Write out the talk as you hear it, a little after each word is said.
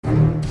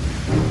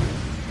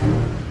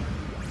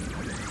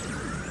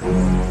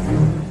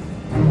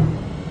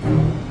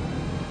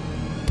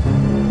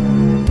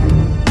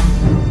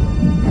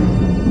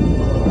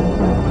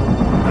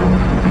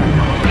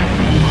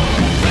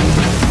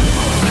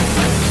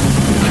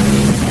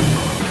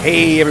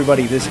Hey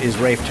everybody, this is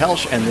Rafe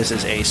Telsch, and this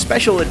is a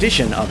special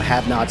edition of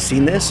Have Not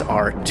Seen This,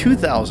 our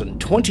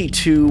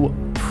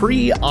 2022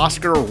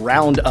 pre-Oscar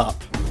Roundup.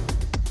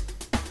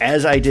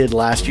 As I did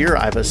last year,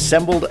 I've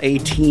assembled a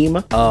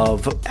team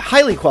of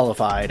highly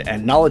qualified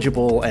and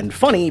knowledgeable and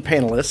funny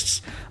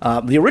panelists.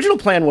 The original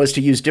plan was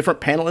to use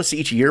different panelists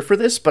each year for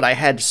this, but I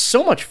had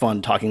so much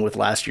fun talking with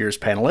last year's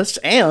panelists,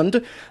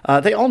 and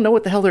they all know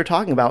what the hell they're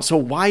talking about, so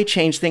why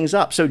change things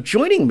up? So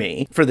joining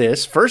me for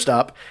this, first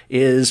up,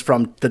 is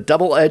from the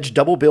Double Edge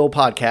Double Bill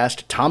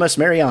podcast, Thomas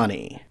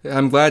Mariani.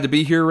 I'm glad to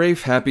be here,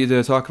 Rafe. Happy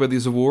to talk about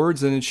these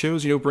awards, and it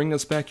shows, bringing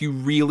us back. You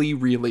really,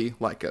 really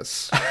like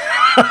us.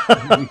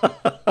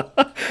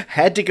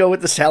 Had to go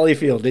with the Sally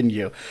Field, didn't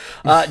you?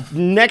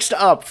 Next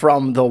up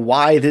from the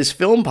Why This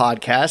Film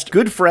podcast,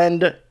 good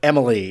friend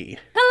Emily.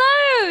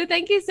 Hello!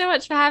 Thank you so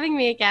much for having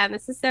me again.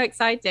 This is so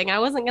exciting. I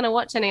wasn't going to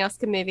watch any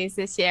Oscar movies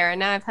this year, and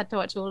now I've had to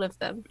watch all of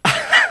them.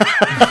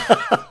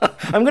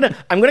 I'm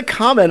gonna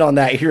comment on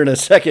that here in a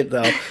second,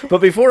 though. But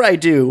before I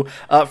do,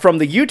 from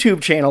the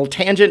YouTube channel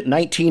Tangent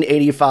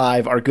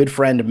 1985, our good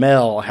friend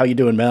Mel. How you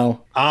doing,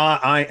 Mel?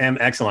 I am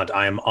excellent.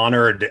 I am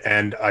honored,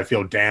 and I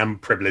feel damn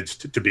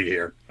privileged to be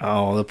here.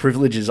 Oh, the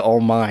privilege is all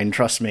mine,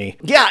 trust me.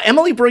 Yeah,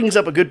 Emily brings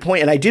up a good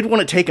point, and I did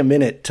want to take a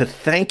minute to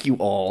thank you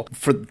all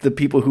for the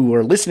people who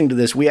are listening to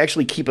this. We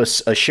actually keep a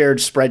shared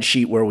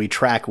spreadsheet where we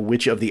track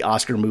which of the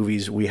Oscar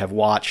movies we have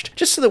watched,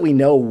 just so that we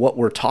know what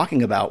we're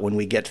talking about when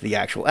we get to the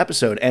actual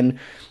episode. And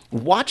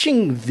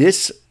watching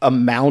this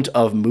amount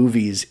of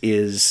movies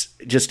is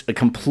just a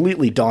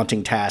completely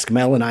daunting task.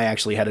 Mel and I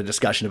actually had a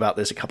discussion about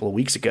this a couple of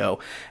weeks ago,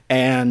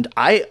 and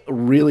I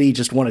really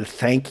just want to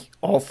thank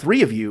all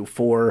three of you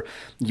for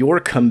your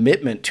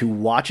commitment to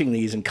watching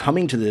these and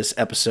coming to this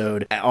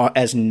episode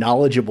as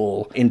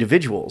knowledgeable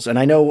individuals. And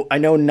I know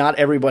not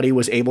everybody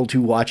was able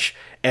to watch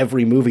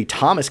every movie.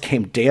 Thomas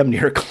came damn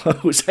near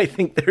close. I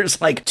think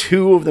there's like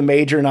two of the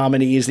major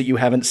nominees that you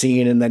haven't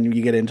seen, and then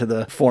you get into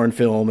the foreign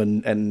film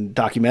and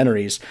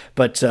documentaries.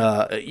 But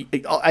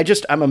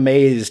I'm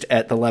amazed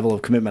at the level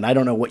of commitment. I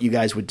don't know what you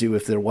guys would do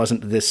if there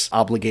wasn't this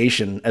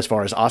obligation as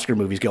far as Oscar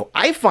movies go.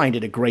 I find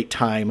it a great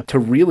time to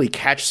really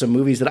catch some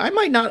movies that I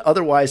might not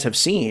otherwise have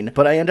seen,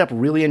 but I end up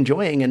really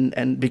enjoying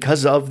and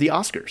because of the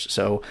Oscars.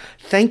 So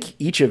thank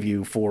each of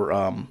you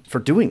for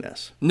doing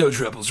this. No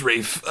troubles,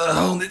 Rafe.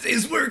 All the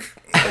day's work.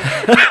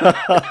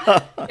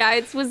 Yeah,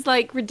 it was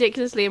like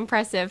ridiculously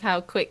impressive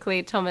how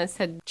quickly Thomas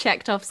had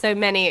checked off so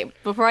many.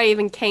 Before I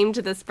even came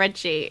to the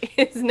spreadsheet,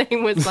 his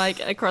name was like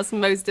across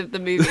most of the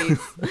movies.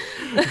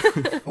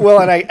 Well,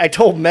 and I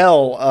told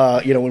Mel,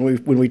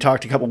 when we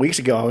talked a couple weeks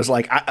ago, I was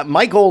like,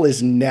 my goal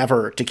is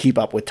never to keep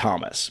up with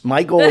Thomas.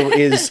 My goal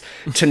is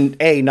to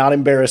A, not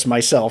embarrass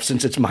myself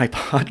since it's my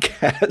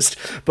podcast,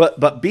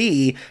 but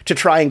B, to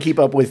try and keep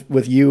up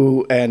with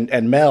you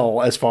and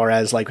Mel as far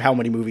as like how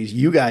many movies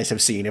you guys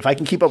have seen. If I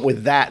can keep up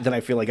with that, then I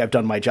feel like I've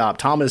done my job.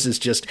 Thomas is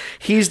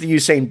he's the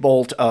Usain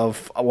Bolt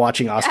of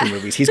watching Oscar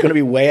movies. He's going to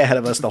be way ahead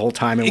of us the whole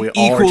time, and we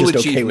all are just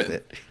okay with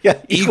it. Yeah,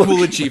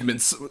 equal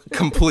achievements,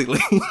 completely.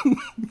 All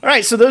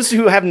right, so those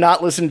who have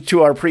not listened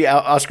to our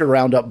pre-Oscar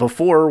roundup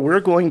before,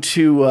 we're going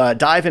to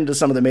dive into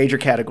some of the major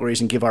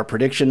categories and give our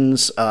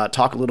predictions,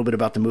 talk a little bit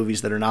about the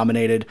movies that are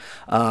nominated,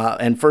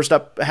 and first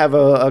up, have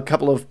a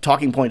couple of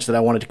talking points that I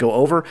wanted to go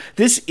over.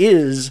 This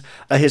is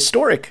a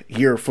historic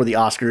year for the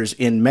Oscars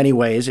in many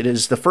ways. It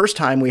is the first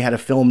time we had a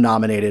film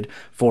nominated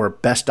for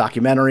Best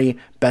Documentary,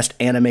 Best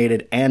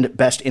Animated, and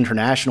Best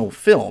International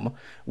Film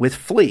with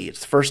Flea.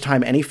 It's the first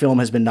time any film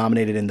has been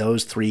nominated in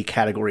those three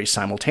categories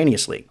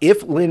simultaneously.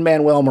 If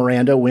Lin-Manuel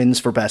Miranda wins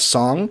for Best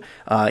Song,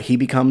 he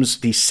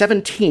becomes the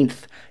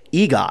 17th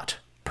EGOT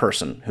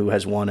person who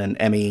has won an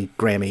Emmy,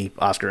 Grammy,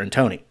 Oscar, and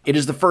Tony. It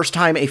is the first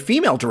time a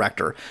female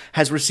director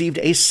has received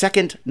a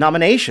second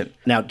nomination.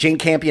 Now, Jane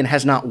Campion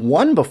has not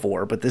won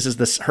before, but this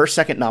is her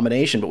second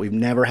nomination, but we've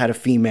never had a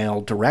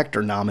female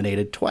director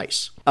nominated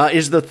twice. It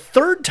is the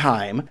third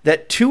time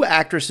that two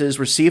actresses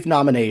received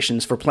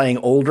nominations for playing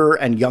older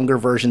and younger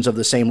versions of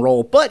the same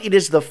role, but it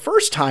is the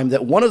first time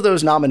that one of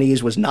those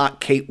nominees was not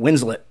Kate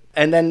Winslet.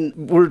 And then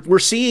we're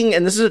seeing,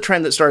 and this is a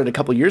trend that started a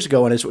couple years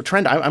ago, and it's a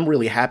trend I'm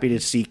really happy to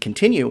see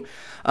continue.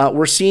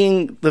 We're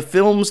seeing the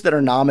films that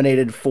are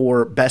nominated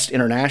for Best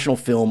International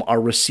Film are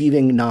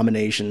receiving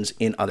nominations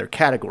in other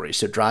categories.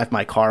 So Drive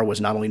My Car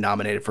was not only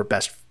nominated for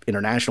Best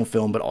International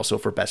Film, but also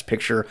for Best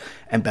Picture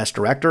and Best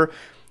Director.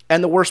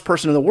 And The Worst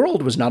Person in the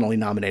World was not only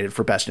nominated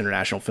for Best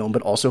International Film,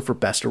 but also for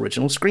Best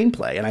Original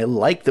Screenplay. And I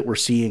like that we're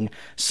seeing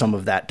some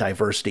of that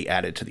diversity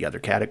added to the other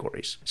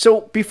categories.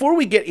 So before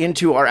we get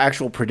into our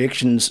actual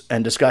predictions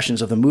and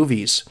discussions of the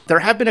movies, there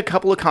have been a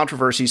couple of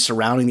controversies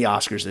surrounding the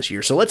Oscars this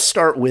year. So let's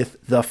start with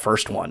the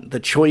first one, the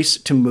choice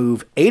to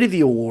move 8 of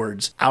the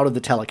awards out of the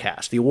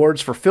telecast. The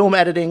awards for film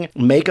editing,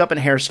 makeup and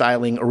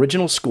hairstyling,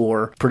 original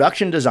score,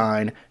 production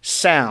design,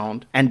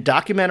 sound, and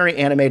documentary,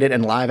 animated,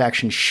 and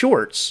live-action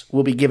shorts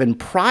will be given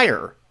prior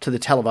to the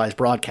televised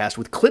broadcast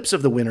with clips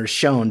of the winners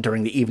shown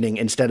during the evening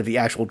instead of the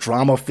actual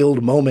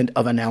drama-filled moment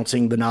of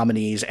announcing the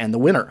nominees and the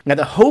winner. Now,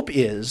 the hope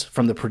is,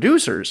 from the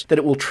producers, that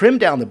it will trim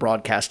down the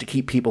broadcast to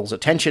keep people's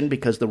attention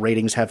because the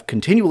ratings have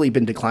continually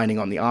been declining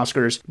on the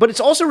Oscars, but it's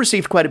also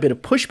received quite a bit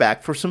of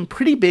pushback for some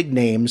pretty big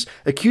names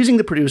accusing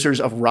the producers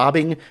of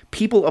robbing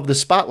people of the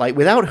spotlight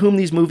without whom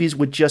these movies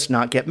would just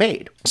not get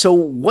made. So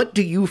what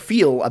do you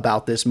feel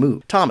about this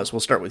move? Thomas, we'll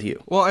start with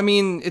you. Well, I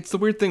mean, it's the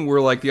weird thing where,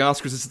 like, the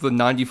Oscars, this is the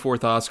 94th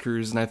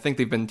Oscars, and I think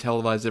they've been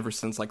televised ever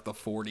since, like, the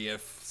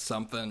 40th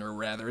something, or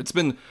rather. It's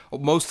been,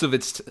 most of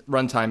its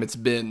runtime, it's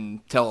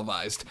been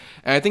televised.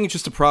 And I think it's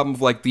just a problem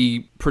of, like,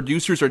 the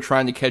producers are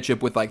trying to catch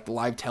up with, like,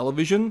 live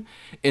television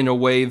in a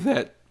way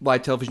that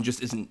live television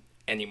just isn't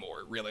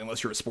anymore, really,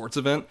 unless you're a sports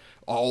event.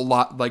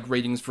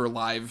 Ratings for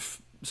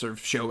live sort of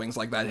showings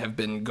like that have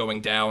been going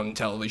down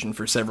television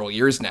for several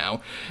years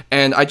now.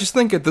 And I just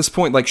think at this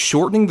point, like,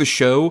 shortening the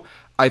show,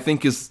 I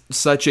think is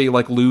such a,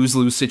 like,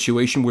 lose-lose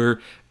situation where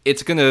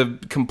it's going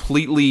to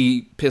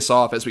completely piss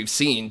off, as we've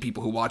seen,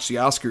 people who watch the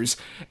Oscars.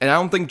 And I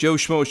don't think Joe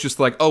Schmo is just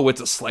like, oh, it's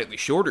a slightly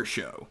shorter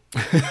show.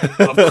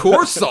 Of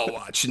course I'll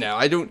watch now.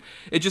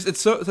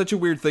 It's such a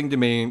weird thing to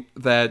me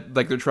that,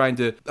 like, they're trying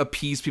to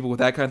appease people with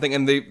that kind of thing.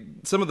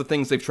 And some of the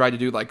things they've tried to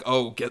do, like,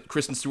 oh, get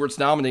Kristen Stewart's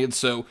nominated,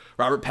 so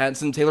Robert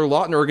Pattinson and Taylor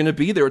Lautner are going to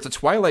be there. It's a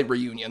Twilight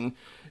reunion.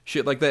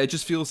 Shit like that. It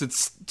just feels,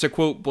 it's, to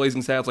quote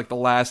Blazing Saddles, like the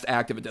last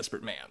act of a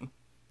desperate man.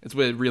 It's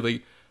what it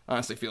really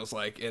honestly feels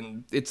like,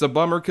 and it's a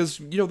bummer because,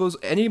 you know,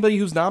 anybody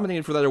who's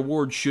nominated for that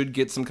award should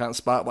get some kind of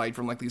spotlight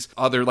from, like, these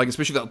other, like,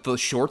 especially the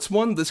shorts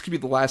one. This could be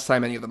the last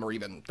time any of them are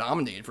even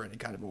nominated for any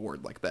kind of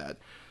award like that,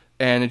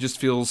 and it just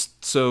feels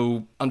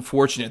so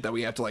unfortunate that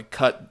we have to, like,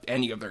 cut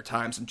any of their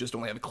times and just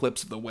only have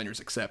clips of the winners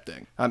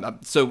accepting. I'm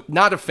so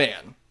not a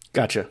fan.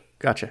 Gotcha.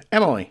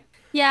 Emily.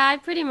 Yeah, I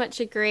pretty much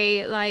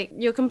agree. Like,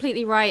 you're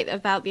completely right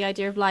about the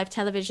idea of live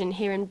television.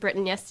 Here in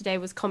Britain yesterday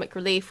was Comic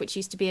Relief, which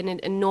used to be an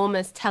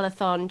enormous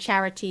telethon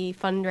charity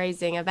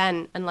fundraising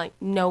event, and, like,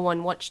 no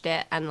one watched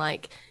it, and,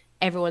 like,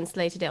 everyone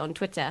slated it on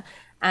Twitter.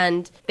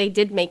 And they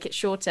did make it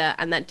shorter,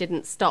 and that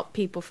didn't stop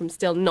people from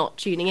still not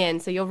tuning in.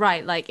 So you're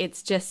right, like,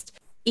 it's just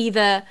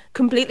either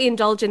completely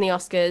indulge in the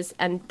Oscars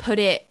and put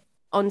it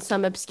on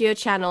some obscure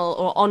channel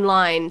or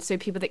online so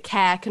people that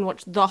care can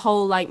watch the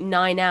whole, like,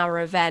 9-hour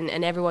event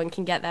and everyone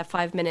can get their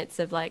 5 minutes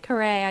of, like,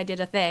 hooray, I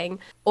did a thing,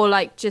 or,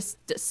 like, just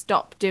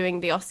stop doing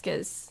the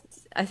Oscars.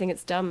 I think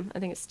it's dumb. I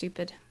think it's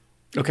stupid.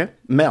 Okay.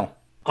 Mel.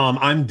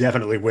 I'm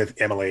definitely with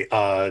Emily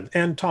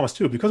and Thomas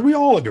too, because we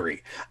all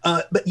agree.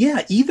 But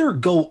yeah, either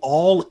go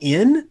all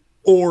in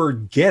or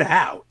get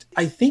out.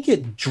 I think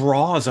it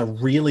draws a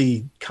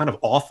really kind of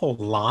awful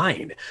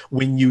line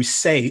when you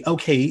say,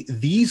 okay,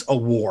 these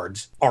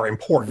awards are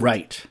important.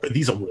 Right. But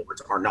these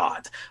awards are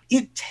not.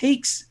 It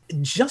takes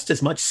just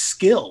as much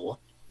skill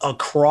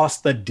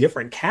across the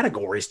different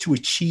categories to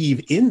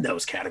achieve in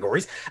those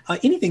categories.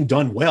 Anything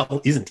done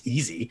well isn't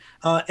easy.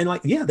 And,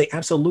 like, yeah, they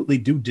absolutely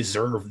do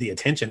deserve the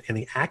attention and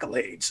the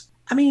accolades.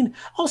 I mean,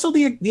 also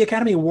the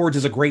Academy Awards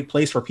is a great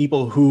place for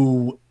people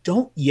who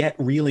don't yet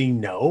really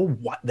know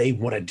what they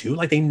want to do.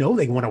 Like, they know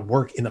they want to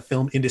work in the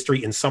film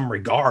industry in some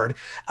regard.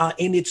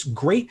 And it's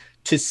great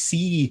to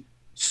see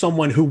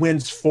someone who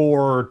wins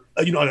for,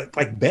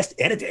 like, best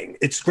editing.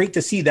 It's great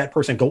to see that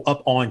person go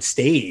up on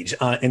stage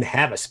and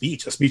have a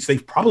speech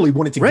they've probably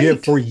wanted to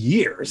give for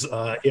years,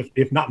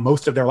 if not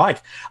most of their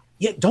life.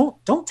 Yeah,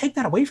 don't take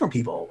that away from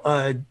people.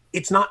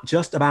 It's not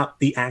just about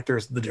the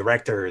actors, the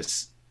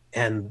directors,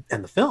 and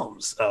the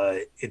films.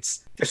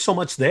 There's so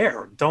much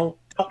there. Don't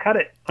cut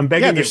it. I'm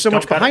begging you. Yeah, there's so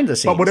much behind the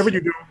scenes. But whatever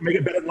you do, make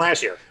it better than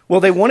last year. Well,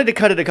 they wanted to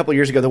cut it a couple of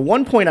years ago. The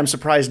one point I'm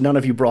surprised none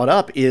of you brought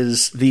up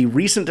is the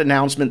recent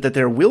announcement that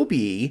there will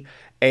be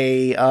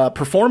a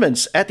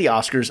performance at the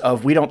Oscars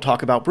of We Don't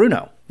Talk About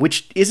Bruno,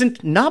 which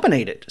isn't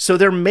nominated. So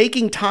they're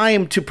making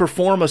time to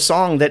perform a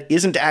song that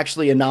isn't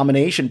actually a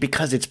nomination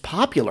because it's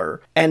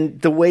popular.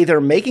 And the way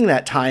they're making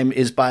that time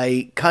is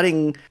by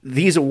cutting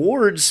these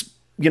awards,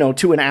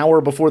 to an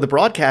hour before the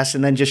broadcast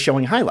and then just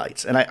showing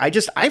highlights. And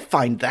I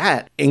find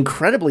that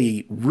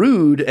incredibly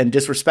rude and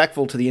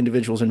disrespectful to the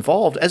individuals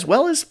involved, as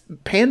well as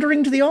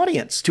pandering to the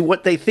audience, to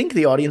what they think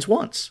the audience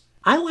wants.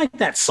 I like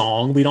that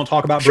song. We Don't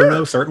Talk About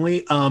Bruno,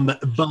 certainly.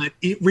 But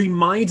it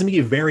reminds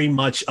me very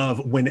much of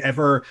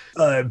whenever,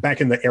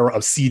 back in the era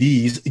of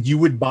CDs, you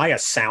would buy a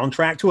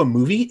soundtrack to a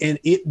movie and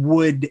it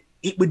would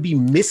be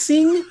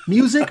missing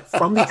music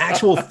from the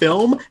actual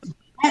film.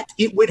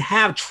 It would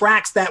have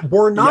tracks that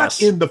were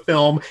not in the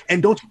film,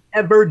 and don't you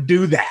ever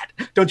do that.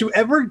 Don't you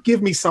ever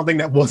give me something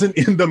that wasn't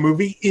in the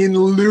movie in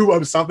lieu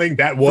of something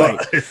that was.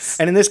 Right.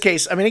 And in this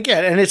case, I mean,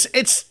 again, and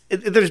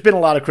there's been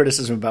a lot of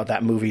criticism about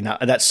that movie,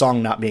 that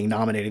song not being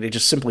nominated. It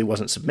just simply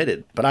wasn't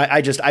submitted. But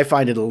I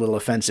find it a little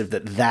offensive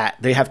that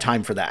they have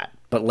time for that,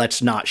 but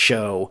let's not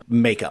show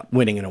makeup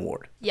winning an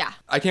award. Yeah.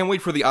 I can't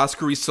wait for the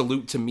Oscar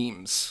salute to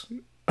memes.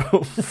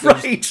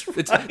 Right.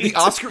 It's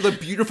the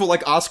beautiful,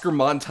 like, Oscar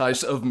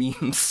montage of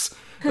memes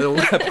that'll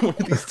happen one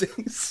of these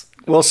days.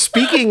 Well,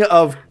 speaking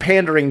of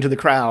pandering to the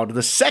crowd,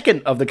 the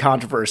second of the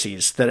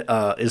controversies that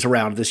is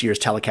around this year's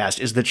telecast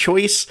is the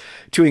choice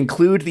to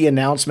include the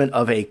announcement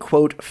of a,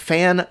 quote,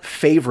 fan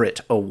favorite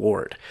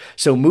award.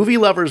 So movie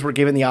lovers were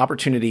given the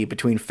opportunity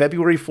between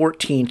February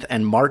 14th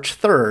and March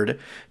 3rd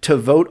to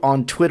vote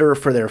on Twitter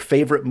for their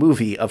favorite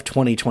movie of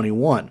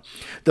 2021.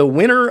 The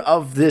winner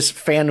of this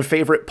fan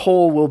favorite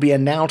poll will be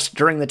announced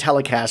during the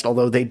telecast,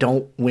 although they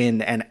don't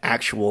win an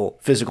actual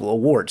physical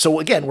award. So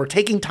again, we're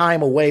taking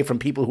time away from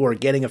people who are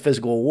getting a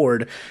physical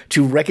award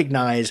to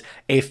recognize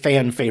a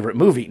fan favorite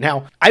movie.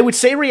 Now, I would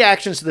say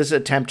reactions to this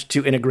attempt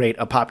to integrate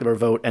a popular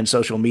vote and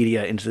social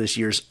media into this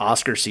year's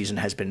Oscar season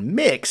has been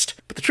mixed,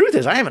 but the truth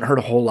is I haven't heard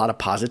a whole lot of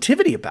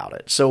positivity about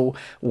it. So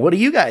what do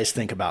you guys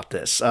think about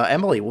this?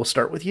 Emily, we'll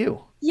start with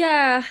you.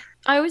 Yeah,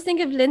 I always think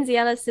of Lindsay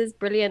Ellis's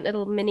brilliant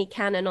little mini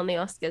canon on the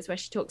Oscars where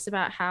she talks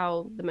about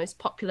how the most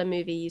popular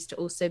movie used to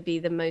also be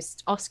the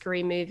most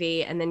Oscar-y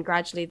movie, and then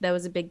gradually there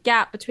was a big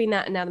gap between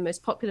that, and now the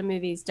most popular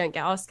movies don't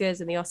get Oscars,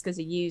 and the Oscars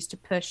are used to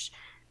push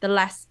the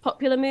less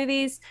popular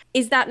movies.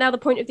 Is that now the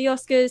point of the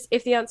Oscars?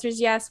 If the answer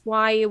is yes,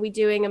 why are we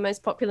doing a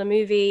most popular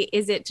movie?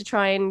 Is it to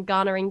try and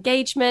garner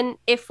engagement?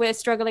 If we're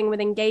struggling with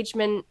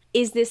engagement,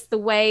 is this the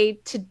way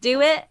to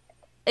do it?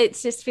 It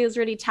just feels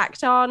really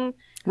tacked on.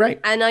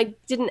 Right. And I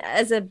didn't,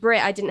 as a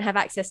Brit, I didn't have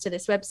access to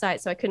this website,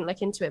 so I couldn't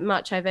look into it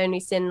much. I've only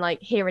seen,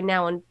 like, here and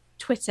now on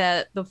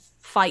Twitter, the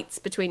fights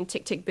between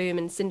Tick, Tick, Boom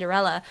and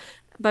Cinderella,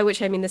 by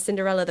which I mean the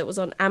Cinderella that was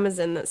on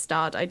Amazon that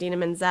starred Idina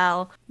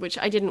Menzel, which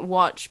I didn't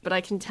watch, but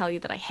I can tell you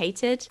that I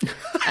hated. Is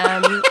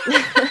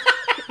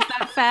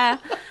that fair?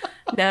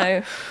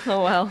 No.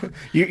 Oh, well.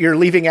 You're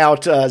leaving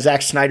out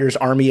Zack Snyder's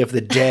Army of the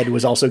Dead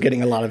was also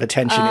getting a lot of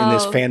attention in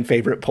this fan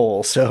favorite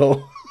poll,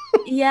 so...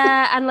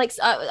 Yeah, and like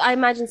I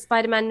imagine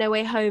Spider-Man No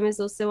Way Home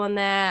is also on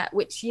there,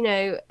 which, you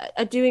know,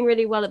 are doing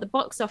really well at the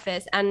box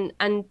office, and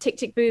Tick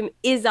Tick Boom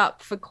is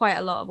up for quite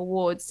a lot of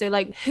awards. So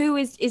like, who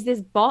is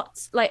this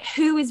bot? Like,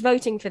 who is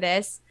voting for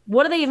this?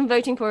 What are they even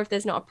voting for if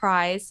there's not a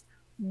prize?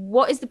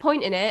 What is the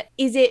point in it?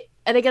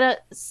 Are they going to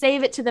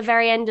save it to the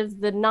very end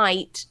of the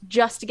night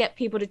just to get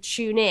people to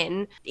tune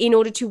in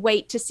order to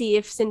wait to see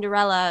if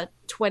Cinderella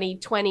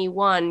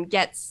 2021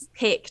 gets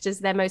picked as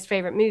their most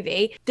favorite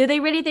movie? Do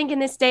they really think in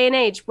this day and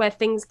age where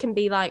things can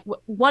be like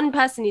one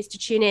person needs to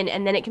tune in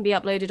and then it can be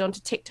uploaded onto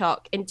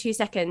TikTok in 2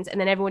 seconds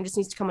and then everyone just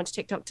needs to come onto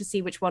TikTok to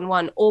see which one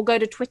won, or go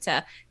to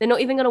Twitter? They're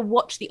not even going to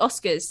watch the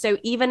Oscars. So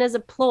even as a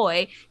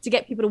ploy to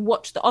get people to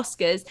watch the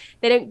Oscars,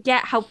 they don't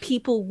get how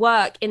people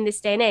work in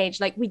this day and age.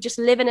 Like, we just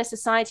live in a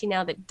society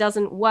now that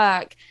doesn't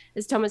work,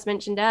 as Thomas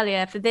mentioned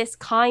earlier, for this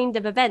kind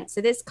of event.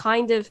 So this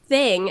kind of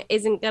thing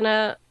isn't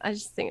gonna, I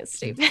just think it's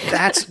stupid.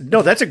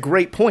 That's a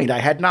great point. I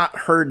had not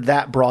heard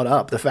that brought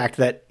up. The fact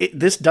that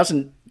this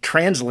doesn't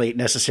translate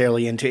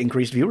necessarily into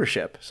increased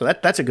viewership. So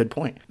that's a good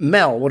point.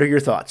 Mel, what are your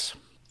thoughts?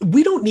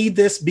 We don't need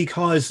this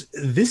because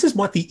this is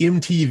what the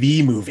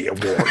MTV Movie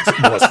Awards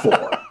was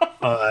for.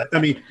 I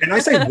mean, and I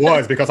say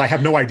was because I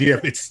have no idea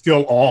if it's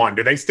still on.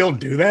 Do they still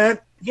do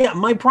that? Yeah,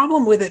 my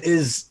problem with it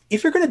is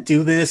if you're going to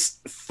do this,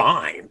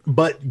 fine,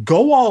 but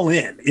go all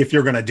in if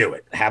you're going to do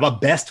it. Have a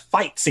best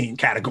fight scene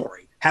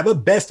category. Have a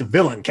best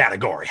villain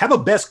category. Have a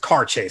best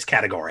car chase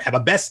category. Have a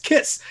best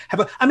kiss.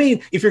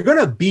 If you're going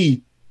to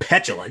be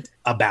petulant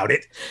about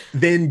it,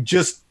 then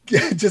just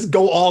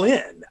go all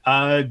in.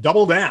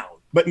 Double down.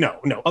 But no.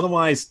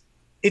 Otherwise,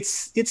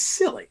 it's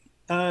silly.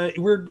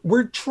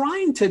 We're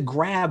trying to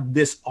grab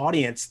this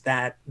audience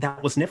that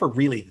was never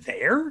really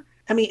there.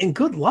 I mean, and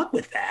good luck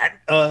with that.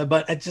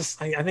 But I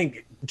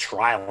think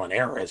trial and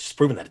error has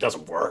proven that it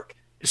doesn't work.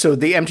 So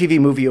the MTV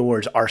Movie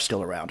Awards are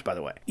still around, by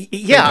the way.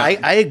 Yeah,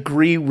 I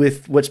agree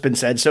with what's been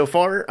said so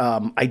far.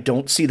 I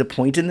don't see the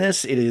point in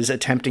this. It is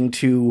attempting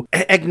to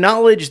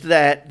acknowledge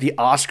that the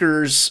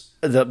Oscars,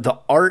 the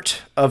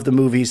art of the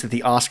movies that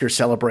the Oscars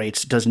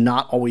celebrates does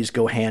not always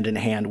go hand in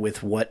hand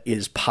with what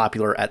is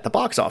popular at the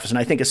box office. And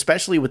I think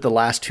especially with the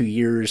last 2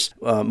 years,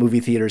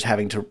 movie theaters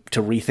having to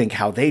rethink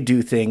how they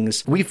do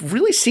things, we've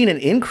really seen an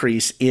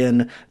increase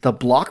in the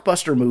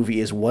blockbuster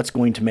movie is what's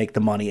going to make the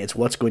money. It's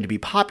what's going to be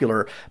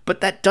popular. But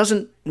that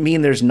doesn't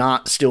mean there's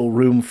not still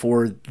room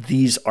for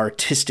these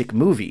artistic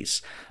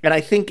movies. And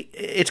I think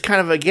it's kind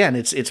of, again,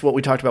 it's what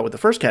we talked about with the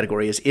first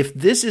category is if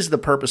this is the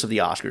purpose of the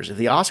Oscars, if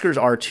the Oscars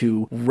are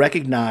to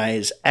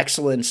recognize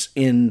excellence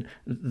in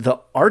the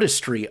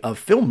artistry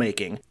of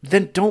filmmaking,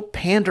 then don't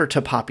pander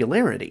to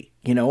popularity.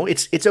 You know,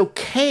 it's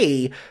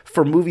okay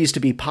for movies to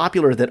be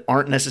popular that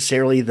aren't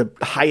necessarily the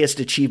highest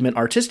achievement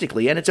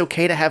artistically, and it's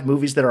okay to have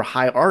movies that are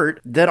high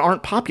art that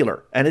aren't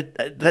popular, and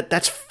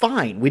that's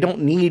fine. We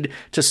don't need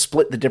to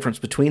split the difference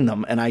between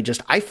them, and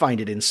I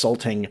find it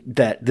insulting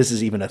that this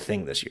is even a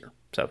thing this year.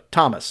 So,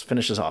 Thomas,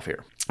 finish us off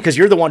here. Because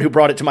you're the one who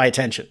brought it to my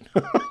attention.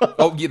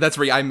 Oh, yeah, that's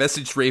right. I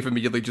messaged Rafe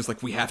immediately, just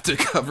like, we have to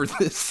cover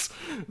this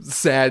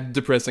sad,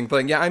 depressing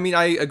thing. Yeah, I mean,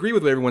 I agree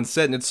with what everyone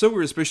said, and it's so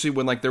weird, especially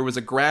when, like, there was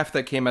a graph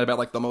that came out about,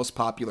 like, the most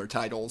popular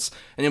titles,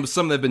 and it was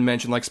some that have been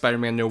mentioned, like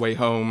Spider-Man No Way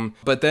Home,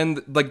 but then,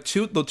 like,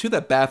 the two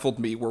that baffled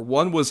me were,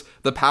 one was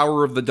The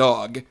Power of the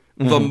Dog,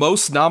 the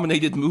most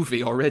nominated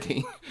movie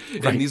already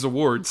in these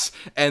awards.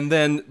 And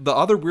then the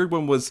other weird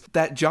one was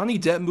that Johnny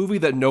Depp movie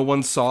that no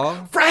one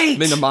saw. Right!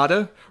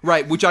 Minamata.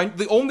 Right,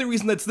 the only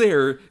reason that's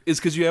there is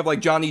because you have,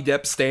 like, Johnny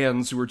Depp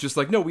stans who are just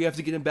like, no, we have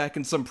to get him back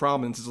in some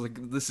prominence. It's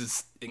like, this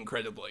is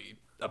incredibly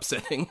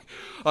upsetting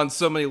on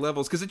so many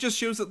levels, because it just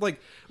shows that,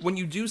 like, when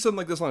you do something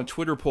like this on a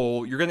Twitter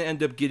poll, you're going to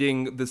end up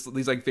getting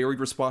these like varied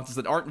responses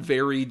that aren't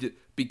varied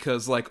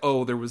because, like,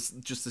 oh, there was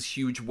just this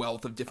huge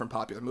wealth of different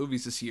popular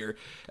movies this year,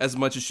 as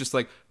much as just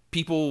like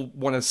people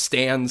want to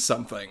stand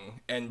something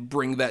and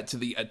bring that to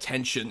the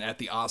attention at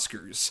the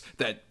Oscars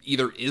that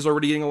either is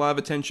already getting a lot of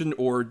attention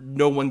or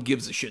no one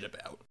gives a shit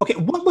about. Okay,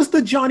 what was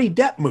the Johnny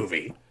Depp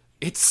movie?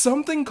 It's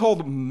something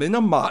called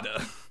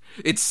Minamata.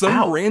 It's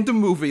some random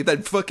movie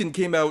that fucking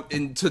came out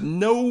into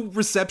no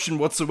reception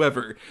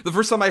whatsoever. The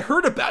first time I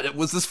heard about it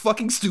was this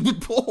fucking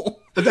stupid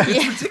poll.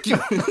 It's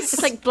ridiculous.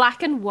 It's like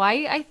black and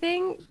white, I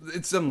think.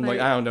 It's some, like,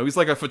 I don't know. He's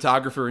like a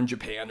photographer in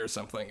Japan or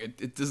something.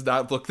 It does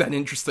not look that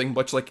interesting,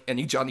 much like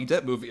any Johnny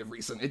Depp movie of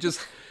recent.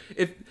 It's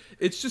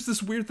just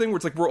this weird thing where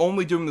it's like, we're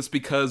only doing this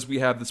because we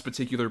have this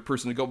particular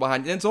person to go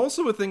behind. And it's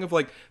also a thing of,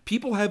 like,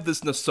 people have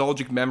this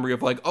nostalgic memory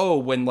of, like, oh,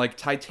 when, like,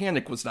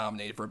 Titanic was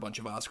nominated for a bunch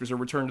of Oscars, or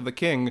Return to the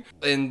King.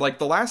 And, like,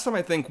 the last time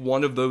I think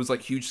one of those,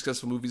 like, huge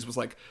successful movies was,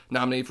 like,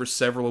 nominated for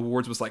several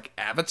awards was, like,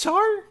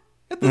 Avatar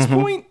at this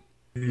point.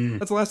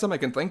 That's the last time I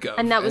can think of.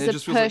 And that was a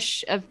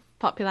push of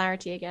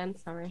popularity again,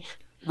 sorry.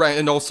 Right,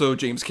 and also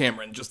James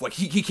Cameron, just like,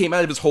 he came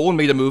out of his hole and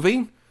made a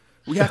movie.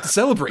 We have to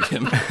celebrate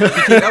him. He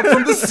came out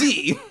from the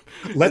sea.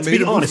 Let's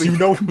be honest, you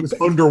know he was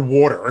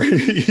underwater.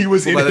 He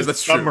was in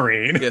his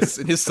submarine. True. Yes,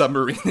 in his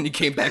submarine, and he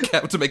came back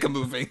out to make a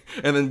movie,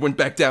 and then went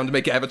back down to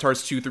make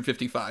Avatars 2 through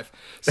 55.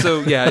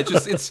 So yeah,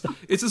 it's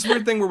this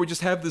weird thing where we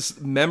just have this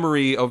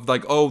memory of,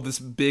 like, oh, this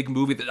big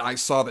movie that I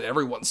saw, that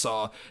everyone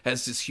saw,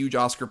 has this huge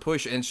Oscar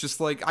push, and it's just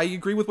like, I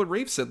agree with what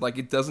Rafe said, like,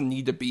 it doesn't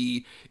need to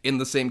be in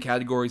the same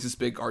categories as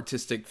big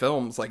artistic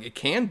films. Like, it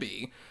can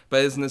be, but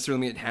it doesn't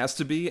necessarily mean it has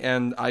to be,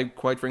 and I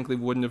quite frankly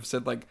wouldn't have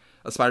said, like,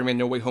 a Spider-Man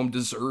No Way Home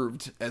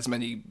deserved as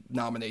many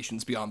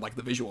nominations beyond, like,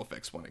 the visual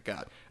effects one it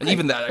got. And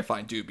even that I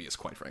find dubious,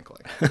 quite frankly.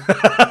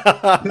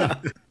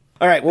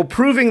 All right, well,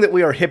 proving that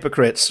we are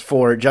hypocrites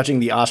for judging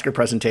the Oscar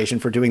presentation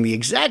for doing the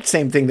exact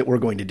same thing that we're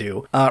going to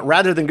do,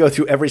 rather than go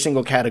through every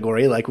single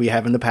category like we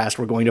have in the past,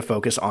 we're going to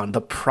focus on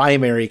the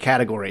primary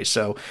categories.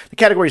 So the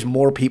categories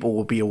more people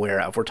will be aware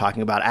of. We're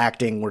talking about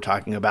acting, we're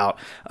talking about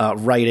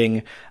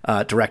writing,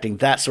 directing,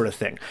 that sort of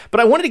thing. But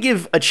I wanted to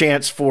give a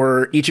chance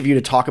for each of you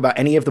to talk about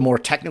any of the more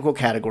technical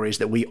categories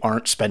that we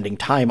aren't spending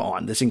time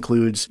on. This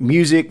includes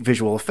music,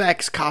 visual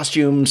effects,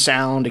 costume,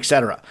 sound,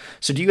 etc.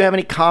 So do you have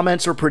any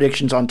comments or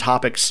predictions on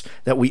topics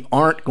that we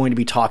aren't going to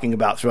be talking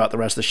about throughout the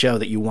rest of the show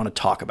that you want to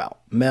talk about?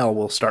 Mel,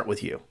 we'll start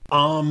with you.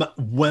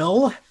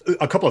 Well,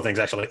 a couple of things,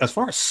 actually. As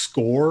far as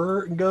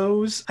score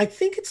goes, I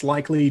think it's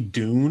likely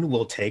Dune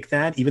will take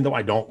that, even though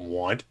I don't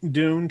want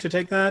Dune to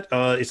take that.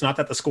 It's not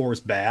that the score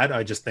is bad.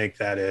 I just think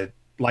that it,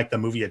 like the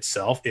movie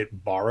itself,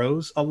 it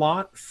borrows a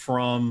lot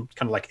from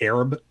kind of like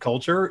Arab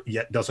culture,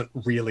 yet doesn't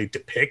really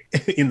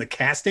depict in the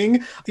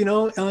casting,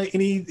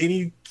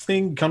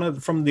 anything kind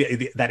of from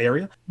that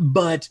area.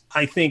 But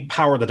I think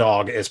Power of the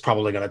Dog is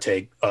probably going to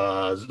take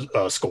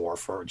a score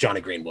for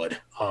Johnny Greenwood.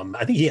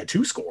 I think he had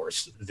 2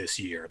 scores this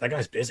year. That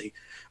guy's busy.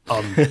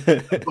 That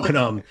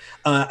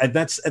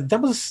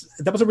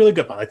was a really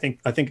good one. I think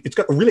it's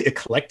got a really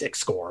eclectic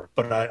score,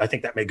 but I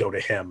think that may go to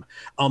him.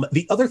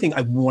 The other thing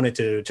I wanted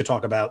to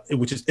talk about,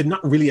 which is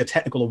not really a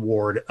technical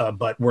award,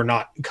 but we're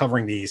not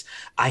covering these.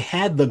 I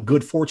had the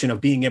good fortune of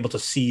being able to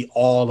see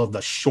all of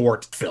the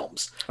short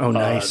films. Oh,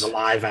 nice. The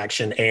live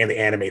action and the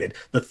animated.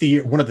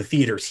 One of the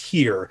theaters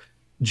here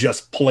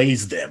just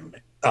plays them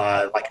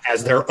like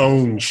as their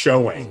own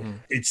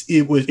showing.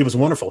 Mm-hmm. It was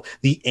wonderful.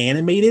 The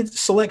animated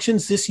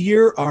selections this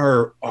year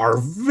are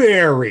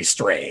very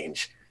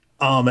strange.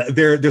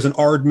 There's an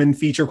Aardman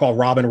feature called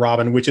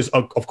Robin, which is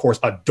of course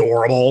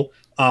adorable,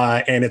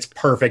 and it's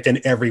perfect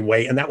in every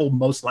way, and that will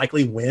most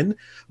likely win.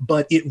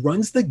 But it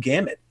runs the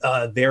gamut.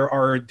 There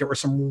were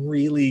some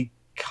really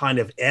kind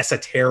of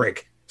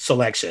esoteric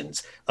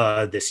selections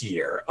this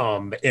year,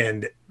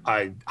 and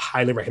I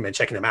highly recommend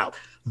checking them out.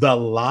 The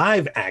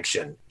live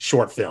action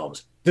short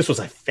films, this was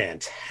a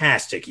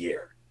fantastic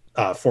year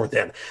for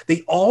them.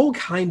 They all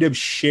kind of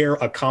share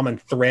a common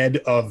thread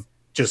of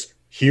just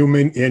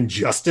human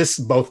injustice,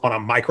 both on a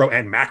micro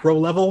and macro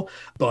level.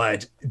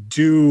 But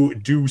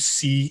do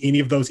see any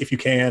of those if you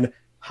can.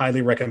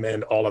 Highly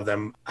recommend all of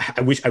them. I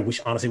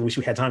honestly wish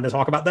we had time to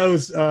talk about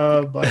those,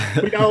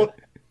 but we don't.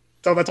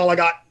 So that's all I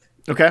got.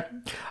 Okay.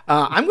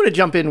 I'm going to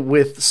jump in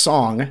with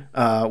song,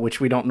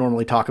 which we don't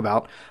normally talk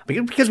about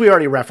because we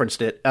already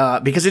referenced it,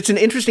 because it's an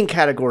interesting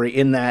category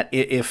in that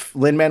if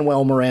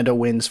Lin-Manuel Miranda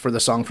wins for the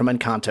song from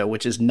Encanto,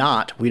 which is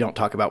not We Don't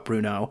Talk About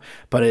Bruno,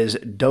 but is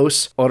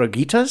Dos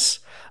Oruguitas,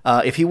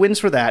 If he wins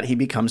for that, he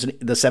becomes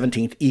the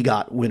 17th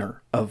EGOT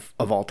winner of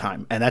all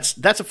time. And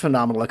that's a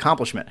phenomenal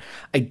accomplishment.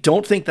 I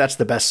don't think that's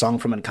the best song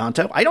from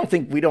Encanto. I don't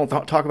think we don't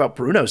talk about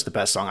Bruno's the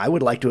best song. I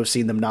would like to have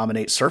seen them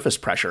nominate Surface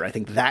Pressure. I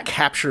think that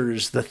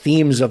captures the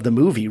themes of the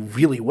movie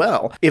really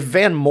well. If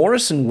Van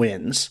Morrison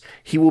wins,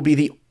 he will be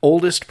the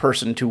oldest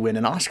person to win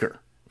an Oscar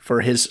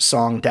for his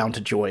song Down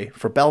to Joy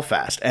for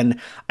Belfast.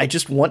 And I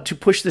just want to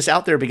push this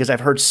out there because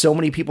I've heard so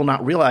many people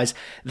not realize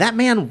that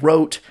man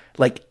wrote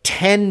like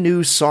 10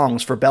 new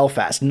songs for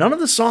Belfast. None of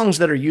the songs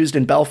that are used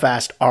in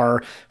Belfast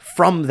are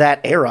from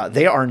that era.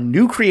 They are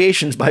new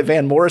creations by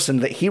Van Morrison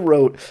that he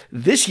wrote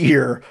this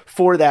year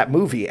for that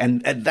movie.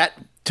 And that,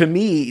 to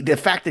me, the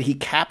fact that he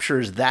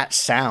captures that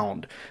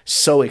sound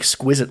so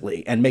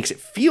exquisitely and makes it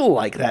feel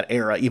like that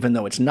era, even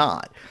though it's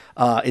not,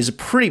 is a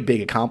pretty big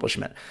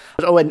accomplishment.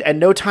 Oh, and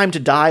No Time to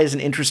Die is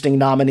an interesting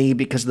nominee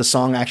because the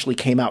song actually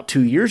came out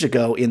 2 years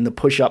ago in the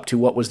push-up to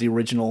what was the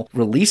original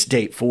release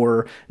date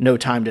for No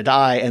Time to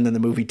Die, and then the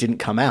movie didn't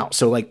come out.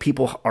 So, like,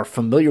 people are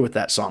familiar with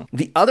that song.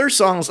 The other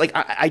songs, like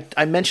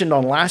I mentioned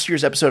on last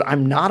year's episode,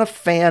 I'm not a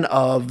fan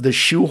of the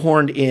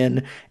shoehorned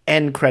in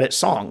end credit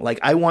song. Like,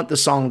 I want the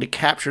song to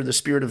capture the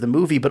spirit of the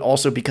movie, but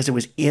also because it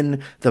was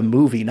in the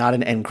movie, not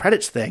an end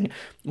credits thing,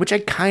 which I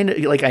kind of,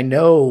 like, I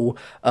know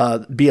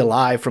Be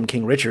Alive from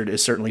King Richard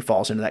certainly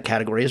falls into that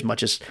category, as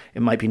much as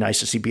it might be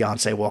nice to see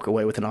Beyonce walk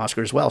away with an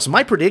Oscar as well. So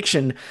my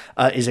prediction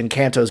is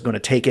Encanto is going to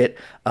take it,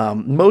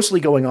 mostly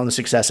going on the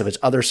success of its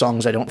other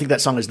songs. I don't think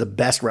that song is the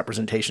best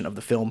representation of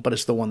the film, but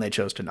it's the one they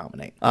chose to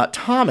nominate.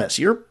 Thomas,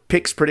 your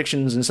picks,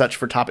 predictions, and such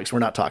for topics we're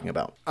not talking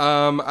about.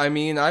 I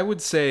mean, I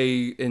would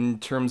say in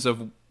terms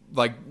of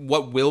like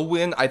what will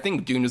win, I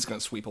think Dune is going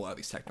to sweep a lot of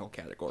these technical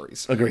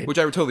categories. Agreed. Which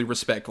I would totally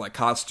respect, like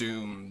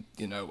costume,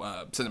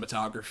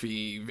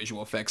 cinematography,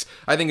 visual effects.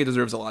 I think it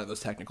deserves a lot of those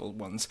technical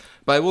ones.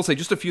 But I will say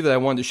just a few that I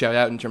wanted to shout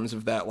out in terms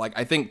of that. Like,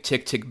 I think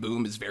Tick Tick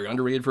Boom is very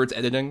underrated for its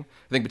editing.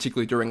 I think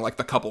particularly during like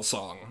the couple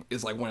song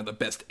is like one of the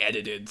best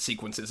edited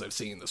sequences I've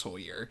seen this whole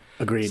year.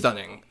 Agreed.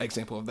 Stunning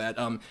example of that.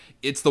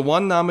 It's the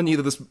one nominee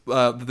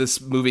that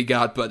this movie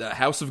got, but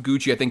House of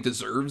Gucci I think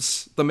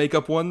deserves the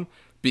makeup one,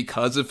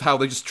 because of how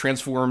they just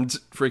transformed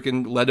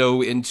freaking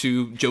Leto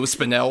into Joe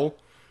Spinell,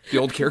 the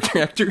old character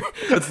actor.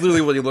 That's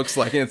literally what he looks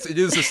like. And it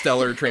is a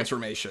stellar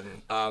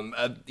transformation,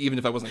 even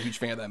if I wasn't a huge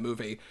fan of that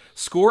movie.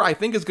 Score, I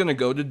think, is going to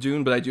go to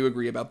Dune, but I do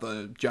agree about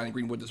the Johnny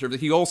Greenwood deserves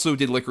it. He also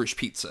did Licorice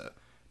Pizza.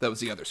 That was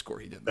the other score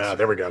he did.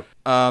 There we go.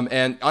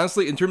 And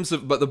honestly, in terms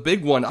of, but the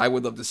big one I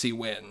would love to see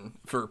win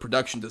for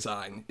production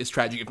design is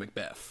Tragedy of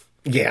Macbeth.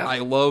 Yeah. I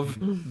love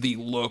the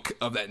look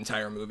of that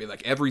entire movie.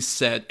 Like, every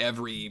set,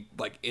 every,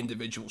 like,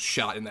 individual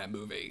shot in that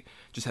movie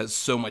just has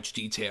so much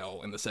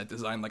detail in the set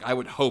design. Like, I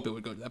would hope it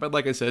would go to that. But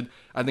like I said,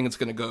 I think it's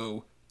going to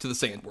go to the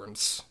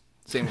Sandworms.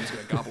 Sandworms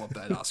going to gobble up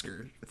that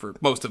Oscar for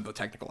most of the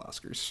technical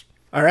Oscars.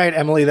 All right,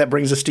 Emily, that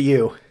brings us to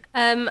you.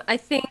 I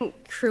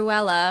think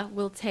Cruella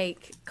will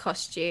take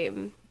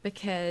costume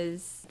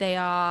because they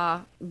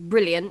are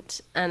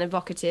brilliant and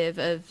evocative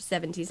of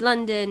 70s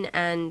London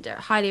and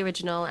highly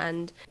original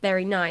and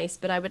very nice.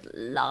 But I would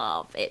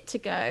love it to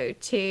go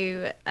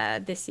to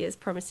this year's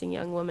Promising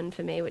Young Woman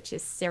for me, which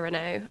is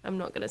Cyrano. I'm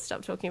not going to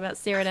stop talking about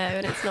Cyrano,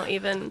 and it's not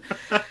even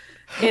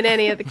in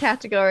any of the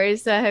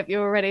categories, so I hope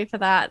you're ready for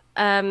that.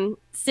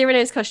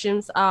 Cyrano's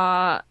costumes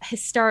are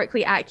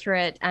historically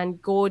accurate and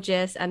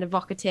gorgeous and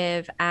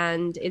evocative,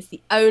 and it's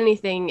the only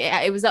thing.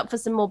 It was up for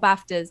some more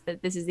BAFTAs,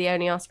 but this is the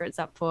only Oscar it's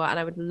up for, and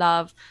I would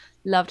love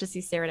to see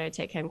Cyrano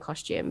take home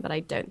costume, but I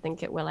don't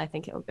think it will. I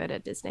think it will go to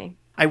Disney.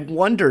 I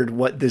wondered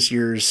what this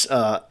year's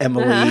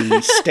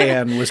Emily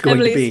Stan was going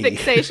to be. Emily's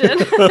fixation.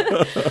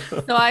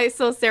 So I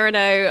saw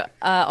Cyrano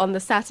on the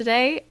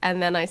Saturday,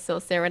 and then I saw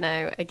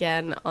Cyrano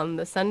again on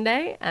the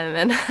Sunday, and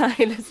then I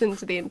listened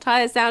to the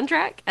entire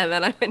soundtrack, and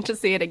then I went to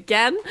see it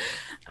again.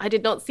 I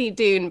did not see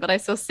Dune, but I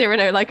saw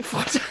Cyrano like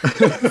 4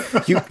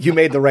 times. You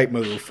made the right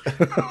move.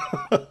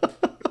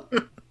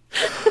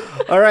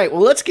 All right,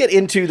 well, let's get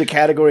into the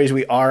categories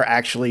we are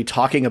actually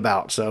talking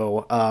about.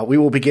 So we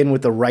will begin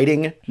with the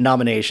writing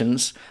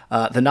nominations.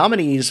 The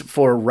nominees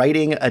for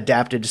writing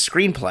adapted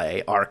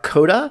screenplay are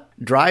Coda,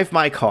 Drive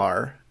My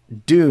Car,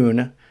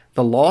 Dune,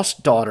 The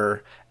Lost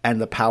Daughter,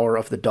 and The Power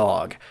of the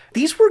Dog.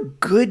 These were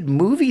good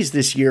movies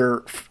this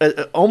year,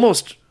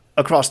 almost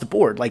across the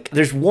board. Like,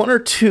 there's one or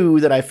two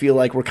that I feel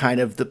like were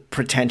kind of the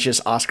pretentious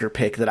Oscar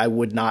pick that I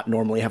would not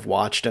normally have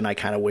watched, and I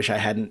kind of wish I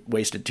hadn't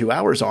wasted 2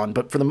 hours on.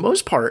 But for the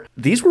most part,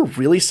 these were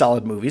really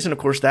solid movies, and of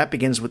course that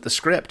begins with the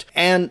script.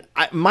 And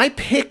my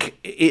pick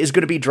is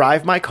going to be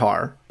Drive My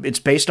Car. It's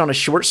based on a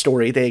short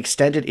story. They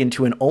extended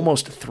into an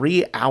almost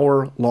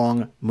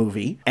 3-hour-long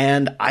movie.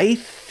 And I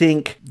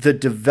think the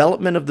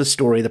development of the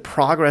story, the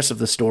progress of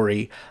the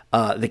story,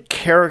 the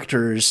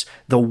characters,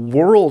 the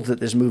world that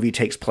this movie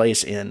takes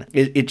place in,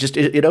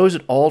 it owes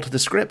it all to the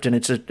script, and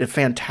it's a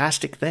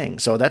fantastic thing.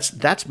 So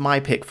that's my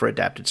pick for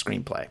adapted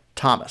screenplay.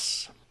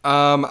 Thomas.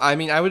 I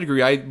mean, I would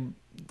agree. I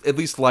at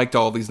least liked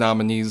all these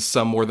nominees,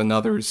 some more than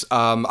others.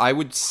 I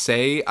would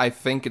say I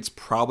think it's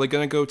probably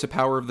going to go to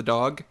Power of the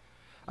Dog.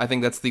 I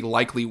think that's the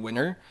likely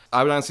winner.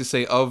 I would honestly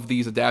say of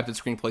these adapted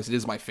screenplays, it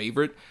is my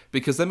favorite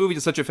because that movie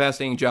did such a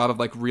fascinating job of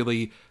like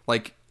really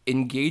like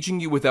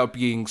engaging you without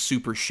being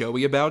super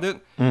showy about it.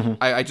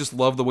 I just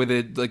love the way that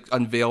it like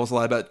unveils a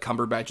lot about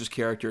Cumberbatch's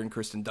character and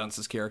Kirsten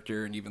Dunst's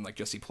character and even like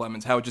Jesse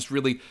Plemons, how it just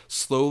really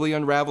slowly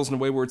unravels in a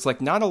way where it's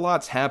like not a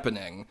lot's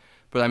happening,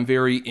 but I'm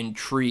very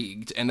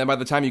intrigued. And then by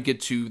the time you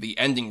get to the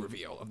ending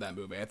reveal of that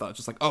movie, I thought it's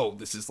just like, oh,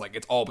 this is like,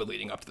 it's all been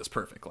leading up to this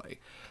perfectly.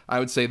 I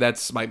would say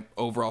that's my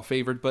overall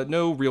favorite, but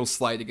no real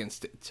slight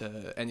against it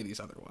to any of these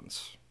other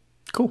ones.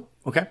 Cool.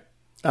 Okay.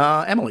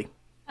 Emily.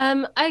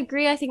 I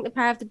agree. I think The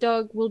Power of the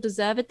Dog will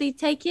deservedly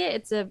take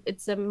it.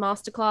 It's a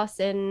masterclass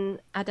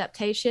in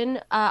adaptation.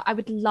 I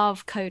would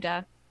love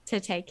Coda to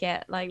take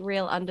it, like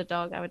real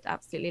underdog. I would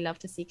absolutely love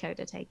to see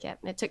Coda take it.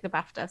 It took the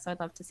BAFTA, so I'd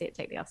love to see it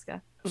take the Oscar.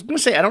 I was going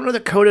to say, I don't know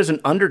that Coda's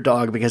an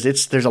underdog because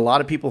there's a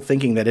lot of people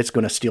thinking that it's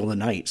going to steal the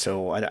night.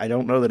 So I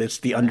don't know that it's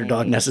the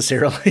underdog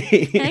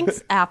necessarily.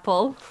 Thanks,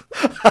 Apple.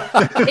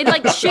 It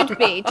like should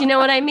be. Do you know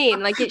what I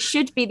mean? Like it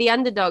should be the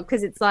underdog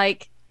because it's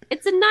like,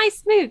 it's a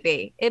nice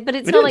movie, but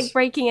it's not like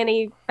breaking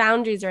any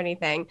boundaries or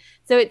anything.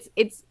 So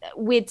it's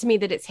weird to me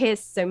that it's here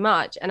so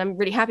much, and I'm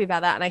really happy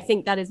about that. And I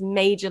think that is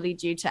majorly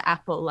due to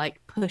Apple like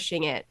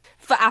pushing it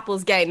for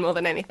Apple's gain more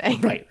than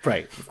anything.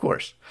 Right, of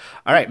course.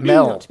 All right,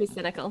 Mel. Not to be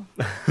cynical.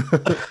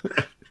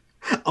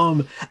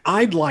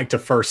 I'd like to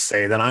first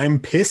say that I'm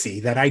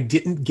pissy that I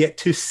didn't get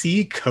to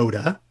see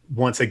Coda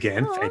once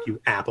again. Aww. Thank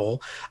you,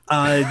 Apple.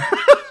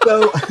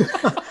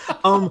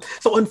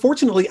 So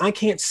unfortunately, I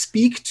can't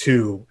speak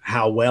to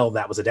how well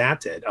that was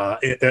adapted.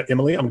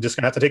 Emily, I'm just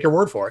going to have to take your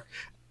word for it.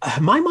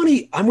 My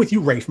money, I'm with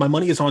you, Rafe. My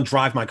money is on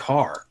Drive My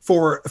Car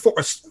for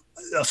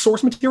a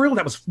source material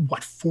that was,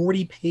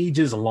 40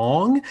 pages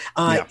long?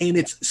 And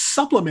it's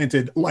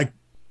supplemented like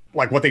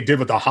what they did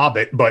with The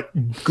Hobbit, but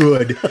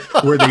good,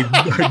 where they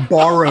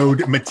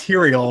borrowed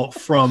material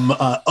from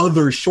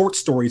other short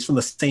stories from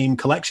the same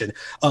collection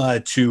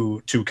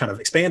to kind of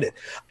expand it.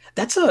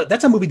 That's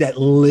a movie that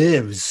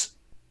lives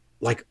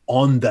like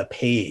on the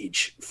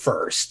page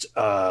first.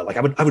 Like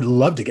I would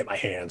love to get my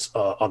hands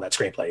on that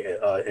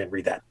screenplay and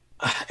read that.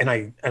 And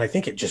I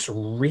think it just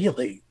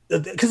really,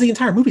 because the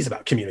entire movie is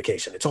about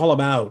communication. It's all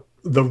about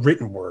the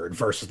written word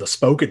versus the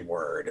spoken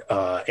word,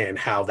 and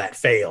how that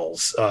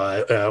fails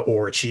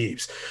or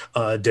achieves,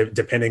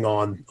 depending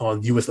on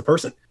you as the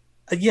person.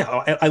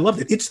 I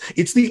loved it.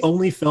 It's the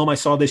only film I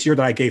saw this year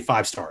that I gave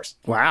 5 stars.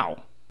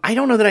 Wow. I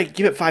don't know that I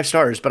give it 5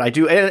 stars, but I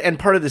do. And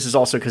part of this is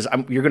also because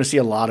you're going to see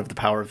a lot of The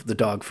Power of the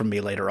Dog from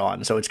me later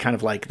on. So it's kind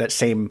of like that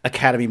same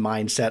Academy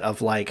mindset of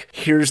like,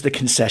 here's the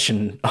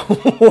concession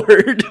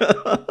award.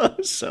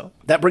 So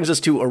that brings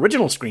us to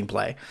original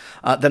screenplay.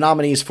 The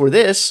nominees for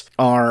this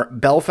are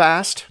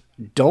Belfast,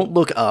 Don't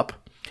Look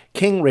Up,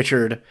 King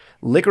Richard,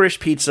 Licorice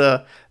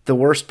Pizza, The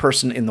Worst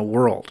Person in the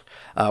World.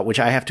 Which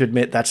I have to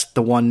admit, that's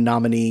the one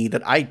nominee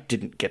that I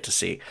didn't get to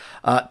see.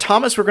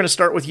 Thomas, we're going to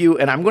start with you,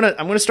 and I'm going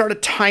to start a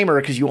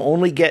timer because you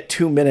only get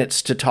 2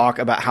 minutes to talk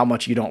about how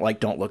much you don't like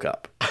Don't Look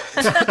Up.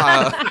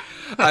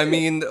 I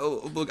mean,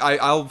 look,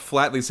 I'll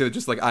flatly say that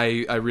just like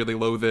I really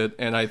loathe it,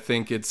 and I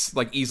think it's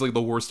like easily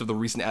the worst of the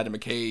recent Adam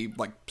McKay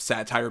like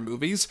satire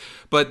movies.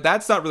 But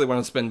that's not really what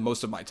I spend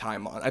most of my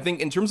time on. I think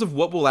in terms of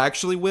what will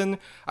actually win,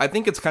 I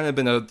think it's kind of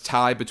been a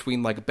tie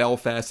between like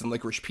Belfast and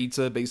Licorice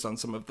Pizza based on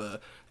some of the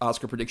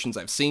Oscar predictions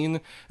I've seen.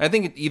 And I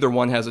think either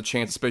one has a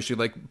chance, especially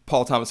like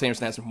Paul Thomas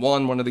Anderson hasn't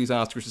won one of these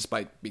Oscars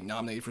despite being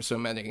nominated for so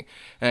many.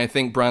 And I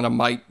think Branagh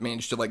might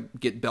manage to like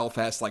get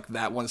Belfast like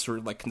that one sort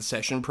of like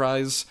concession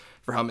prize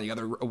for how many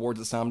other awards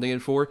it's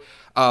nominated for.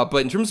 But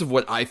in terms of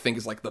what I think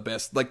is like the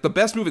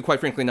best movie, quite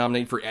frankly,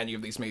 nominated for any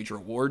of these major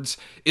awards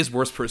is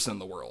Worst Person in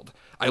the World.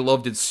 I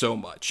loved it so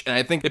much. And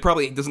I think it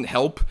probably doesn't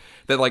help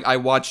that like I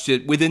watched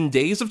it within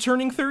days of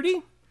turning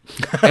 30.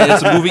 And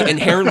it's a movie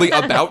inherently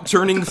about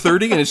turning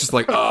 30, and it's just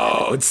like,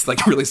 oh, it's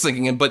like really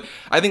sinking in. But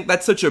I think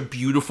that's such a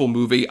beautiful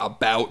movie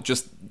about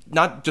just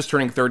not just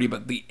turning 30,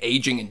 but the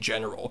aging in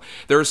general.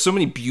 There are so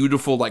many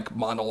beautiful like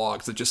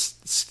monologues that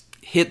just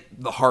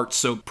hit the heart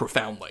so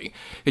profoundly.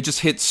 It just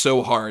hits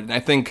so hard, and I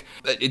think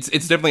it's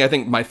definitely, I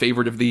think, my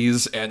favorite of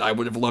these, and I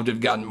would have loved to have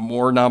gotten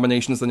more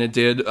nominations than it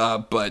did,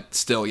 but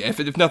still, yeah,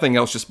 if nothing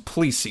else, just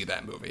please see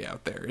that movie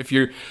out there. If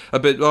you're a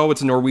bit,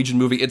 it's a Norwegian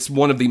movie, it's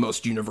one of the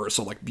most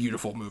universal, like,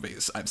 beautiful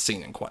movies I've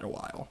seen in quite a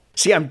while.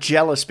 See, I'm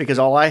jealous because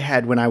all I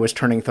had when I was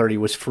turning 30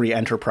 was Free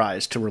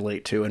Enterprise to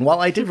relate to, and while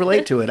I did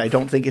relate to it, I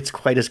don't think it's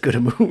quite as good a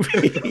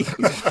movie.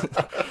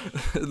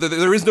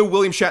 There is no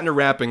William Shatner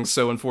rapping,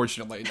 so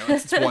unfortunately, no,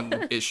 it's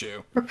one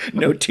issue.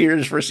 No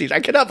tears for Caesar. I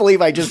cannot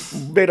believe I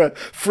just made a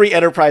Free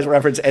Enterprise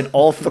reference and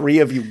all 3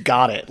 of you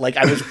got it. Like,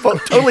 I was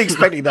totally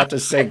expecting that to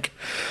sink.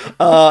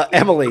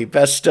 Emily,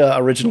 best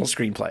original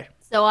screenplay.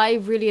 So I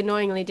really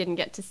annoyingly didn't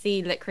get to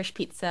see Licorice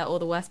Pizza or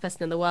The Worst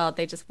Person in the World.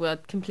 They just were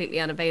completely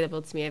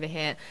unavailable to me over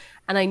here.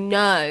 And I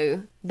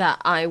know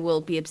that I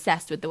will be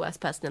obsessed with The Worst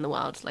Person in the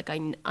World. Like, I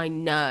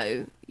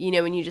know,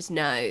 when you just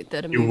know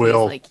that a movie is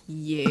like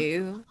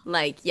you.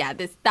 Like, yeah,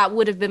 that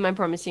would have been My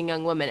Promising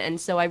Young Woman. And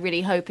so I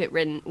really hope it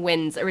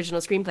wins original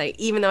screenplay,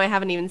 even though I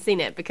haven't even seen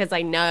it, because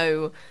I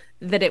know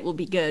that it will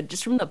be good.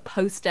 Just from the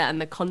poster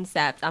and the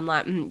concept, I'm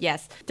like,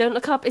 yes. Don't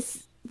Look Up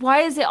is...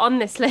 Why is it on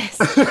this list?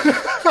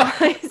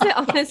 Why is it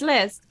on this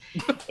list?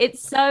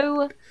 It's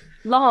so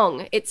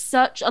long. It's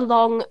such a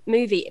long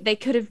movie. They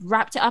could have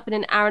wrapped it up in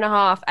an hour and a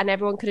half and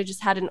everyone could have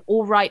just had an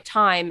all right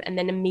time and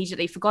then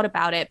immediately forgot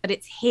about it. But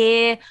it's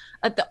here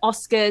at the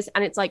Oscars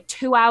and it's like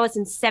 2 hours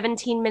and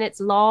 17 minutes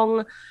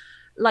long.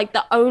 Like,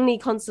 the only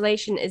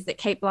consolation is that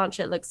Cate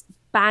Blanchett looks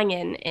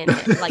banging in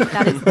it. Like,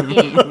 that is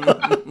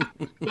it.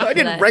 I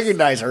didn't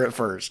recognize her at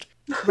first.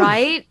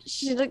 Right?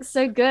 She looks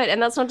so good.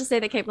 And that's not to say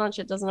that Cate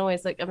Blanchett doesn't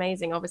always look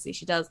amazing. Obviously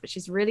she does, but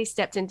she's really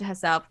stepped into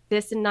herself.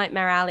 This and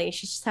Nightmare Alley,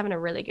 she's just having a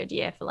really good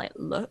year for like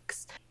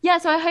looks. Yeah,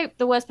 so I hope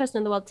The Worst Person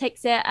in the World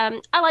takes it.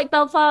 I like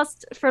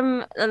Belfast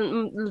from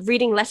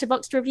reading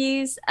Letterboxd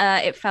reviews.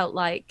 It felt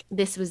like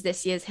this was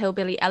this year's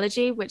Hillbilly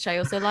Elegy, which I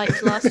also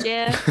liked last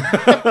year.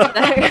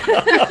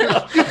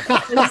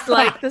 It's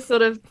like the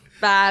sort of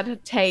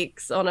bad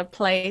takes on a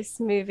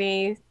place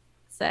movie.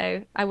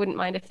 So I wouldn't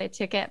mind if they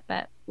took it,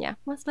 but yeah,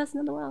 Worst Person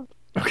in the World.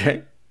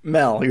 Okay.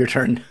 Mel, your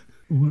turn.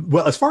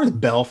 Well, as far as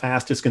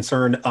Belfast is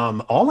concerned,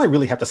 all I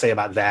really have to say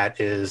about that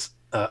is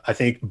I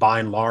think by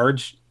and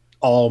large,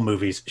 all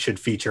movies should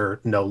feature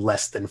no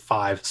less than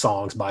 5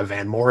 songs by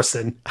Van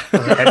Morrison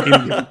at any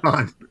given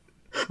time.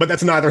 But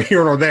that's neither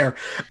here nor there.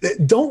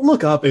 Don't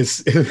Look Up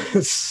is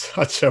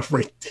such a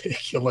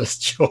ridiculous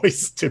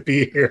choice to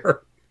be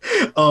here.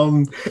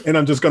 And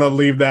I'm just going to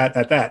leave that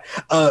at that.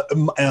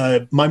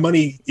 My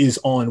money is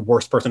on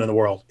Worst Person in the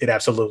World. It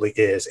absolutely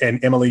is.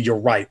 And Emily, you're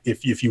right.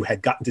 If you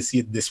had gotten to see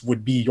it, this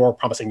would be your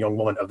Promising Young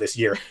Woman of this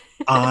year.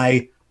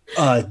 I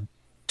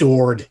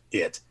adored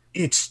it.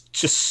 It's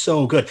just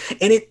so good.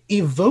 And it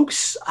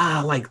evokes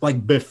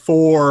like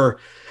before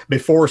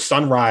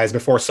sunrise,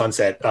 before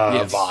sunset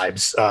yes.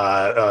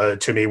 vibes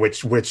to me,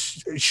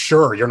 which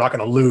sure, you're not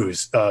going to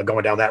lose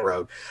going down that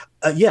road.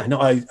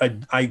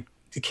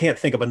 I can't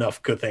think of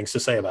enough good things to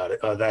say about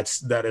it.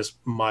 That is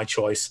my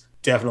choice,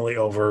 definitely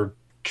over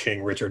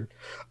King Richard,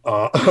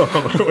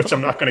 which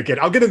I'm not going to get.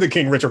 I'll get into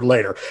King Richard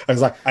later.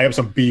 I have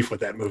some beef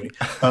with that movie.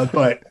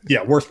 But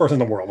yeah, Worst Person in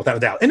the World, without a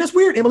doubt. And it's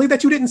weird, Emily,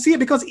 that you didn't see it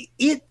because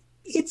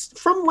it's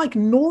from like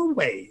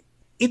Norway.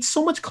 It's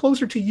so much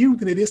closer to you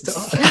than it is to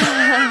us.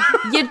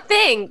 You'd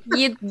think,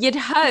 you'd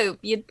hope,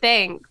 you'd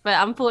think, but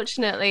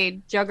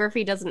unfortunately,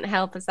 geography doesn't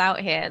help us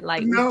out here.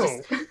 Like, no.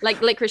 Like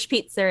Licorice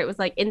Pizza, it was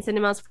like in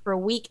cinemas for a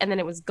week and then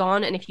it was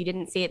gone. And if you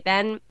didn't see it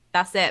then,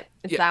 that's it.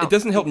 It's out. It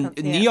doesn't help.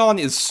 Neon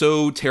is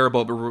so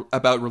terrible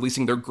about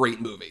releasing their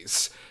great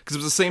movies. Because it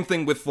was the same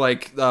thing with,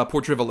 like,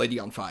 Portrait of a Lady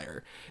on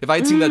Fire. If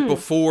I'd seen that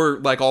before,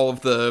 like, all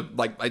of the,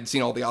 like, I'd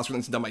seen all the Oscar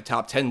things and done my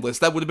top 10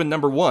 list, that would have been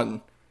number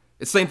 1.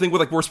 It's the same thing with,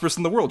 like, Worst Person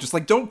in the World. Just,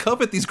 like, don't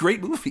covet these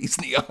great movies,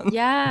 Neon.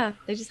 Yeah,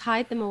 they just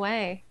hide them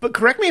away. But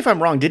correct me if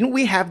I'm wrong, didn't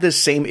we have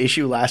this same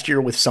issue last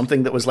year with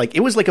something that was like,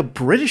 it was like a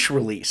British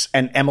release,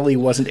 and Emily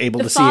wasn't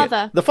able to see it?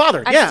 The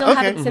Father. I still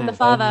haven't seen The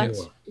Father.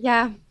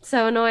 Yeah,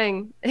 so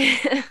annoying.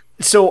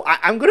 So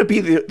I'm going to be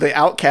the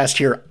outcast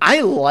here. I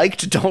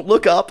liked Don't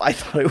Look Up. I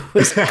thought it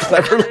was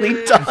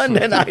cleverly done,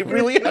 and I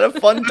really had a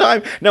fun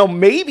time. Now,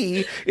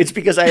 maybe it's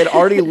because I had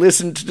already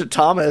listened to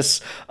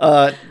Thomas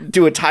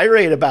do a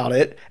tirade about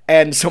it,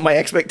 and so my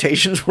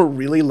expectations were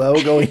really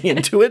low going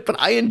into it, but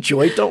I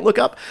enjoyed Don't Look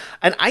Up.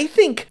 And I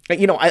think,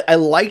 I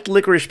liked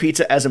Licorice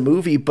Pizza as a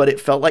movie, but it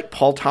felt like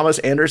Paul Thomas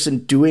Anderson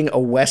doing a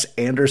Wes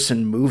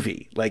Anderson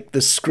movie. Like,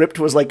 the script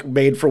was, like,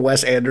 made for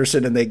Wes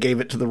Anderson, and they gave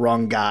it to the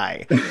wrong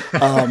guy.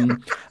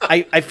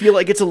 I feel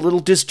like it's a little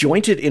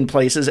disjointed in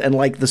places, and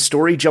like the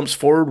story jumps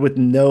forward with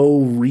no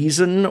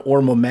reason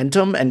or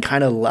momentum and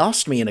kind of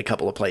lost me in a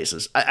couple of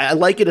places. I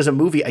like it as a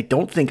movie. I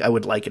don't think I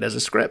would like it as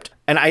a script.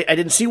 And I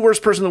didn't see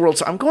Worst Person in the World,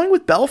 so I'm going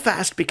with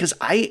Belfast because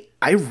I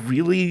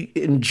really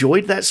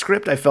enjoyed that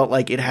script. I felt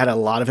like it had a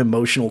lot of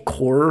emotional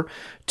core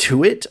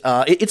to it.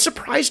 It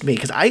surprised me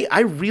because I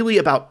really,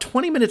 about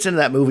 20 minutes into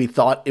that movie,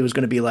 thought it was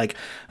going to be like,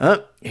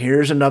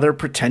 here's another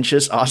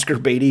pretentious Oscar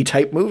baity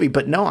type movie.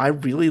 But no, I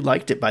really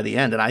liked it by the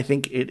end. And I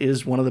think it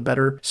is one of the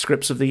better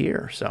scripts of the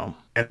year. So,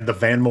 and the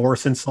Van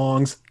Morrison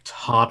songs,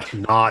 top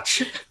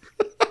notch.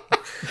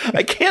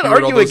 I can't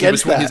argue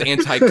against that. His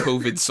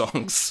anti-COVID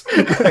songs.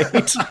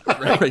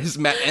 Right. His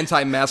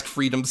anti-mask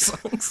freedom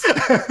songs.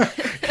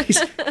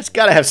 He's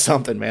got to have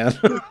something, man.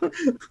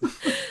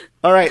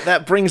 All right,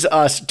 that brings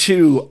us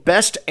to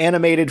Best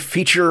Animated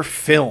Feature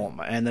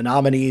Film. And the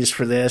nominees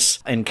for this: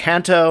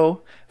 Encanto,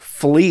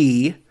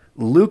 Flea,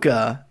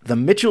 Luca, The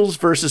Mitchells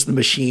versus the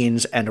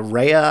Machines and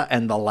Raya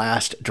and the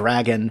Last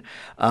Dragon.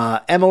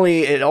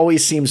 Emily, it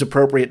always seems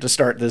appropriate to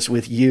start this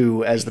with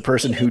you as the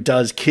person who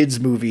does kids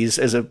movies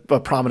as a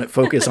prominent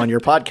focus on your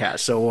podcast.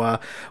 So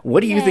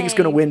what do you think is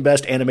going to win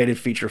Best Animated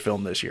Feature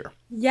Film this year?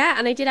 Yeah,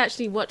 and I did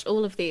actually watch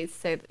all of these,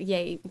 so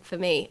yay for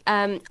me.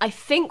 I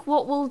think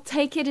what will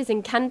take it is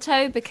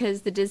Encanto,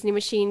 because the Disney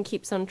machine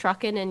keeps on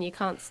trucking and you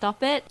can't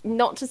stop it.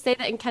 Not to say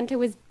that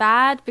Encanto is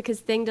bad, because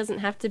Thing doesn't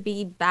have to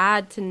be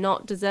bad to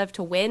not deserve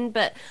to win,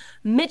 but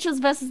Mitchells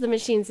versus the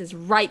Machines is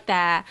right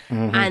there,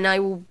 and I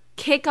will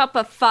kick up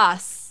a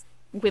fuss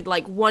with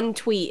like one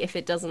tweet if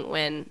it doesn't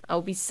win.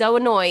 I'll be so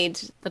annoyed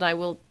that I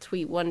will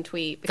tweet one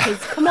tweet, because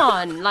come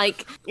on,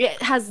 like,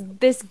 it has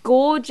this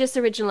gorgeous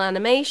original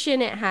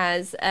animation, it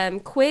has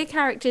queer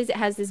characters, it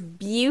has this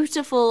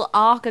beautiful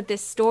arc of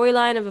this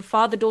storyline of a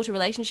father-daughter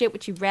relationship,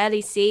 which you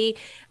rarely see.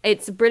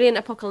 It's a brilliant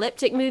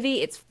apocalyptic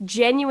movie. It's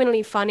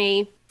genuinely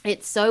funny.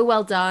 It's so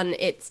well done.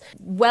 It's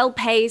well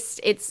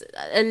paced. It's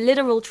a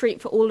literal treat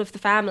for all of the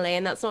family,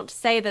 and that's not to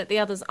say that the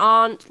others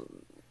aren't.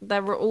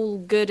 They're all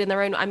good in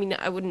their own. I mean,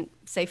 I wouldn't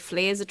say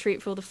Flea is a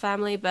treat for all the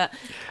family, but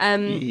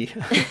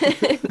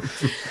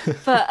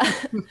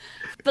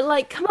but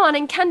like, come on,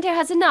 Encanto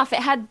has enough.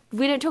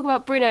 We don't talk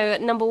about Bruno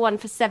at number 1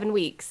 for 7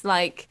 weeks.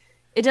 Like,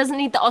 it doesn't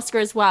need the Oscar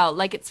as well.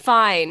 Like, it's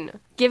fine.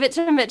 Give it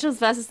to Mitchells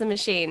versus the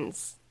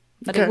Machines,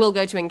 but it will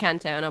go to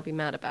Encanto, and I'll be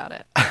mad about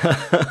it.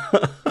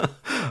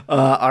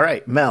 All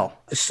right, Mel.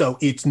 So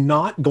it's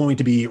not going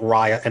to be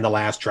Raya and the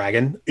Last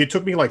Dragon. It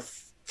took me like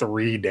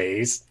 3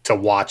 days to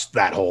watch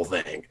that whole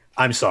thing.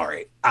 I'm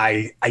sorry.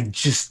 I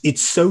just,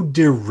 it's so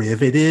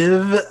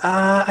derivative,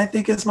 I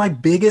think is my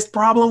biggest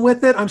problem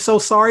with it. I'm so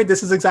sorry.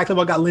 This is exactly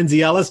what got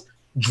Lindsay Ellis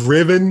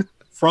driven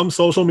from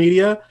social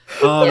media.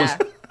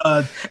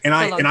 And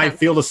I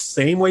feel the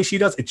same way she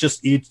does.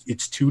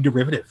 It's too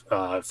derivative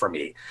for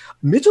me.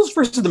 Mitchells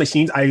versus the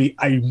Machines, I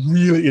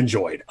really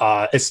enjoyed,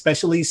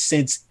 especially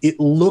since it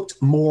looked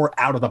more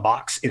out of the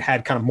box. It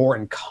had kind of more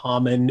in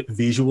common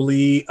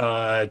visually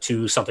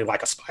to something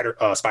like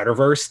a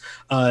Spider-Verse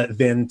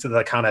than to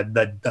the kind of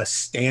the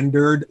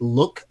standard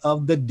look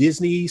of the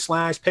Disney /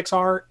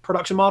 Pixar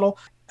production model.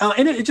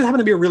 And it just happened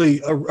to be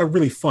a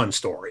really fun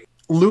story.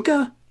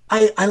 Luca,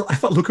 I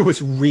thought Luca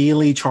was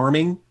really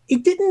charming.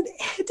 It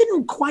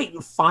didn't quite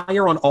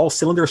fire on all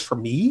cylinders for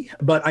me,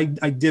 but I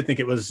did think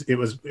it was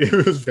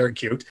very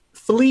cute.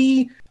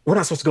 Flea, we're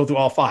not supposed to go through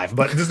all 5,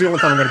 but this is the only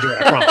time I'm going to do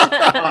it, I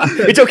promise.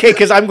 It's okay,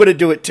 because I'm going to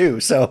do it too.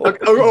 So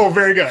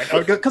very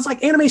good. Because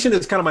like animation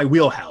is kind of my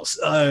wheelhouse.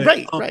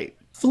 Right.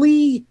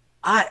 Flea,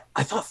 I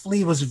thought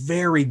Flea was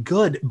very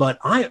good, but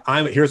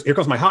here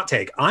comes my hot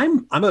take.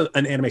 I'm an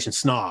animation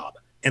snob,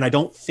 and I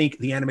don't think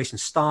the animation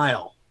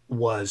style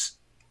was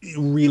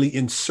really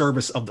in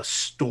service of the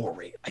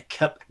story. I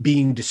kept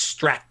being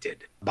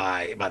distracted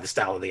by the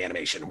style of the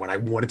animation when I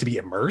wanted to be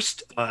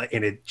immersed,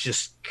 and it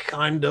just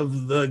kind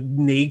of the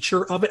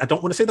nature of it. I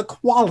don't want to say the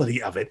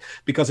quality of it,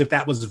 because if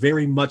that was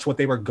very much what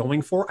they were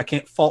going for, I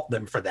can't fault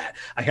them for that.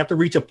 I have to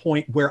reach a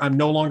point where I'm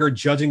no longer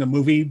judging a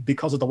movie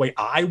because of the way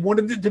I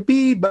wanted it to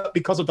be, but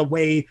because of the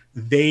way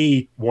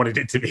they wanted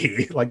it to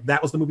be. Like,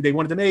 that was the movie they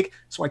wanted to make,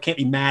 so I can't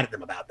be mad at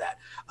them about that.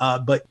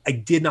 But I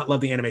did not love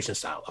the animation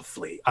style of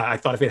Flea. I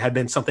thought if it had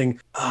been something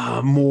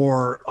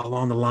more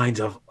along the lines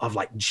of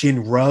like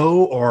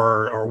Jinro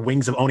or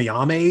Wings of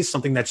Oniyama,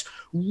 something that's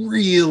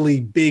really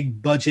big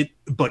budget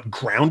but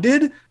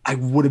grounded, I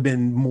would have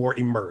been more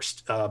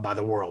immersed by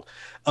the world.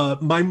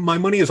 My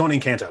money is on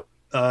Encanto.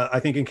 I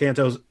think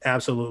Encanto's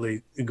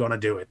absolutely going to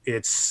do it.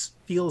 It's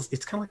kind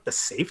of like the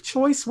safe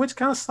choice, which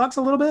kind of sucks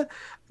a little bit,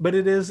 but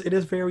it is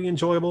very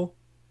enjoyable.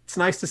 It's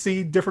nice to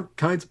see different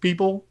kinds of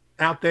people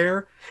out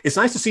there. It's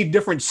nice to see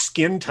different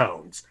skin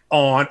tones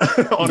on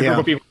a group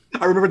of people.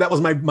 I remember that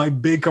was my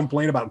big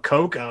complaint about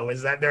Coco,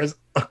 is that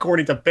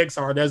according to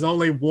Pixar, there's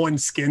only one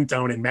skin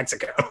tone in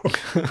Mexico.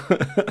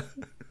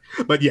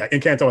 But yeah,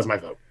 Encanto is my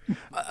vote.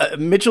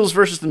 Mitchells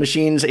versus the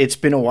Machines, it's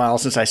been a while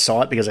since I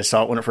saw it, because I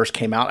saw it when it first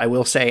came out. I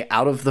will say,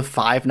 out of the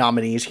 5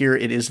 nominees here,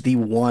 it is the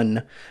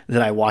one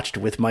that I watched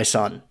with my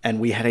son,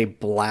 and we had a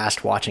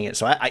blast watching it.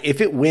 So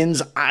if it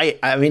wins,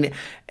 I mean,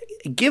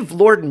 give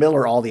Lord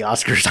Miller all the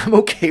Oscars. I'm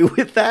okay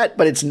with that,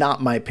 but it's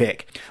not my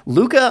pick.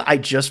 Luca, I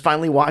just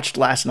finally watched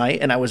last night,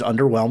 and I was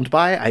underwhelmed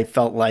by it. I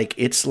felt like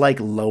it's like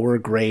lower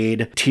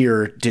grade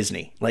tier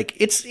Disney. Like,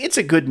 it's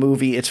a good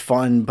movie, it's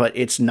fun, but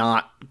it's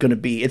not going to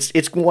be,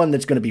 it's one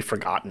that's going to be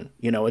forgotten.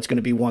 You know, it's going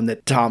to be one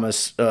that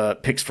Thomas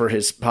picks for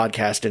his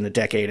podcast in a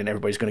decade, and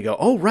everybody's going to go,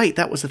 oh, right,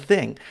 that was a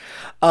thing.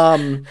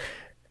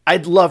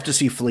 I'd love to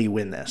see Flea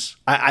win this.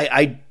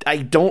 I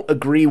don't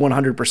agree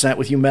 100%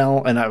 with you,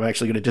 Mel, and I'm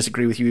actually going to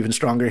disagree with you even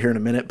stronger here in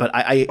a minute, but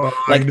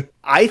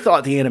I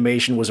thought the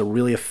animation was a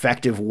really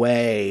effective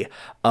way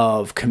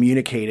of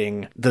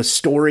communicating the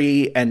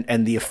story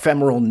and the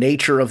ephemeral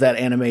nature of that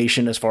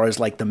animation, as far as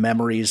like the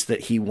memories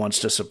that he wants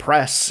to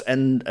suppress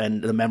and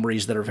the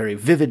memories that are very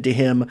vivid to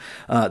him,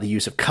 the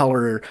use of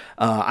color.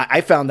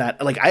 I found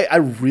that, like, I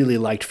really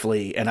liked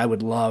Flea, and I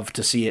would love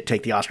to see it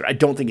take the Oscar. I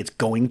don't think it's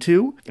going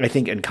to. I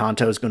think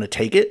Encanto is going to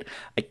take it.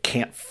 I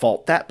can't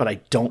fault that, but I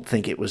don't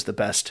think it was the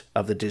best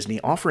of the Disney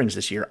offerings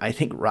this year. I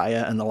think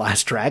Raya and the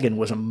Last Dragon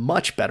was a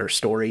much better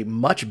story,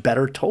 much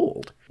better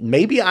told.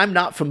 Maybe I'm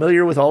not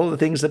familiar with all of the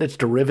things that it's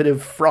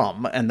derivative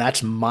from, and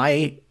that's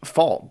my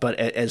fault. But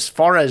as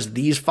far as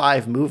these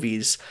 5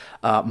 movies,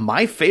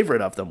 my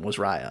favorite of them was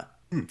Raya.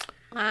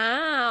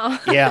 Wow.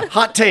 Yeah,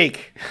 hot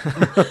take.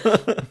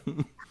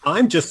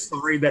 I'm just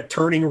sorry that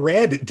Turning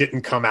Red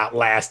didn't come out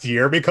last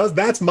year, because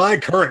that's my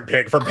current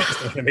pick for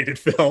best animated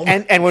film.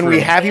 And when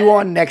we have you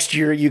on next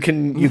year, you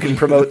can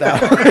promote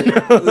that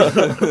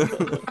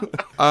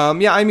one.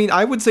 Yeah, I mean,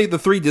 I would say the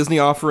 3 Disney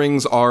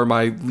offerings are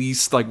my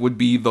least, would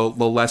be the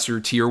lesser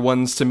tier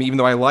ones to me, even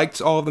though I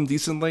liked all of them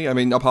decently. I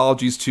mean,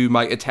 apologies to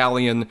my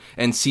Italian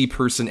and sea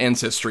person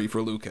ancestry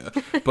for Luca.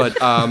 But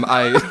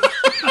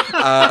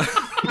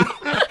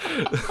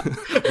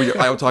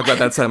I will talk about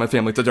that side of my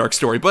family. It's a dark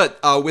story. But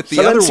with the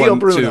other one,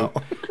 Bruno.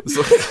 too.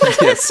 So,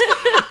 yes.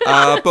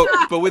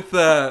 But with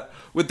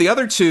the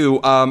other 2,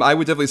 I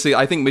would definitely say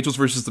I think Mitchell's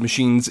vs. the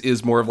Machines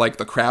is more of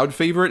the crowd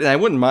favorite, and I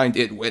wouldn't mind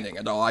it winning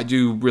at all. I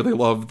do really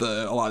love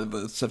a lot of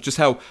the stuff, just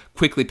how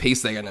quickly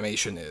paced the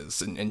animation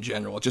is in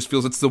general. It just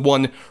feels it's the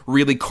one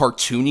really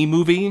cartoony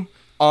movie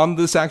on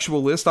this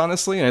actual list,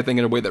 honestly, and I think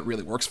in a way that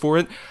really works for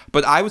it.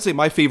 But I would say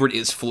my favorite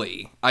is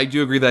Flea. I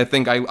do agree that I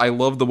think I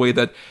love the way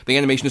that the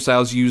animation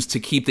style is used to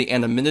keep the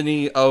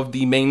anonymity of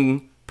the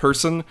main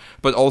person,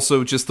 but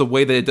also just the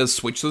way that it does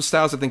switch those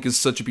styles, I think is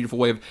such a beautiful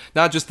way of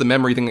not just the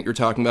memory thing that you're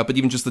talking about, but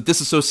even just the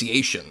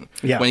disassociation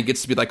when it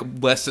gets to be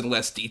less and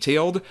less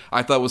detailed.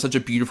 I thought it was such a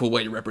beautiful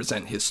way to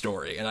represent his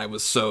story, and I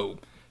was so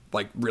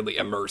really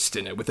immersed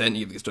in it with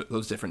any of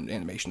those different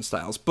animation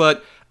styles.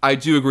 But I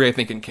do agree, I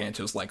think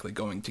Encanto's likely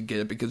going to get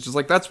it, because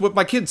just that's what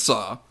my kids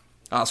saw.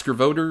 Oscar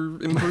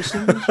voter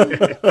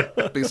impersonation,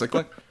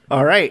 basically.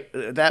 All right,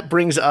 that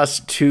brings us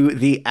to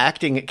the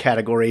acting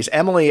categories.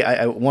 Emily,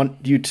 I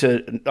want you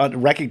to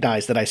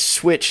recognize that I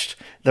switched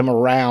them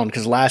around,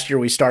 because last year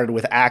we started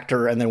with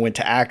actor and then went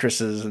to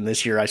actresses, and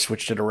this year I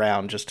switched it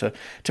around just to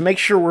make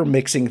sure we're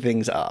mixing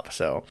things up.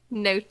 So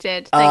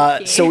noted.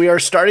 Thank you. So we are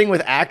starting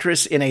with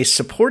actress in a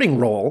supporting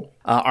role.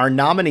 Our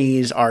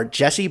nominees are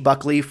Jessie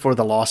Buckley for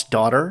The Lost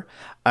Daughter,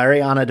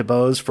 Ariana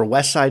DeBose for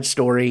West Side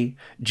Story,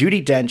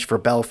 Judi Dench for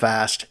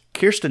Belfast,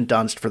 Kirsten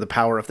Dunst for The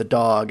Power of the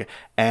Dog,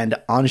 and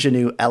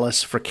Ingenue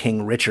Ellis for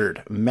King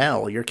Richard.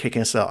 Mel, you're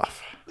kicking us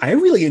off. I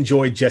really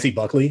enjoyed Jessie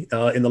Buckley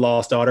in The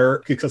Lost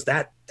Daughter, because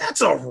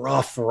that's a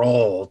rough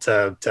role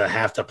to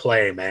have to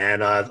play, man.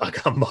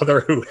 Like a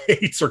mother who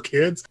hates her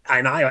kids,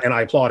 and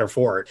I applaud her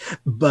for it.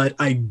 But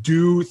I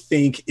do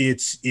think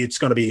it's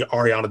going to be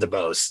Ariana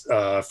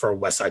DeBose for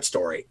West Side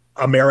Story.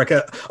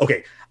 America.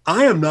 Okay,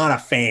 I am not a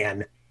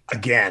fan.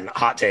 Again,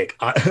 hot take.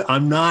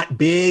 I'm not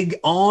big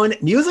on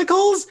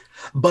musicals,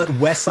 but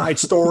West Side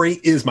Story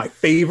is my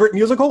favorite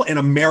musical, and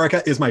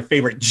America is my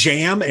favorite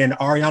jam. And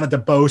Ariana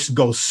DeBose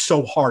goes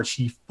so hard;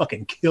 she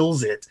fucking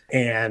kills it,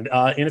 and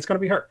it's going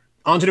to be her.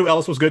 Ingenue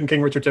Ellis was good in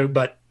King Richard too,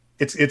 but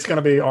it's going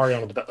to be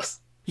Ariana DeBose.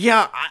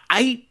 Yeah,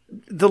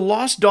 The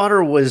Lost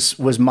Daughter was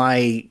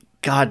my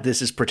God,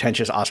 this is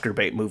pretentious Oscar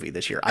bait movie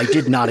this year. I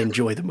did not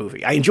enjoy the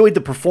movie. I enjoyed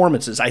the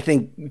performances. I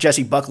think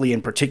Jessie Buckley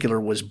in particular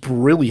was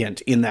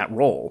brilliant in that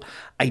role.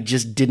 I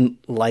just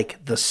didn't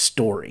like the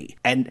story.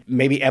 And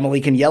maybe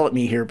Emily can yell at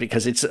me here,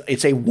 because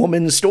it's a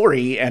woman's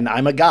story and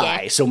I'm a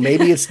guy. Yeah. So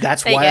maybe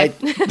that's why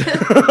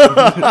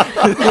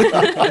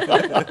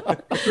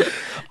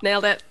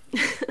Nailed it.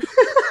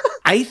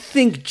 I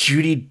think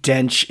Judi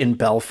Dench in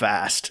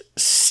Belfast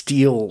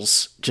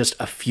steals just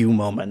a few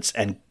moments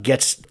and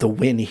gets the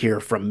win here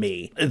from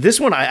me. This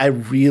one, I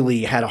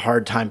really had a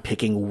hard time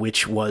picking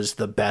which was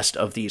the best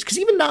of these, because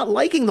even not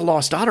liking The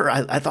Lost Daughter,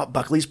 I thought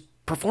Buckley's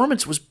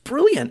performance was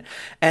brilliant.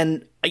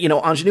 And,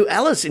 Ingenue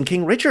Ellis in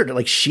King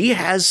Richard, she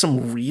has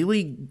some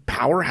really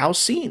powerhouse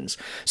scenes.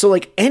 So,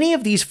 any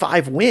of these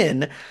 5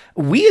 win,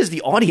 we as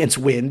the audience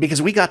win,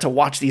 because we got to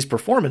watch these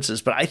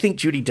performances. But I think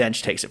Judi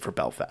Dench takes it for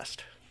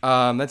Belfast.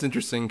 That's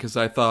interesting, because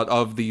I thought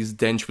of these,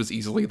 Dench was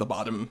easily the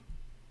bottom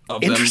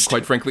of them,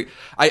 quite frankly.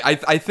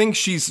 I think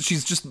she's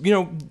just,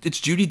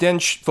 it's Judi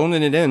Dench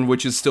phoning it in,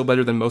 which is still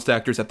better than most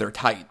actors at their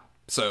height.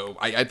 So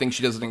I think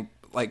she doesn't,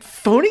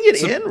 phoning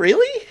it in?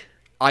 Really?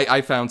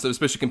 I found so,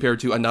 especially compared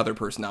to another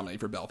person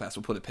nominated for Belfast.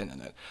 We'll put a pin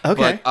in it.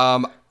 Okay.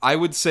 But I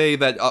would say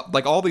that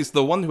all these,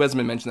 the one who hasn't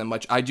been mentioned that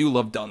much, I do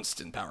love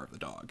Dunst in Power of the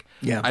Dog.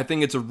 Yeah. I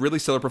think it's a really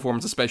stellar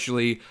performance,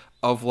 especially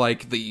of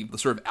the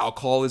sort of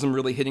alcoholism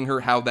really hitting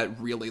her, how that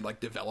really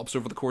develops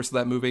over the course of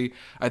that movie.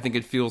 I think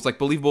it feels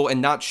believable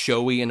and not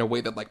showy in a way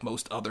that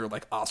most other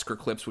Oscar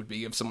clips would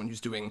be of someone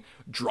who's doing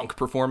drunk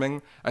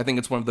performing. I think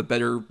it's one of the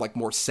better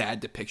more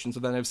sad depictions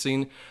of that I've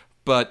seen.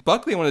 But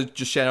Buckley, I want to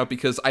just shout out,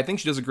 because I think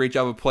she does a great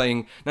job of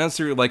playing not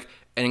necessarily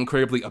an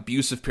incredibly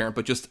abusive parent,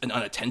 but just an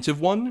unattentive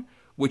one,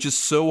 which is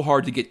so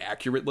hard to get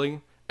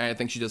accurately. And I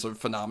think she does a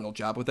phenomenal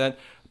job with that.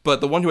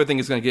 But the one who I think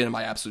is going to get in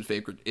my absolute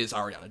favorite is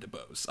Ariana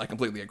DeBose. I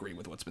completely agree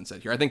with what's been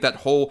said here. I think that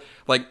whole,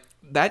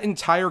 that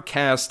entire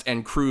cast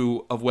and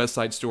crew of West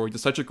Side Story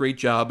does such a great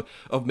job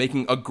of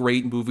making a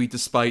great movie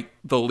despite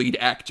the lead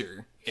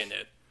actor in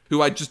it,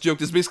 who I just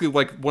joked is basically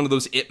like one of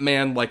those Ip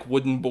Man like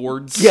wooden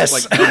boards, Yes.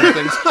 like wooden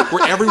things,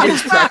 where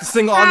everybody's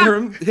practicing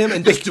on him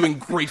and just doing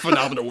great,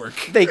 phenomenal work.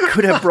 They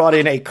could have brought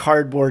in a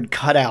cardboard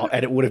cutout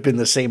and it would have been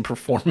the same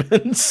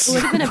performance. It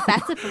would have been a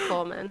better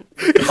performance.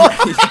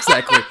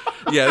 Exactly.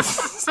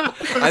 Yes.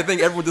 I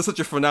think everyone does such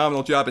a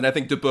phenomenal job, and I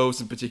think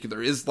DuBose in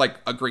particular is like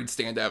a great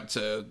standout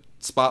to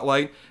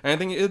spotlight. And I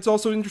think it's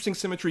also interesting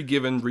symmetry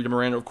given Rita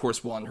Moreno, of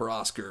course, won her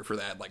Oscar for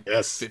that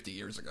 50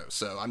 years ago.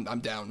 So I'm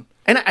down.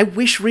 And I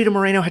wish Rita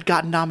Moreno had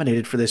gotten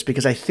nominated for this,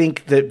 because I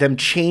think that them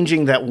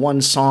changing that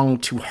one song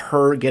to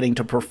her getting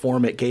to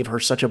perform it gave her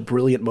such a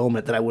brilliant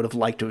moment that I would have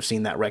liked to have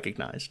seen that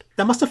recognized.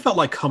 That must have felt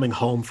like coming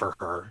home for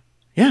her.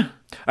 Yeah.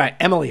 All right,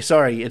 Emily,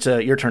 sorry, it's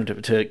your turn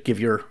to give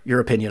your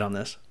opinion on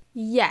this.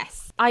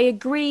 Yes, I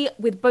agree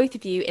with both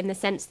of you in the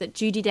sense that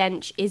Judi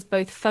Dench is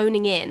both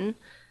phoning in,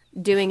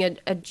 doing a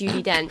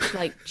Judi Dench.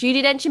 Like,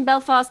 Judi Dench in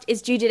Belfast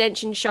is Judi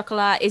Dench in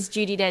Chocolat, is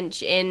Judi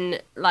Dench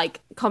in, like,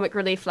 Comic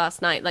Relief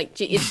last night.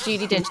 Like, it's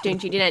Judi Dench doing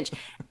Judi Dench.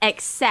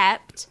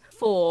 Except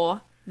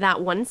for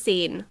that one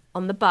scene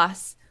on the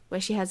bus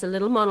where she has a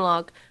little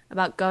monologue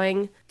about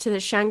going to the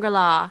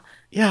Shangri-La.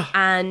 Yeah.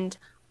 And...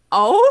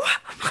 oh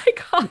my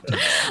God.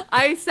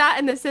 I sat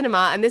in the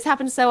cinema, and this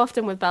happened so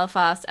often with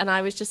Belfast, and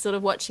I was just sort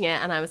of watching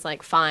it, and I was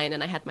like, fine.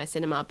 And I had my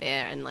cinema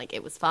beer, and like,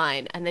 it was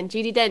fine. And then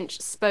Judi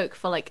Dench spoke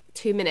for like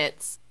 2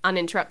 minutes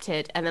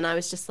uninterrupted. And then I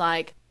was just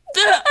like,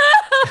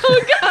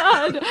 oh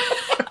God.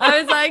 I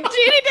was like,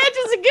 Judi Dench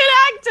is a good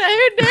actor. Who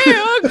knew?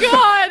 Oh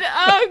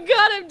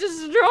God, I'm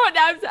distraught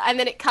now. And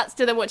then it cuts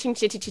to them watching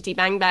Chitty Chitty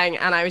Bang Bang,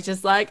 and I was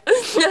just like,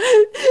 this movie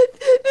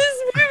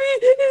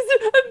is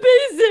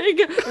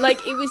amazing.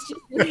 Like, it was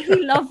just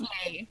really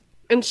lovely.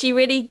 And she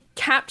really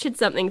captured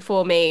something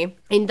for me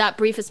in that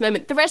briefest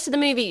moment. The rest of the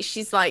movie,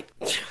 she's like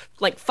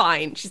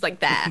fine. She's like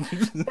there.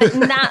 But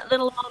in that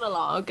little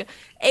monologue,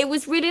 it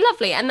was really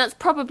lovely. And that's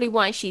probably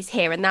why she's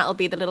here. And that'll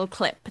be the little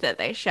clip that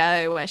they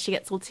show where she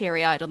gets all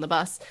teary-eyed on the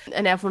bus.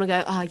 And everyone will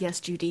go, oh, yes,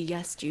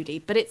 Judy.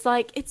 But it's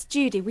like, it's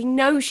Judy. We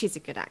know she's a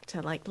good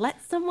actor. Like,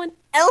 let someone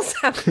else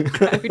have a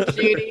go,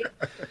 Judy.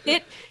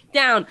 Sit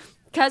down.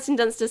 Kirsten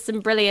Dunst does some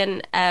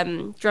brilliant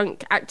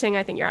drunk acting.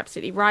 I think you're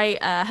absolutely right.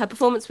 Her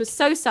performance was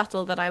so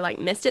subtle that I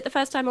missed it the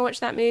first time I watched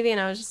that movie, and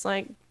I was just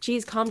like,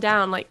 geez, calm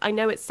down. Like, I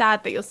know it's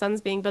sad that your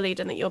son's being bullied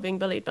and that you're being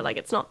bullied, but like,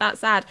 it's not that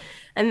sad.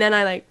 And then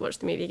I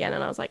watched the movie again,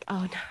 and I was like, oh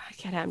no, I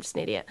get it. I'm just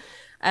an idiot.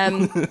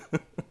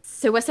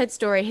 So West Side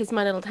Story, here's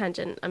my little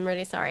tangent. I'm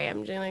really sorry.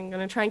 I'm going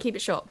to try and keep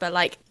it short,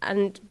 but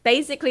and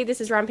basically this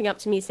is ramping up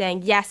to me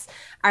saying, yes,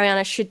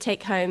 Ariana should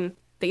take home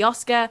the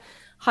Oscar,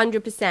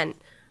 100%.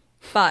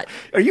 But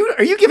are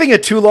you giving a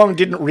too long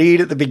didn't read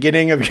at the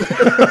beginning of your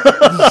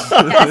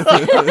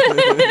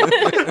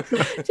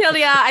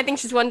Julia, I think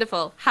she's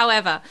wonderful.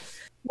 However,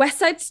 West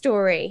Side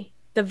Story,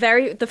 the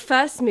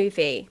first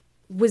movie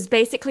was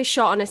basically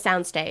shot on a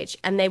soundstage,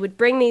 and they would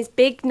bring these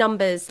big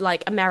numbers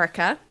like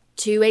America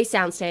to a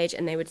soundstage,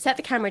 and they would set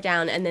the camera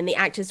down, and then the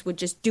actors would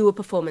just do a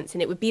performance,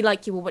 and it would be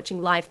like you were watching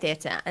live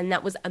theater, and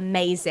that was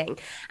amazing.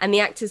 And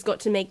the actors got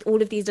to make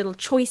all of these little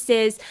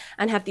choices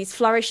and have these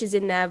flourishes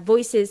in their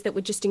voices that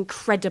were just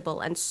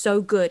incredible and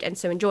so good and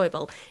so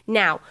enjoyable.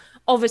 Now,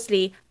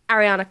 obviously,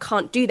 Ariana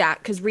can't do that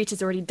because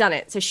Rita's already done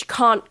it, so she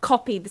can't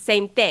copy the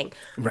same thing.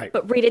 Right.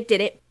 But Rita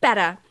did it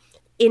better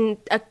in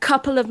a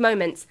couple of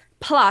moments.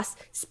 Plus,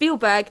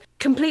 Spielberg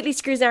completely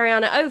screws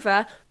Ariana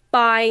over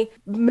by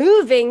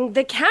moving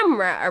the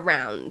camera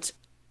around.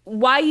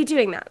 Why are you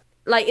doing that?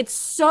 Like, it's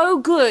so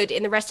good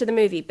in the rest of the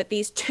movie, but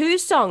these two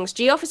songs,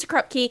 G Officer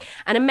Krupke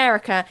and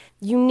America,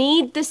 you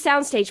need the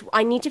soundstage.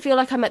 I need to feel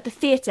like I'm at the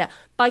theater.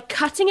 By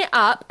cutting it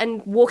up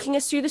and walking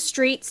us through the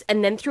streets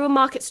and then through a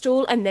market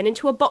stall and then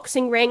into a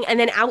boxing ring and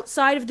then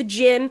outside of the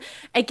gym,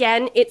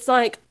 again, it's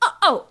like,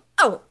 oh.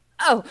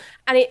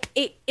 And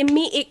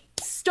it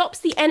stops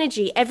the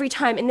energy every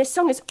time. And this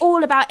song is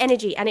all about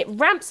energy, and it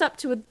ramps up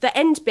to the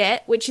end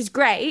bit, which is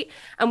great,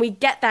 and we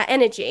get that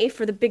energy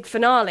for the big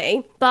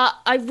finale. But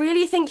I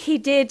really think he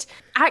did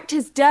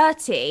actors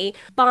dirty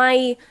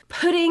by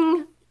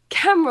putting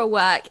camera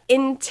work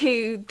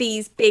into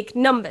these big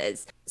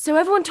numbers. So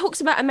everyone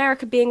talks about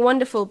America being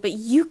wonderful, but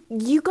you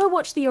go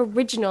watch the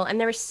original, and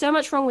there is so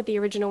much wrong with the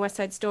original West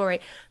Side Story,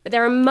 but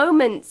there are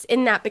moments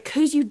in that,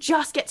 because you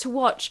just get to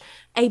watch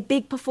a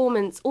big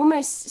performance,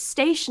 almost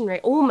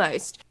stationary,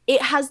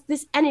 it has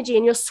this energy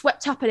and you're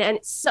swept up in it, and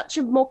it's such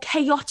a more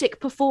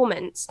chaotic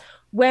performance,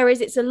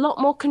 whereas it's a lot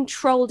more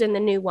controlled in the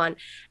new one.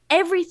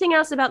 Everything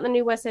else about the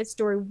new West Side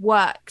Story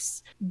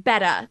works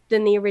better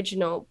than the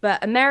original,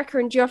 but America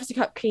and G Officer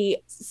Krupke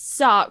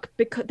suck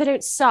because they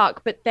don't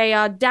suck, but they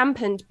are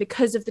dampened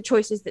because of the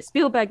choices that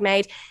Spielberg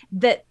made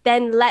that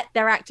then let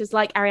their actors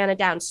like Ariana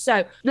down.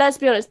 So let's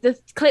be honest, the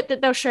clip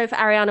that they'll show for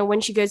Ariana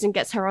when she goes and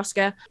gets her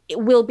Oscar, it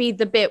will be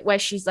the bit where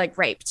she's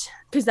raped,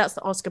 because that's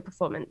the Oscar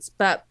performance.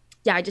 But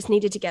yeah, I just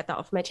needed to get that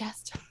off my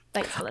chest.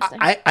 Thanks for listening.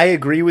 I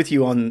agree with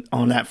you on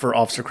that for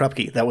Officer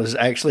Krupke. That was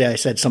actually, I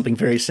said something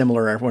very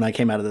similar when I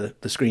came out of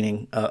the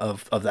screening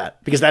of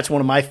that, because that's one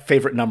of my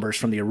favorite numbers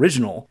from the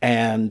original.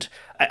 And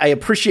I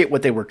appreciate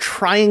what they were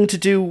trying to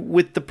do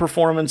with the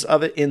performance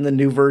of it in the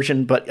new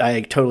version, but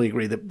I totally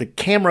agree that the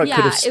camera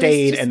could have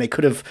stayed and they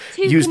could have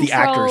used the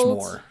actors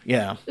more.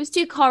 Yeah. It was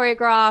too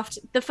choreographed.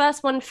 The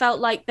first one felt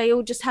like they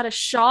all just had a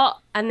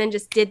shot and then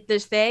just did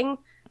this thing.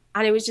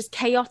 And it was just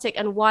chaotic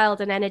and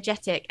wild and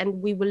energetic.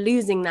 And we were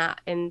losing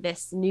that in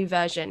this new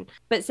version.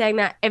 But saying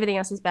that, everything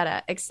else was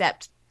better,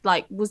 except,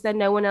 like, was there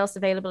no one else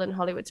available in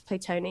Hollywood to play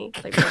Tony?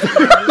 Like,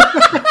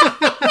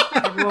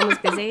 everyone was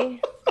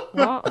busy.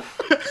 What?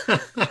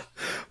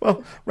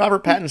 Well,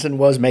 Robert Pattinson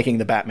was making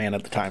the Batman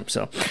at the time,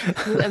 so.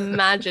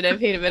 Imagine if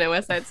he'd have been in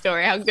West Side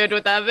Story. How good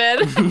would that have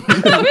been?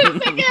 That would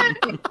be so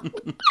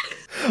good.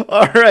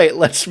 All right,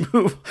 let's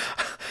move.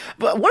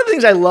 But one of the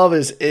things I love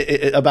is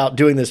about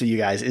doing this with you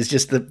guys is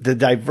just the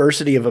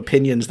diversity of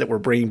opinions that we're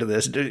bringing to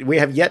this. We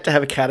have yet to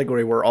have a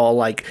category where we're all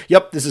like,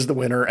 yep, this is the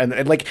winner.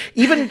 And like,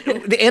 even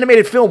the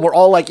animated film, we're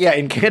all like, yeah,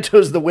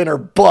 Encanto's the winner,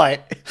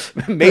 but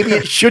maybe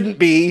it shouldn't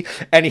be.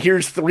 And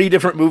here's 3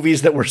 different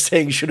movies that we're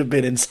saying should have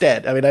been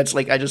instead. I mean, that's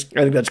like, I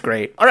think that's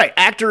great. All right,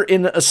 actor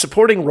in a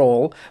supporting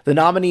role. The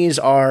nominees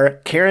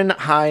are Karen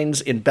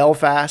Hines in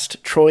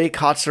Belfast, Troy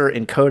Kotsur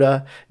in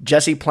Coda,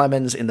 Jesse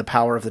Plemons in The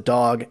Power of the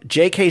Dog,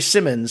 J.K.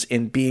 Simmons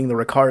in Being the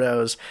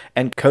Ricardos,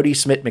 and Cody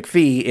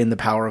Smith-McPhee in The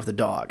Power of the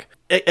Dog.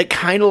 It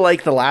kind of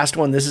like the last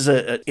one, this is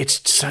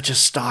it's such a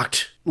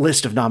stocked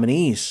list of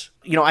nominees.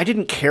 You know, I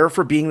didn't care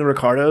for Being the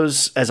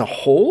Ricardos as a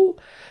whole,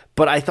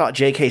 but I thought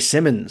J.K.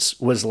 Simmons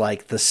was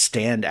like the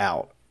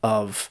standout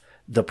of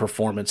the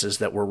performances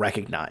that were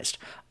recognized.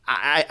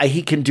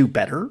 He can do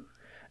better.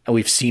 And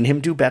we've seen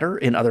him do better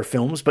in other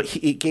films, but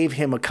it gave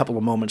him a couple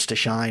of moments to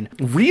shine.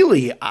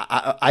 Really,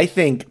 I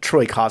think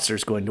Troy Kotsur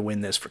is going to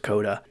win this for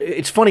Coda.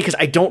 It's funny because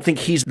I don't think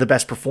he's the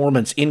best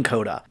performance in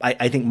Coda.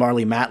 I think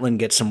Marlee Matlin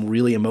gets some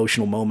really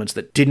emotional moments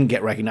that didn't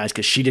get recognized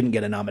because she didn't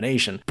get a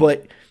nomination.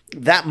 But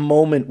that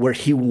moment where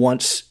he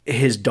wants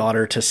his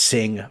daughter to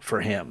sing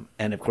for him,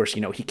 and of course,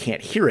 you know, he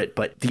can't hear it,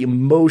 but the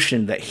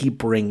emotion that he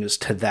brings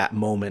to that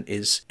moment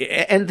is,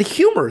 and the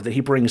humor that he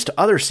brings to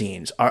other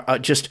scenes are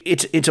just,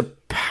 it's a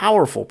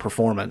powerful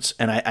performance.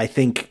 And I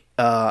think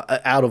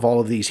out of all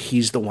of these,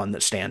 he's the one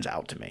that stands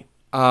out to me.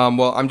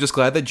 Well, I'm just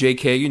glad that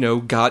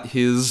JK, got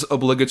his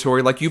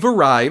obligatory, like, you've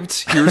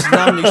arrived. Here's the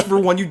nomination for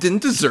one you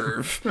didn't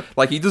deserve.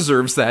 Like, he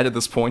deserves that at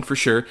this point, for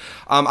sure.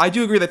 I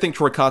do agree that I think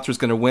Troy Kotsur is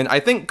going to win. I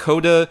think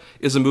Coda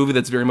is a movie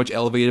that's very much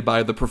elevated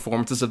by the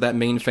performances of that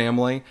main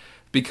family.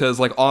 Because,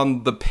 like,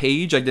 on the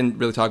page, I didn't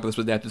really talk about this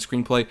with adapted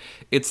screenplay,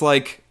 it's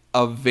like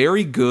a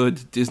very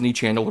good Disney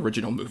Channel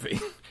original movie.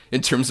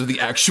 In terms of the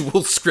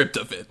actual script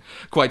of it,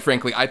 quite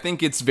frankly. I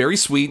think it's very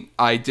sweet.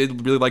 I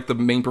did really like the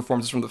main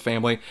performances from the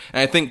family.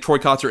 And I think Troy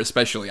Kotsur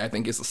especially, I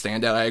think, is the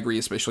standout. I agree,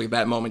 especially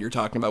that moment you're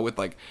talking about with,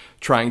 like,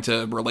 trying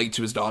to relate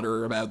to his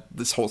daughter about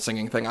this whole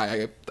singing thing.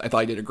 I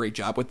thought he did a great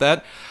job with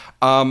that.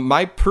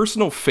 My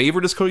personal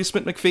favorite is Cody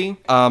Smith-McPhee.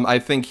 I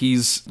think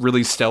he's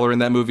really stellar in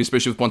that movie,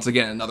 especially with, once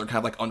again, another kind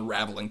of, like,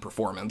 unraveling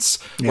performance.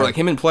 Yeah. Where, like,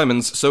 him and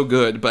Plemons, so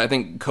good, but I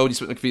think Cody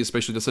Smith-McPhee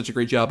especially does such a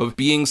great job of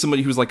being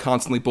somebody who's, like,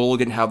 constantly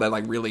bullied and how that,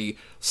 like, really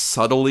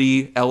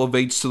subtly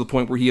elevates to the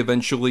point where he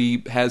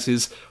eventually has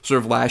his sort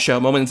of lash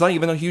out moment. It's not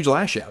even a huge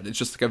lash out. It's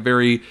just like a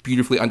very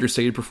beautifully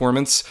understated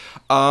performance.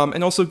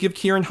 And also give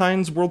Kieran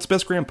Hines world's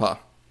best grandpa.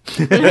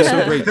 He was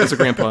so great as a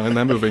grandpa in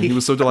that movie. He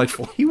was so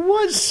delightful. He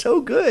was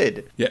so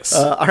good. Yes.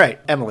 All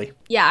right, Emily.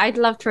 Yeah, I'd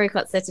love Troy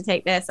Kotsur to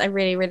take this. I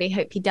really, really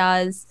hope he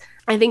does.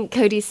 I think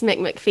Cody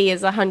Smith-McPhee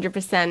is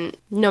 100%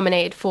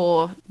 nominated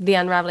for the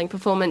unraveling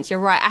performance. You're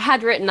right. I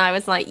had written, I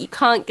was like, you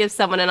can't give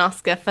someone an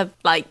Oscar for,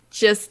 like,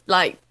 just,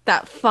 like,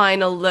 that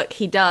final look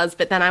he does.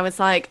 But then I was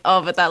like,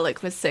 oh, but that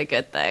look was so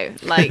good, though.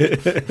 Like,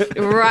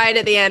 right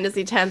at the end as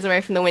he turns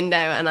away from the window.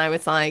 And I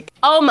was like,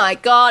 oh, my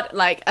God.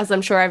 Like, as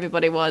I'm sure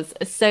everybody was.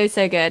 So,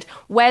 so good.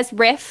 Where's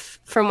Riff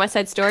from West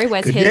Side Story?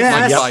 Where's his?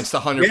 Yes.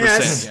 100%.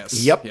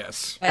 Yes. Yep.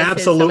 Yes. Where's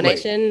absolutely.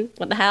 His nomination?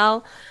 What the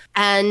hell?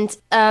 And,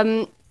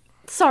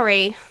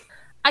 sorry,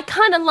 I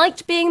kind of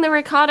liked Being the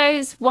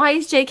Ricardos. Why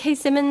is J.K.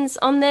 Simmons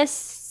on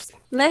this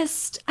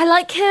list? I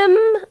like him.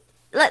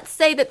 Let's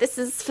say that this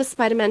is for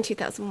Spider-Man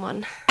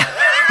 2001.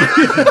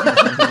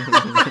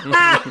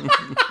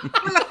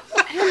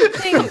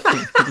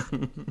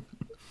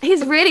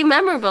 He's really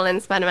memorable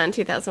in Spider-Man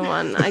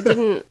 2001. I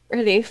didn't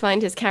really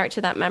find his character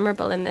that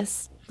memorable in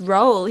this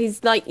role.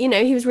 He's like,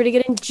 he was really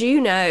good in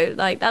Juno.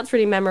 Like, that's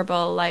really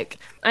memorable. Like,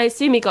 I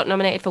assume he got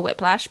nominated for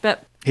Whiplash,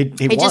 but it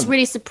just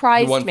really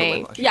surprised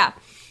me. Yeah,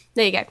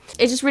 there you go.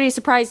 It just really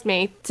surprised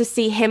me to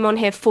see him on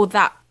here for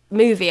that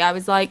movie. I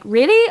was like,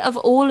 really? Of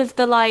all of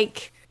the,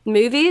 like,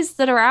 movies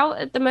that are out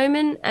at the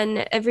moment,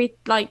 and every,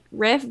 like,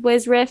 Riff,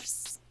 where's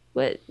Riff's?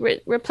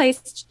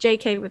 Replaced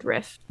JK with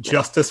Riff.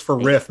 Justice for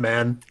Riff,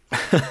 man.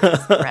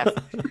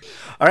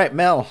 All right,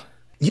 Mel.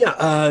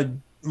 Yeah,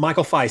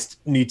 Michael Feist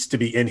needs to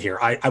be in here.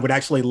 I would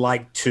actually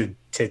like to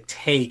to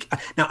take.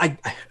 Now, I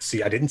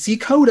see. I didn't see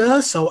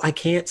Coda, so I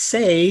can't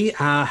say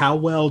how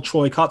well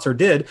Troy Kotsur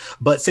did.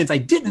 But since I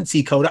didn't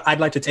see Coda, I'd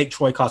like to take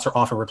Troy Kotsur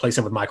off and replace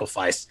him with Michael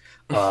Feist.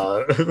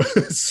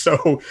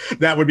 So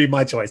that would be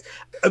my choice.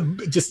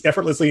 Just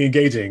effortlessly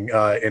engaging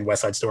in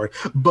West Side Story,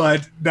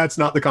 but that's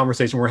not the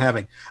conversation we're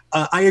having.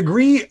 I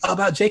agree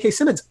about J.K.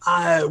 Simmons.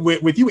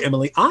 With you,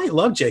 Emily, I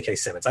love J.K.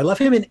 Simmons. I love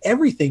him in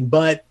everything,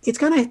 but it's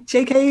kind of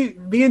J.K.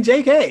 being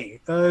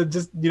J.K.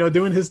 Just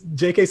doing his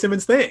J.K.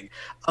 Simmons thing.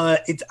 I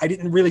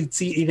didn't really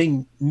see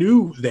anything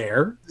new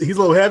there. He's a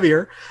little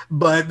heavier,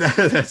 but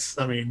that's.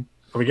 I mean,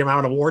 are we giving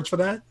out awards for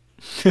that?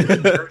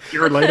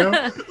 Jared Leto.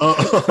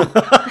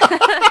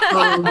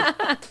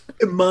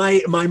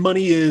 My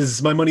money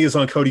is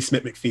on Cody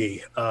Smith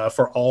McPhee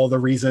for all the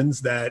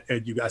reasons that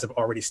you guys have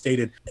already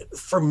stated.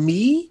 For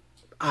me,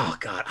 oh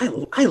God,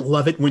 I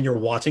love it when you're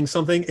watching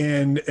something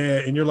and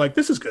you're like,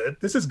 this is good,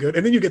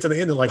 and then you get to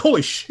the end and like,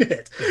 holy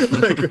shit,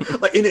 like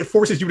and it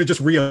forces you to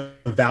just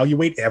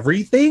reevaluate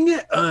everything.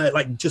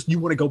 Just you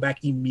want to go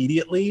back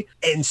immediately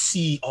and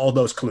see all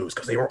those clues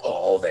because they were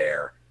all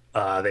there.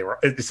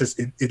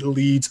 It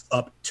leads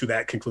up to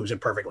that conclusion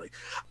perfectly.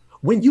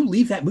 When you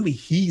leave that movie,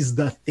 he's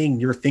the thing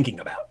you're thinking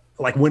about.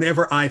 Like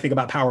whenever I think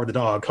about Power of the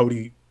Dog,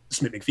 Cody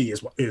Smith McPhee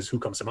is who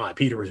comes to mind.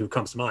 Peter is who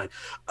comes to mind.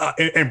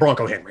 And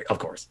Bronco Henry, of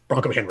course.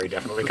 Bronco Henry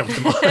definitely comes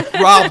to mind.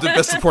 Rob, the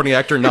best supporting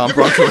actor,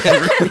 Bronco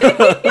Henry.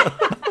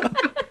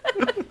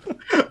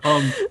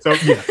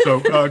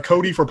 So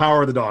Cody for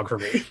Power of the Dog for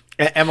me.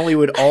 Emily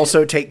would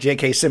also take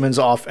J.K. Simmons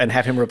off and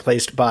have him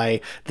replaced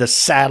by the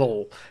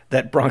saddle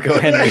that Bronco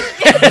Henry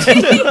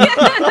had.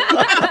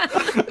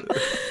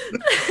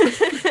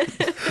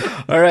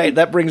 All right,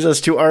 that brings us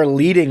to our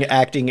leading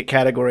acting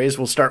categories.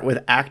 We'll start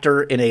with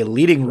actor in a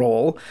leading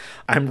role.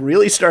 I'm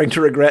really starting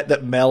to regret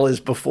that Mel is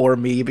before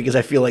me because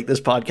I feel like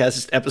this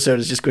episode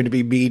is just going to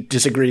be me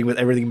disagreeing with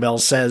everything Mel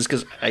says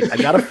because I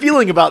got a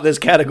feeling about this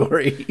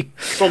category.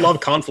 People love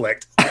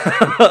conflict.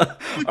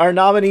 Our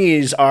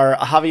nominees are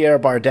Javier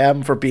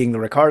Bardem for Being the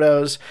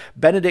Ricardos,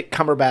 Benedict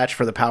Cumberbatch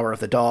for The Power of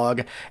the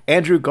Dog,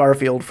 Andrew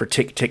Garfield for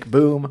Tick, Tick,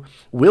 Boom,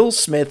 Will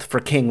Smith for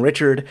King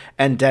Richard,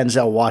 and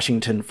Denzel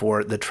Washington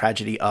for The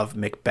Tragedy of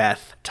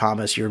Macbeth.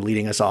 Thomas, you're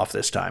leading us off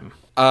this time.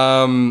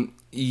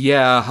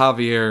 Yeah,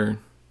 Javier,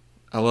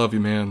 I love you,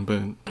 man,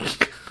 but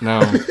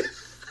no.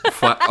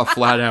 A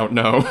flat out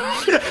no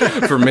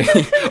for me.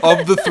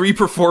 Of the three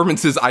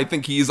performances, I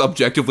think he's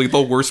objectively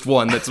the worst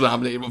one that's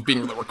nominated with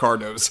Being the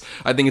Ricardos.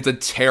 I think it's a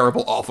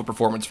terrible, awful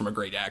performance from a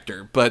great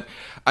actor. But,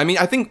 I mean,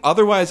 I think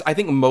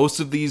most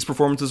of these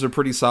performances are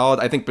pretty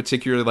solid. I think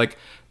particularly, like,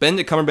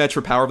 Benedict Cumberbatch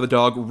for Power of the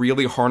Dog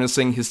really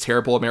harnessing his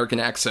terrible American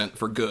accent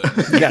for good.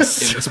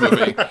 Yes. In this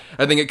movie.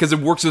 I think because it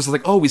works as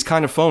like, oh, he's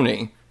kind of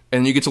phony.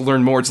 And you get to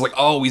learn more. It's like,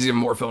 oh, he's even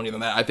more phony than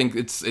that. I think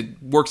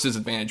it works to his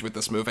advantage with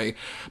this movie.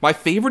 My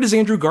favorite is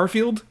Andrew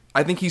Garfield.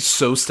 I think he's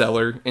so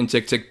stellar in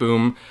Tick, Tick,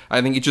 Boom.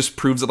 I think it just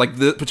proves that, like,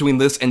 between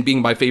this and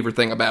being my favorite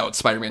thing about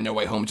Spider-Man No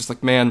Way Home, just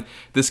like, man,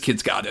 this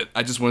kid's got it.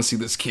 I just want to see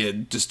this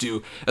kid just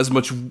do as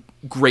much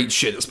great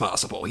shit as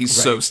possible. He's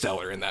so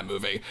stellar in that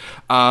movie.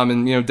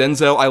 And,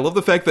 Denzel, I love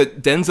the fact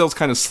that Denzel's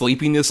kind of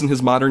sleepiness in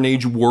his modern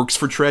age works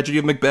for Tragedy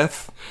of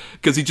Macbeth,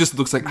 because he just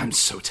looks like, I'm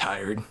so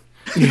tired.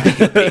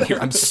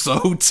 I'm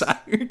so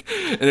tired,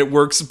 and it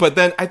works. But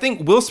then I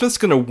think Will Smith's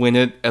gonna win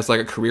it as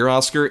like a career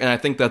Oscar, and I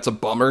think that's a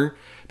bummer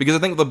because I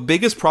think the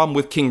biggest problem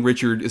with King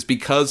Richard is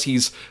because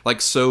he's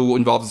like so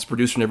involved as a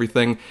producer and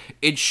everything.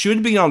 It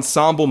should be an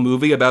ensemble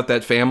movie about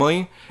that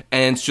family,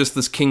 and it's just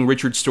this King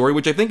Richard story,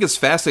 which I think is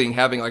fascinating,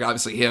 having like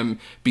obviously him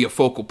be a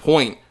focal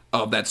point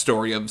of that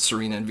story of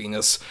Serena and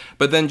Venus.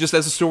 But then just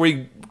as the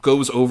story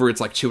goes over its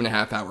like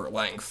 2.5 hour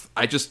length,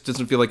 I just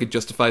doesn't feel like it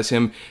justifies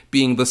him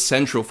being the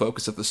central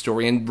focus of the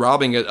story and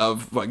robbing it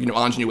of like,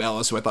 Anjanou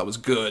Ellis, who I thought was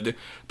good,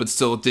 but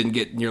still didn't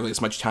get nearly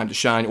as much time to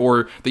shine,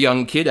 or the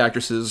young kid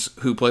actresses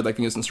who played like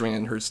Venus and Serena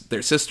and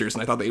their sisters,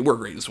 and I thought they were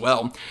great as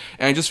well.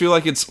 And I just feel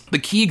like it's the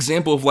key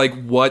example of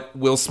like what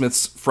Will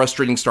Smith's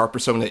frustrating star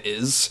persona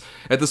is.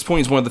 At this point,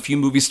 he's one of the few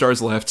movie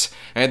stars left,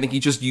 and I think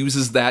he just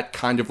uses that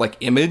kind of like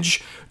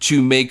image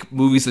to make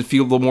movies that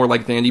feel a little more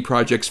like vanity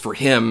projects for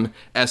him,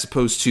 as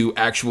opposed to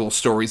actual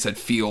stories that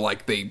feel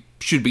like they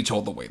should be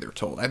told the way they're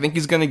told. I think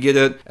he's going to get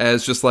it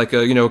as just like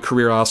a,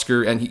 career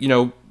Oscar, and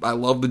I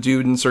love the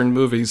dude in certain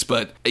movies,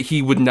 but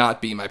he would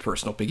not be my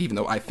personal pick, even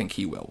though I think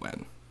he will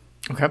win.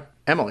 Okay.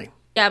 Emily.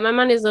 Yeah, my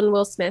money's on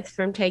Will Smith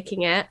from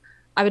taking it.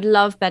 I would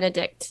love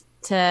Benedict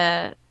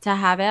to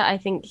have it. I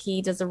think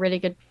he does a really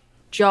good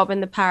job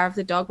in The Power of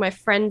the Dog. My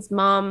friend's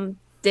mom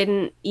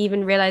didn't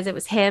even realize it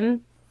was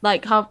him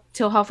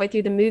till halfway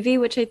through the movie,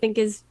 which I think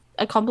is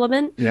a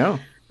compliment. Yeah.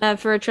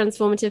 For a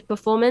transformative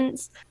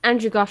performance.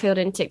 Andrew Garfield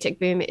in Tick, Tick,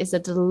 Boom is a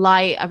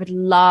delight. I would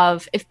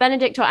love, if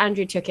Benedict or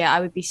Andrew took it,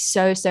 I would be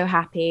so, so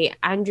happy.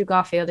 Andrew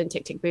Garfield in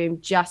Tick, Tick, Boom,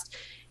 just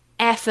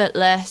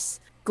effortless,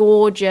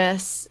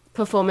 gorgeous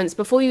performance.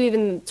 Before you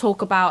even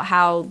talk about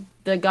how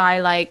the guy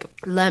like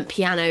learnt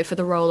piano for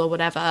the role or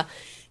whatever,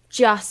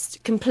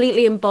 just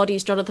completely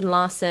embodies Jonathan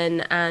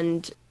Larson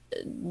and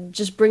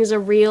just brings a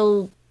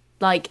real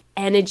like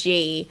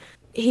energy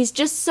he's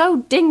just so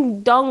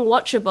ding dong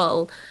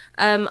watchable.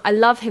 I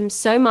love him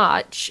so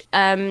much.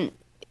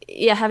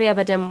 Yeah, Javier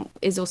Bardem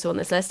is also on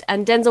this list,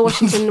 and Denzel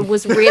Washington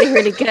was really,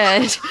 really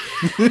good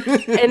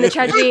in The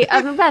Tragedy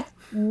of Macbeth.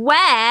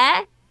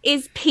 Where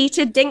is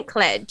Peter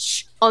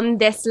Dinklage on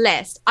this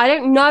list? I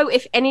don't know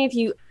if any of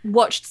you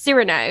watched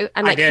Cyrano,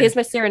 and here's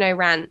my Cyrano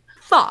rant.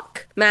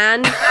 Fuck,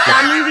 man.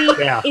 That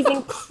movie is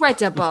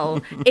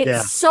incredible.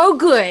 It's so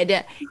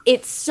good.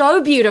 It's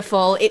so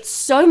beautiful. It's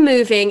so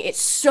moving.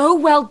 It's so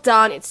well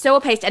done. It's so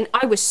well paced. And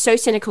I was so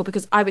cynical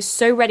because I was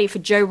so ready for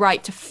Joe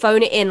Wright to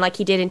phone it in like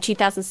he did in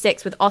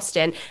 2006 with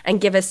Austin and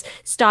give us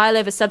style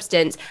over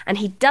substance. And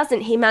he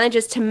doesn't. He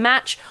manages to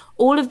match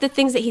all of the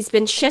things that he's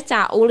been shit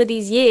at all of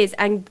these years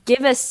and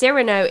give us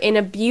Cyrano in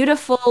a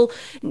beautiful,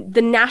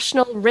 the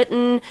national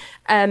written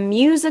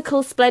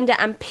musical splendor.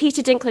 And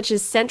Peter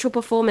Dinklage's central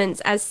performance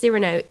as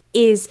Cyrano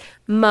is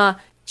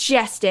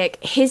majestic.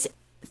 His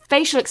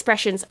facial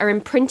expressions are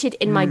imprinted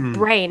in my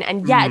brain.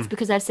 And it's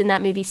because I've seen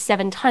that movie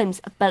 7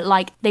 times, but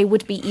like they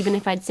would be even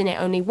if I'd seen it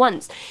only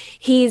once.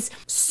 He's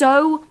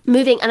so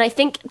moving. And I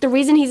think the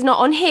reason he's not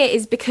on here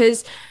is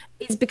because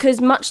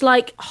much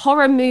like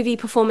horror movie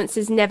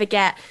performances never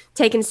get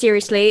taken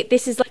seriously,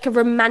 this is like a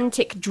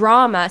romantic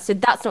drama, so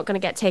that's not going to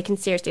get taken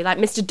seriously. Like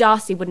Mr.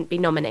 Darcy wouldn't be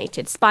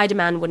nominated,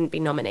 Spider-Man wouldn't be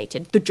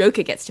nominated, the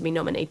Joker gets to be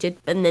nominated,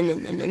 and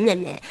like,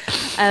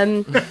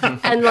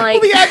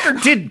 well, the actor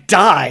did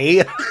die.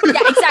 Yeah,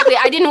 exactly.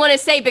 I didn't want to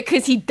say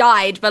because he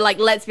died, but like,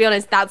 let's be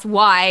honest, that's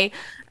why.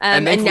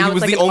 And now he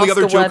was the only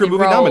other Joker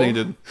movie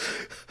nominated.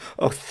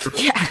 Oh,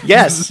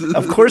 yes,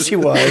 of course he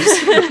was.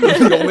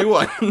 The only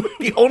one.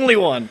 The only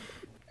one.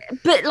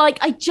 But like,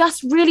 I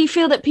just really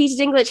feel that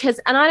Peter Dinklage has,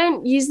 and I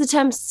don't use the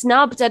term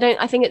snubbed.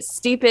 I think it's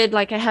stupid.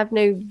 Like, I have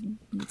no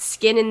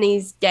skin in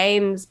these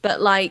games,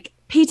 but like,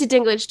 Peter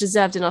Dinklage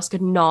deserved an Oscar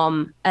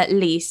nom, at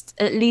least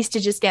to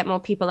just get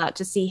more people out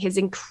to see his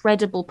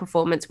incredible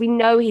performance. We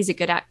know he's a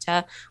good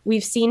actor.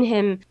 We've seen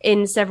him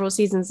in several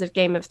seasons of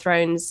Game of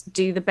Thrones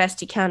do the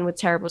best he can with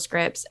terrible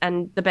scripts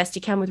and the best he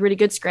can with really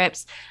good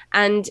scripts.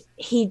 And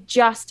he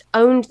just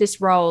owned this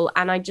role.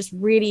 And I just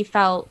really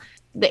felt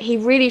that he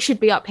really should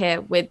be up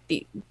here with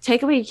the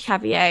take away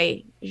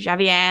Javier,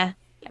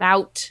 get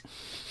out,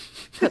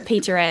 put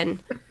Peter in.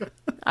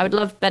 I would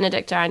love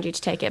Benedict or Andrew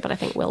to take it, but I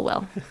think Will.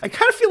 I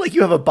kind of feel like you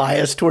have a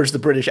bias towards the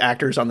British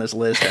actors on this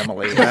list,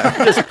 Emily.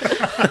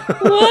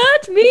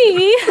 What?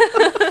 Me?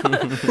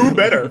 Who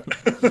better?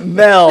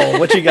 Mel,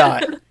 what you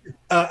got?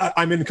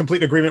 I'm in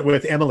complete agreement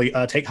with Emily.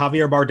 Take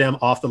Javier Bardem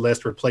off the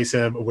list, replace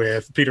him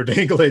with Peter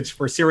Dinklage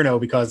for Cyrano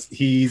because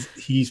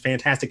he's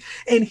fantastic.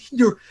 And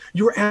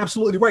you're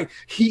absolutely right.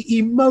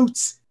 He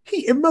emotes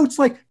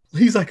like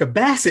he's like a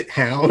basset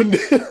hound.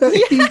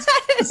 Yes.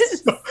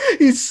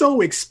 He's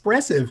so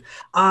expressive,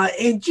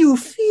 and you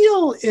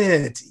feel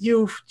it.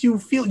 You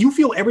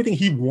feel everything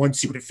he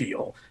wants you to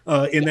feel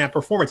in that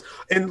performance.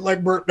 And like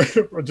we're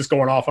just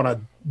going off on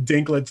a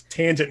Dinklage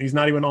tangent. He's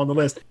not even on the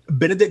list.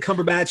 Benedict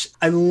Cumberbatch.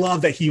 I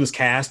love that he was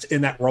cast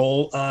in that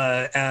role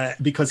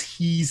because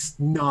he's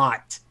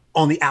not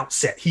on the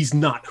outset. He's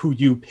not who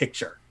you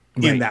picture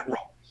in that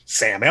role.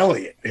 Sam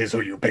Elliott is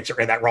who you picture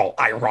in that role,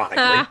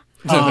 ironically.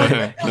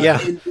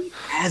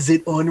 As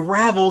it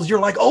unravels, you're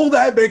like, oh,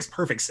 that makes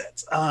perfect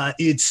sense.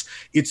 It's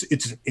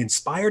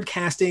inspired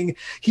casting.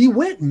 He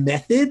went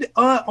method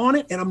on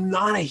it, and I'm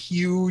not a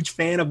huge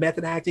fan of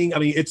method acting. I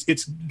mean,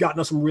 it's gotten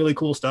us some really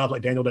cool stuff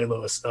like Daniel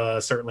Day-Lewis,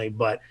 certainly,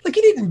 but like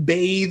he didn't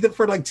bathe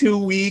for like 2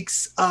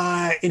 weeks,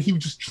 and he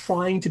was just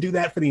trying to do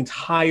that for the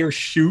entire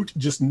shoot,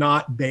 just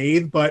not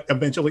bathe. But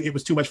eventually, it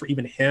was too much for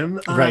even him,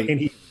 and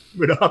he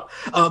it up.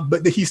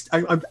 But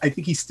I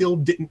think he still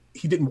didn't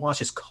wash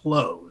his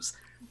clothes.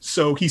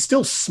 So he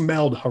still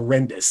smelled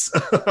horrendous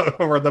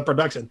over the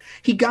production.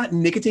 He got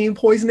nicotine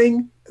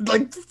poisoning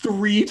like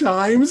 3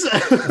 times.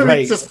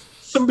 Right.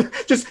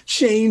 just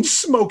chain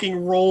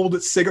smoking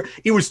rolled cigarette.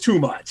 It was too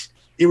much.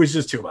 It was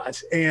just too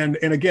much. And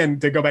again,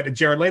 to go back to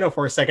Jared Leto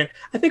for a second,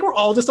 I think we're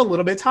all just a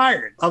little bit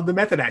tired of the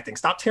method acting.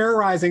 Stop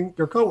terrorizing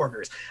your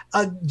coworkers.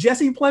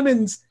 Jesse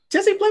Plemons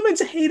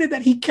hated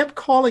that he kept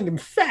calling him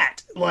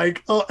fat.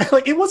 Like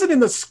it wasn't in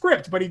the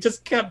script, but he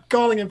just kept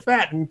calling him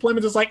fat. And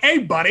Plemons is like, "Hey,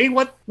 buddy,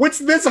 what's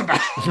this about?"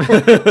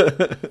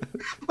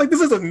 Like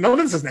none of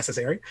this is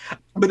necessary.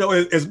 But no,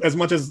 as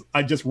much as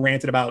I just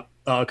ranted about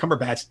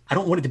Cumberbatch, I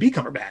don't want it to be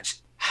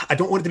Cumberbatch. I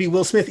don't want it to be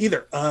Will Smith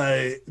either,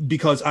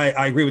 because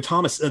I agree with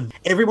Thomas.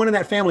 Everyone in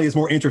that family is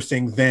more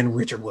interesting than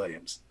Richard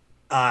Williams,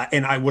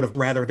 and I would have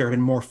rather there had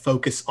been more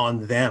focus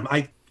on them.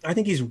 I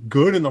think he's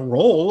good in the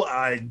role.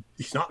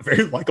 He's not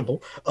very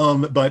likable,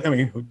 but I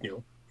mean,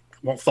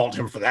 won't fault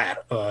him for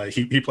that.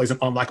 He plays an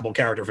unlikable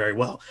character very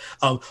well.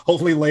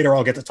 Hopefully later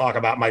I'll get to talk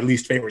about my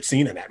least favorite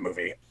scene in that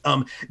movie.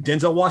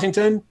 Denzel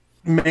Washington,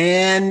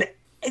 man.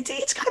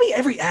 It's got to be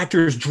every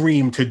actor's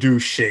dream to do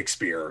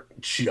Shakespeare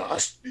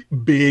just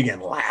big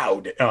and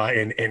loud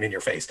and in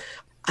your face.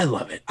 I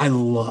love it. I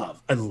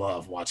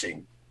love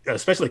watching,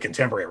 especially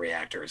contemporary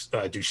actors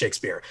do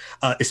Shakespeare,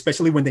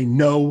 especially when they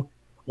know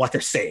what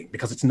they're saying,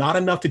 because it's not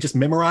enough to just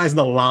memorize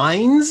the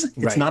lines. It's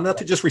Right. not enough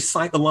to just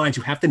recite the lines.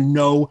 You have to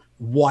know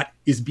what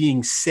is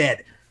being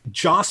said.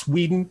 Joss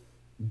Whedon,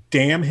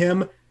 damn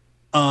him.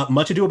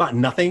 Much Ado About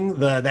Nothing,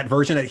 that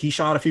version that he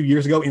shot a few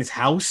years ago in his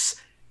house,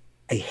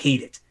 I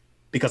hate it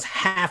because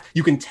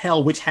you can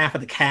tell which half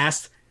of the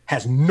cast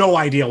has no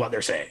idea what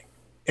they're saying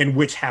and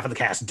which half of the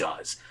cast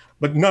does.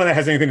 But none of that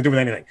has anything to do with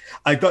anything.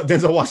 I thought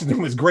Denzel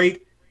Washington was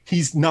great.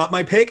 He's not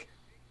my pick.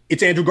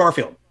 It's Andrew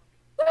Garfield.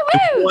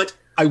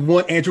 I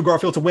want Andrew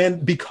Garfield to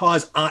win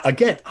because,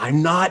 again,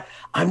 I'm not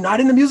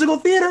in the musical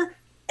theater,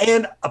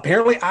 and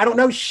apparently I don't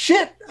know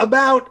shit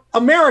about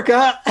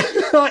America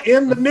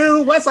in the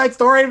new West Side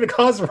Story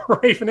because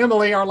Rafe and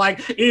Emily are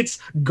like, it's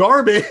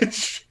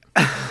garbage.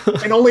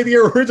 And only the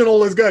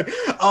original is good.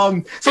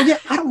 So yeah,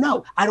 I don't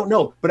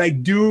know, but I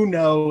do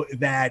know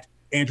that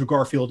Andrew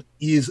Garfield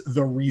is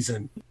the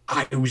reason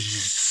I was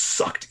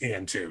sucked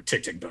into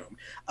Tick, Tick, Boom.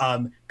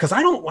 Because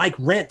I don't like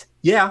Rent.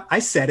 Yeah, I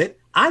said it.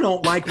 I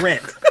don't like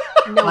Rent.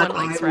 No one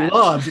likes Rent. I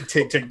loved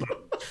Tick, Tick, Boom.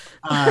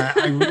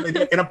 I really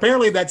did. And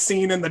apparently that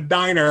scene in the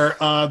diner,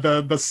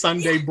 the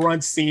Sunday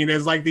brunch scene,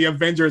 is like the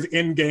Avengers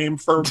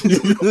Endgame for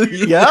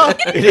Yeah,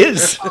 it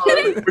is.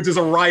 which is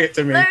a riot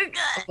to me.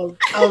 But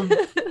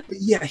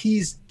yeah,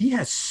 he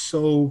has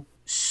so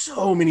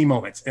many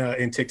moments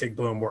in Tick, Tick,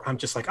 Boom where I'm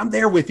just like, I'm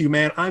there with you,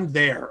 man. I'm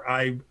there.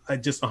 I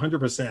just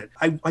 100%.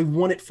 I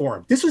want it for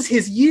him. This was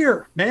his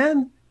year,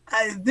 man.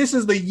 This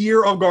is the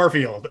year of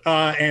Garfield,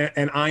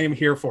 and I am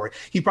here for it.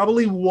 He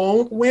probably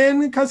won't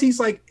win because he's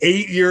like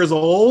 8 years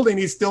old and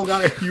he's still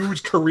got a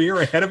huge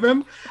career ahead of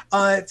him.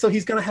 So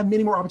he's going to have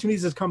many more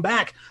opportunities to come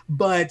back.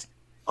 But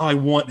I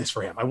want this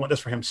for him. I want this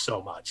for him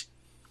so much.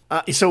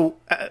 So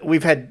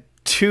we've had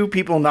two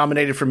people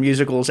nominated for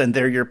musicals, and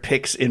they're your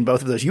picks in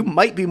both of those. You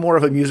might be more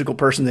of a musical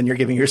person than you're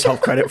giving yourself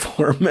credit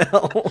for,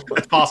 Mel.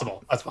 That's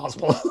possible. That's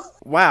possible.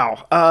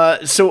 Wow.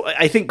 So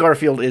I think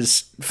Garfield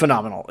is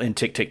phenomenal in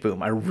Tick, Tick,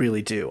 Boom. I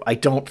really do. I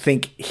don't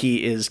think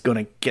he is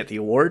going to get the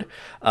award,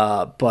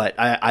 but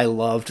I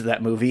loved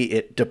that movie.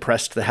 It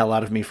depressed the hell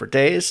out of me for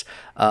days,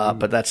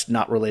 but that's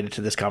not related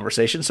to this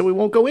conversation, so we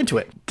won't go into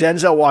it.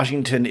 Denzel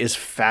Washington is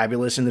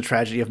fabulous in The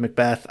Tragedy of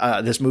Macbeth.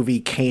 This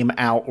movie came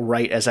out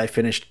right as I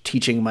finished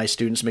teaching my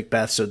students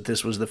Macbeth, so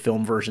this was the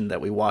film version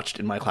that we watched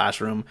in my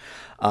classroom.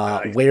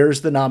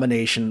 Where's the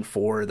nomination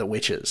for The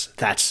Witches?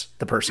 That's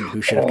the person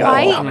who should have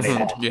gotten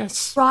nominated.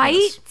 Yes. Right?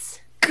 Yes.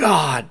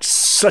 God,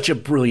 such a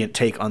brilliant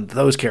take on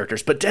those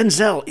characters. But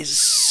Denzel is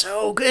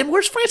so good. And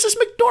where's Frances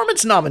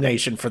McDormand's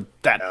nomination for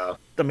that?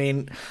 I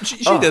mean,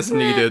 She doesn't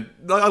need it.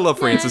 I love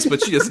Frances,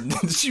 but she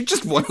doesn't. She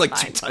just won like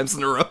 2 times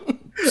in a row.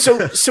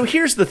 so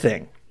here's the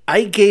thing.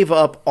 I gave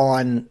up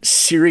on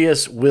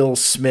serious Will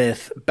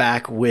Smith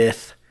back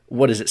with,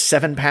 what is it,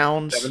 7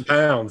 Pounds? 7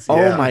 pounds. Oh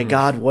yeah. my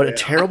God, what a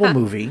terrible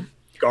movie.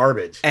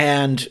 Garbage.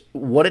 And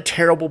what a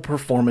terrible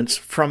performance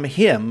from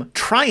him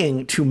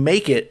trying to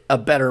make it a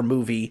better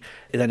movie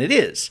than it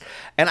is.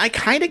 And I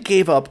kind of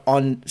gave up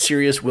on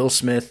serious Will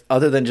Smith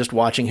other than just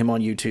watching him on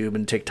YouTube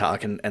and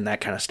TikTok and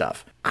that kind of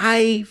stuff.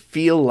 I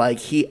feel like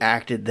he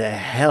acted the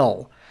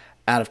hell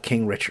out of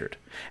King Richard.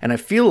 And I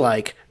feel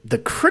like the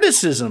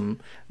criticism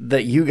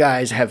that you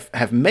guys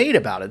have made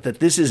about it, that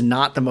this is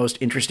not the most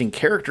interesting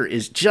character,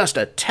 is just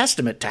a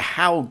testament to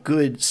how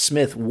good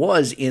Smith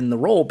was in the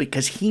role,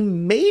 because he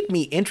made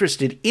me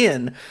interested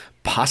in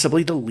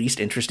possibly the least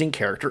interesting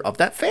character of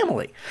that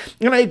family.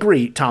 And I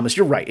agree, Thomas,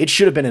 you're right. It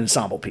should have been an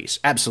ensemble piece.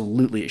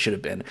 Absolutely, it should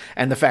have been.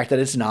 And the fact that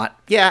it's not,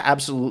 yeah,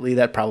 absolutely,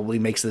 that probably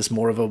makes this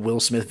more of a Will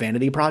Smith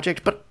vanity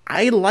project. But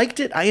I liked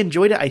it. I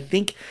enjoyed it. I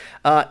think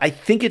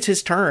it's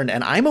his turn,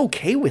 and I'm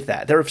okay with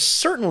that. There have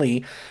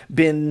certainly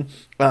been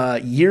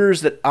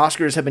years that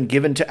Oscars have been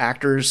given to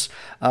actors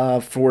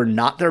for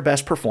not their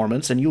best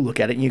performance, and you look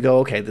at it and you go,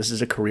 okay, this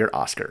is a career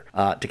Oscar,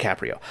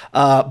 DiCaprio.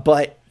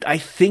 But I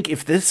think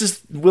if this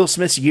is Will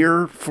Smith's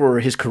year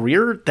for his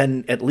career,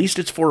 then at least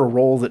it's for a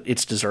role that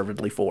it's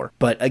deservedly for.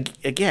 But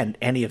again,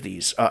 any of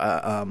these,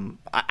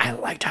 I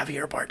liked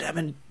Javier Bardem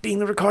and Being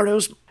the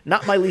Ricardos.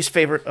 Not my least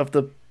favorite of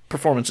the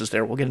performances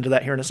there. We'll get into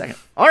that here in a second.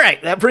 All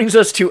right, that brings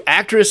us to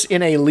actress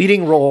in a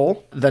leading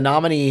role. The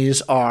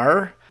nominees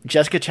are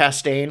Jessica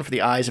Chastain for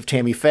The Eyes of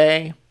Tammy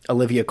Faye,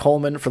 Olivia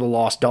Colman for The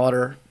Lost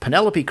Daughter,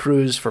 Penelope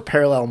Cruz for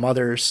Parallel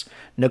Mothers,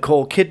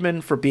 Nicole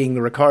Kidman for Being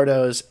the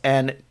Ricardos,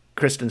 and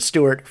Kristen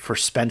Stewart for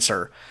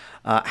Spencer.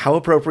 How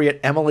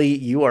appropriate. Emily,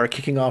 you are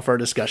kicking off our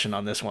discussion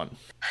on this one.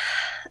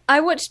 I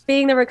watched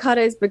Being the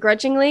Ricardos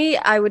begrudgingly.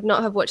 I would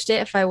not have watched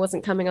it if I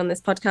wasn't coming on this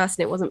podcast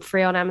and it wasn't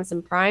free on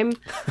Amazon Prime.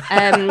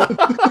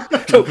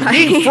 So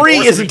being free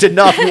isn't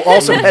enough. You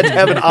also had to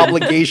have an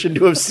obligation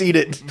to have seen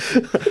it.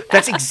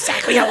 That's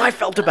exactly how I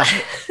felt about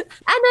it. And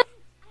I have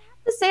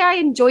to say I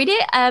enjoyed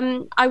it.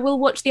 I will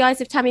watch The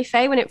Eyes of Tammy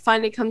Faye when it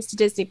finally comes to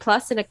Disney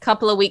Plus in a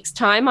couple of weeks'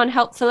 time,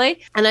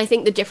 unhelpfully. And I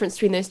think the difference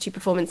between those two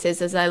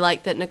performances is I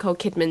like that Nicole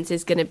Kidman's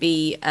is going to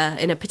be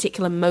in a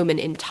particular moment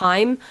in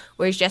time,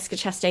 whereas Jessica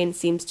Chastain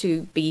seems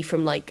to be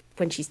from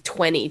when she's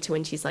 20 to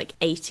when she's like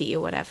 80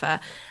 or whatever.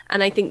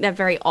 And I think they're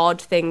very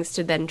odd things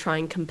to then try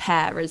and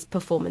compare as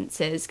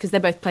performances, because they're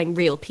both playing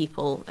real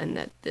people,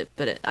 and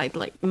I'd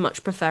like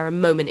much prefer a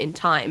moment in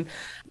time.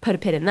 Put a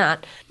pin in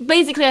that.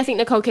 Basically, I think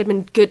Nicole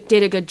Kidman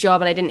did a good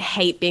job, and I didn't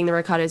hate Being the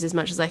Ricardos as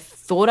much as I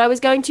thought I was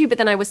going to, but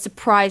then I was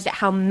surprised at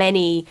how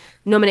many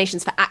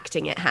nominations for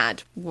acting it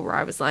had, where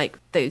I was like,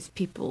 those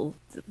people,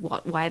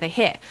 why are they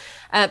here?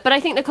 But I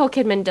think Nicole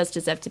Kidman does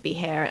deserve to be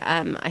here.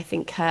 I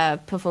think her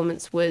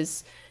performance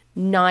was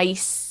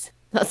nice.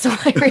 That's all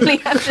I really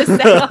have to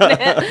say on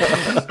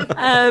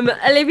it.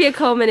 Olivia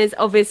Colman is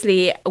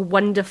obviously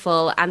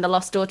wonderful, and The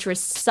Lost Daughter is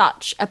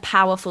such a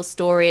powerful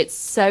story. It's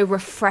so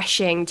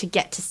refreshing to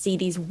get to see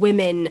these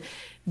women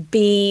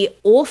be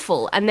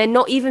awful, and they're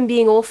not even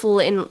being awful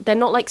they're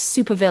not like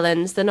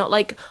supervillains. They're not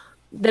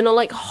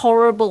like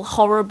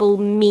horrible,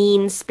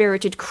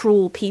 mean-spirited,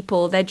 cruel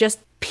people. They're just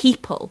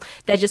people.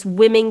 They're just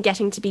women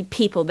getting to be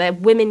people. They're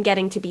women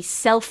getting to be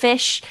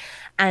selfish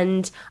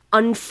and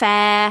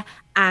unfair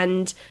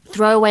and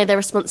throw away their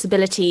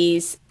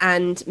responsibilities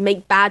and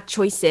make bad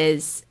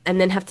choices and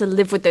then have to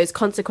live with those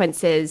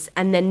consequences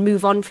and then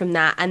move on from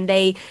that. And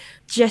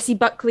Jessie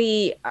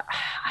Buckley,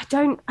 I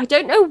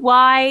don't know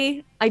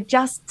why. I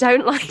just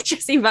don't like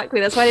Jessie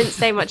Buckley. That's why I didn't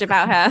say much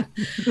about her.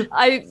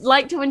 I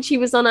liked her when she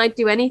was on I'd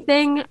Do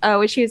Anything,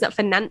 when she was up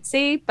for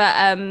Nancy,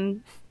 but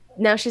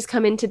now she's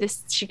come into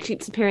this, she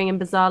keeps appearing in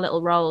bizarre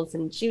little roles,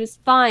 and she was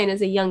fine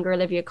as a younger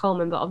Olivia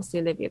Colman, but obviously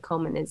Olivia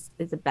Colman is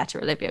a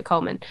better Olivia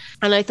Colman.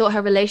 And I thought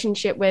her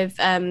relationship with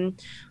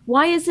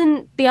why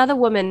isn't the other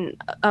woman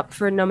up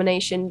for a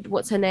nomination?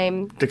 What's her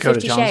name? Dakota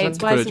 50 Johnson. Shades.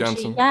 Why Dakota isn't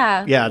Johnson. She?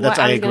 Yeah, that's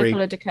I was gonna agree.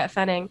 call her Dakota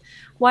Fanning.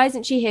 Why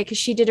isn't she here? Because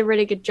she did a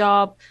really good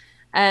job.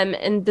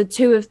 And the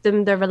two of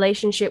them, their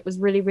relationship was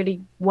really,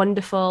 really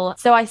wonderful.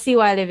 So I see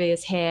why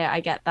Olivia's here.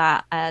 I get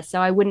that.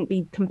 So I wouldn't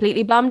be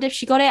completely bummed if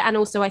she got it. And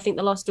also I think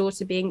The Lost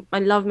Daughter I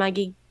love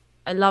Maggie.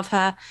 I love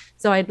her.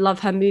 So I'd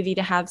love her movie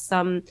to have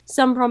some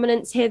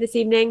prominence here this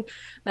evening.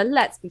 But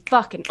let's be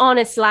fucking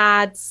honest,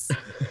 lads.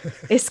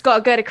 It's got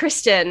to go to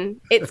Kristen.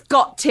 It's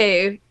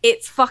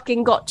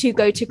fucking got to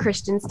go to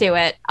Kristen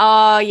Stewart.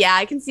 Oh, yeah,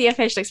 I can see your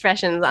facial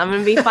expressions. I'm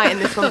going to be fighting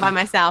this one by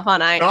myself,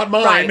 aren't I? Not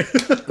mine.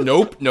 Right.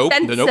 Nope.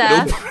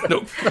 Spencer.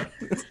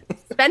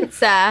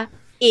 Spencer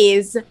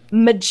is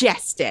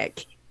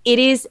majestic. It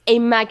is a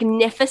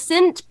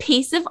magnificent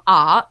piece of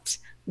art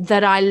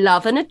that I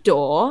love and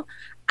adore.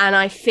 And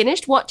I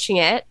finished watching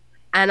it,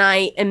 and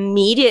I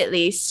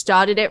immediately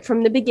started it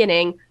from the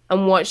beginning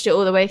and watched it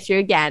all the way through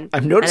again.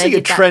 I'm noticing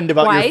a trend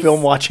about your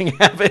film watching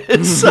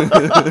habits.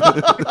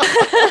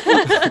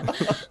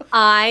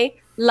 I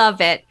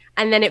love it.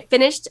 And then it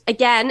finished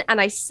again,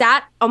 and I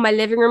sat on my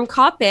living room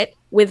carpet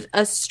with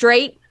a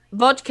straight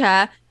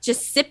vodka,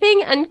 just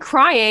sipping and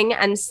crying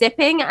and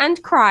sipping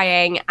and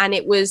crying. And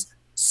it was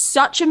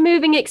such a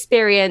moving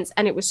experience,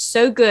 and it was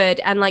so good.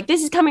 And like,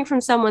 this is coming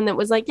from someone that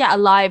was like, yeah,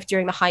 alive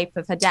during the hype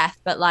of her death,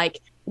 but like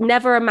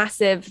never a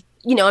massive,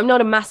 I'm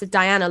not a massive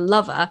Diana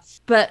lover,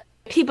 but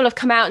people have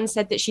come out and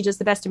said that she does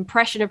the best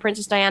impression of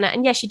Princess Diana.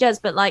 And yes, she does.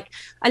 But like,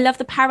 I love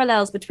the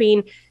parallels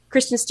between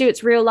Kristen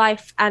Stewart's real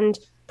life and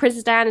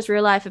Princess Diana's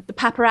real life, of the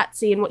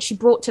paparazzi and what she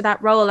brought to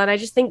that role. And I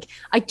just think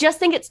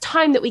it's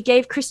time that we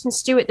gave Kristen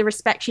Stewart the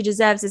respect she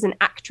deserves as an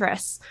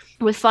actress.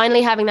 We're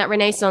finally having that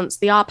renaissance,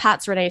 the R.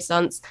 Pats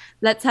renaissance.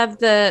 Let's have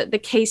the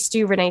K.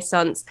 Stu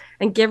renaissance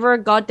and give her a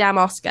goddamn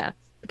Oscar,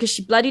 because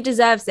she bloody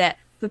deserves it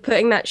for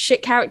putting that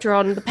shit character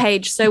on the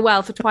page so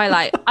well for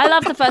Twilight. I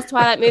love the first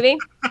Twilight movie.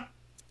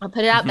 I'll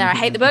put it out there. I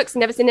hate the books.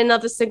 Never seen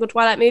another single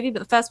Twilight movie, but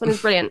the first one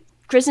is brilliant.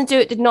 Kristen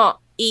Stewart did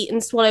not eat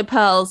and swallow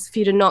pearls for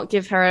you to not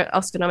give her an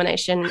Oscar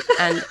nomination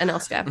and an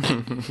Oscar.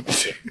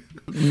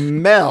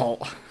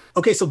 Mel.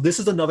 Okay, so this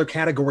is another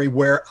category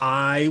where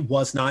I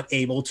was not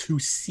able to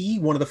see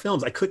one of the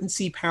films. I couldn't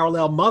see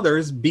Parallel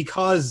Mothers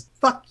because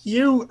fuck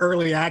you,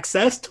 early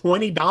access,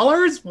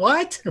 $20?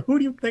 What? Who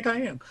do you think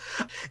I am?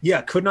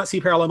 Yeah, could not see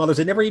Parallel Mothers.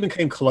 It never even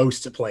came close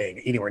to playing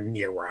anywhere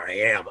near where I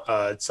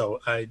am. So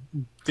I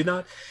did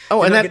not.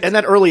 Oh, and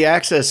that early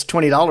access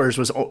 $20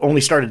 was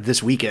only started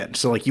this weekend.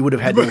 So like you would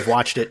have had to have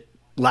watched it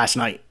last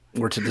night.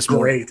 Or to this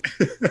morning.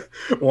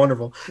 Great.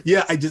 Wonderful.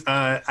 Yeah, I just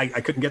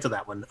I couldn't get to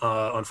that one,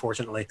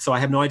 unfortunately. So I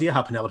have no idea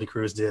how Penelope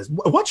Cruz does.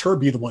 Watch her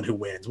be the one who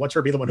wins. Watch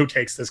her be the one who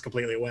takes this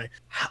completely away.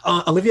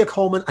 Olivia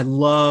Colman, I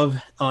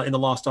love in The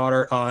Lost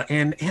Daughter.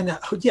 And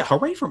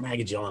hooray for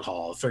Maggie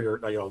Gyllenhaal for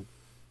your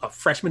a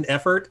freshman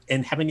effort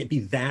and having it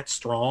be that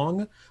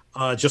strong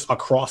just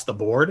across the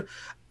board.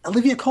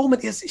 Olivia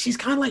Colman she's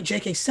kind of like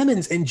J.K.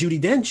 Simmons and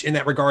Judi Dench in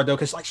that regard, though,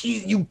 because like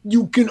you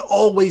can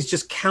always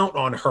just count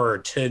on her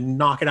to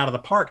knock it out of the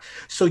park.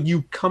 So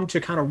you come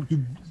to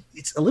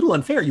it's a little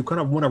unfair. You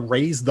kind of want to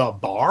raise the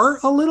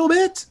bar a little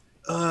bit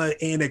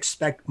and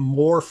expect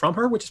more from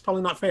her, which is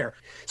probably not fair.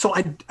 So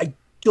I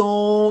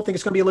don't think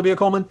it's going to be Olivia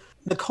Colman.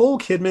 Nicole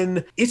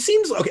Kidman, it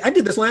seems okay. I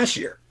did this last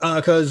year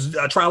because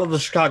Trial of the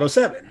Chicago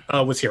 7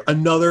 was here.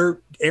 Another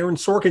Aaron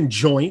Sorkin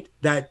joint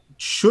that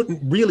shouldn't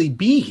really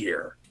be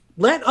here.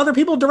 let other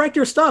people direct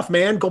your stuff,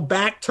 man. Go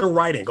back to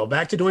writing. Go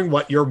back to doing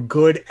what you're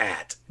good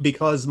at.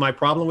 Because my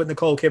problem with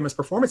Nicole Kidman's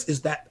performance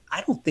is that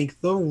I don't think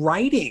the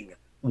writing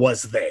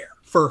was there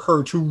for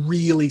her to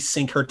really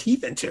sink her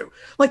teeth into.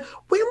 Like,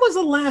 when was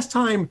the last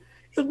time?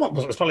 It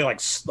was probably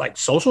like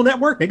Social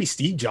Network, maybe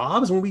Steve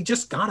Jobs, when we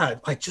just got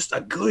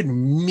a good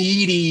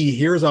meaty.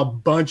 Here's a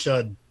bunch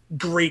of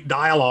great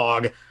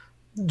dialogue,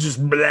 just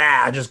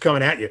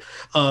coming at you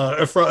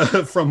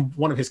from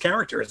one of his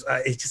characters.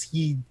 It's just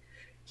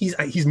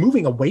he's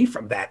moving away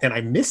from that, and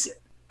I miss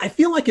it. I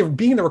feel like if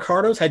Being the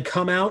Ricardos had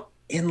come out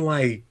in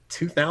like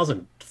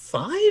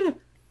 2005,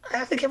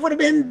 I think it would have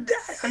been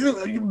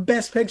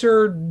Best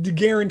Picture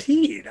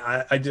guaranteed.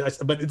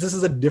 But this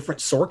is a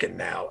different Sorkin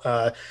now,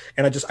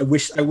 and I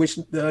wish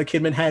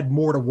Kidman had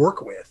more to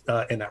work with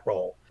in that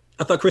role.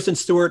 I thought Kristen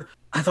Stewart,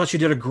 I thought she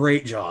did a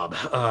great job.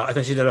 I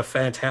thought she did a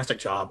fantastic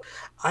job.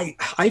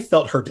 I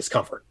felt her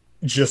discomfort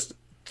just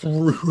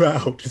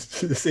throughout.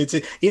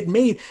 It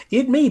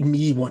made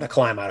me want to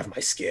climb out of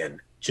my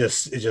skin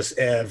just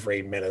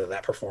every minute of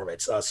that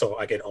performance. So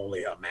I can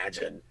only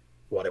imagine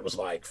what it was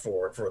like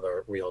for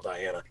the real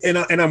Diana. And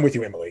I'm with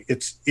you, Emily.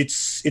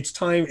 It's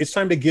time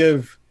to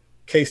give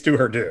Kay Stu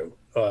her due.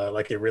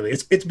 Like it really,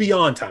 it's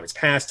beyond time. It's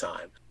past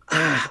time.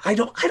 I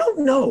don't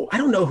know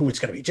who it's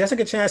going to be.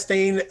 Jessica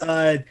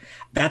Chastain.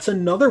 That's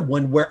another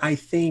one where I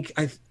think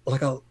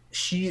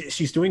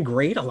she's doing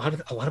great. A lot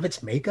of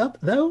it's makeup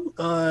though,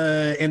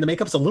 and the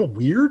makeup's a little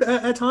weird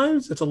at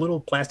times. It's a little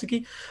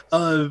plasticky,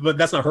 but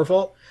that's not her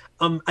fault.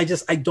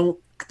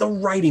 The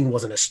writing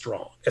wasn't as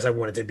strong as I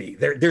wanted to be.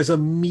 There's a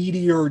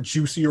meatier,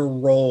 juicier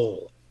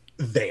role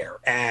there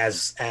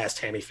as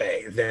Tammy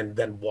Faye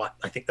than what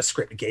I think the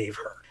script gave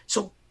her.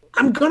 So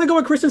I'm gonna go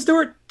with Kristen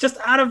Stewart just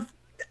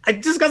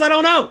because I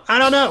don't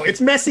know.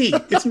 It's messy.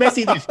 It's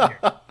messy this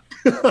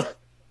year.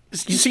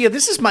 You see,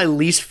 this is my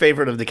least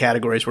favorite of the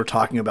categories we're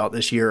talking about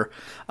this year.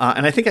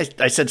 And I think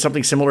I said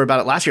something similar about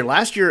it last year.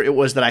 Last year, it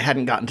was that I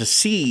hadn't gotten to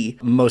see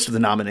most of the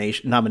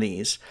nominees.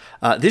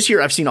 This year,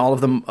 I've seen all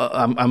of them.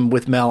 I'm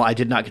with Mel. I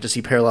did not get to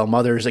see Parallel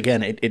Mothers.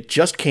 Again, it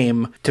just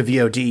came to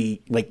VOD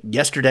like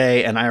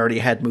yesterday, and I already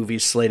had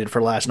movies slated for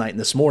last night and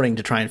this morning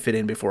to try and fit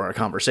in before our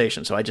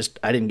conversation. So I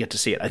didn't get to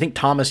see it. I think,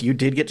 Thomas, you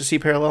did get to see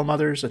Parallel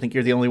Mothers. I think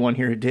you're the only one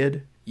here who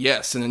did.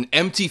 Yes, in an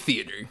empty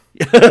theater.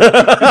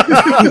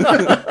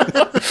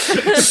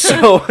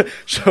 So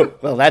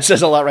well, that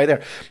says a lot right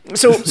there.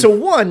 So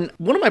one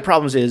of my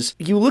problems is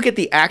you look at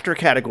the actor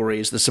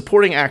categories, the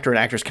supporting actor and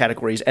actress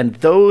categories, and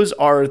those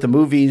are the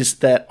movies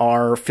that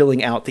are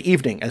filling out the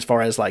evening as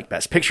far as like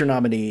Best Picture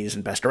nominees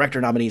and Best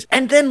Director nominees.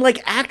 And then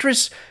like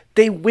actress,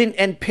 they went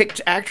and picked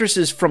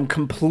actresses from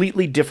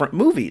completely different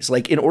movies.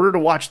 Like in order to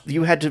watch,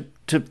 you had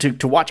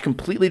to watch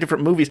completely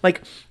different movies.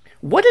 Like,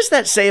 what does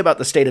that say about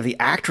the state of the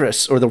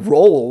actress or the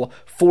role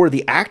for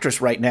the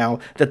actress right now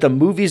that the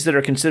movies that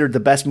are considered the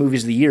best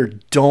movies of the year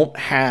don't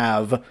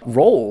have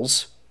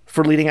roles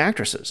for leading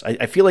actresses?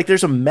 I feel like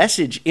there's a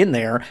message in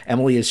there.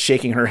 Emily is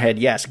shaking her head.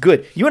 Yes,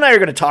 good. You and I are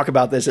going to talk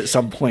about this at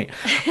some point.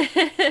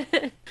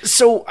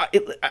 So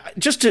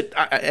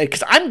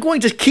because I'm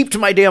going to keep to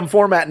my damn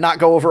format and not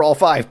go over all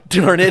five.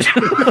 Darn it.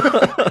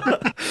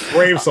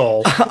 Brave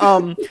soul.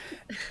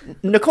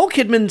 Nicole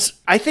Kidman's,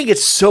 I think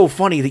it's so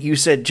funny that you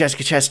said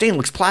Jessica Chastain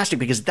looks plastic,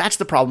 because that's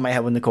the problem I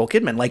have with Nicole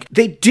Kidman. Like,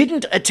 they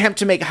didn't attempt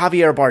to make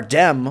Javier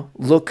Bardem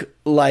look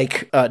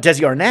like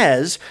Desi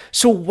Arnaz,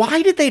 so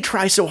why did they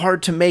try so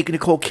hard to make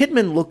Nicole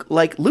Kidman look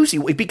like Lucy?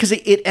 Because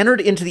it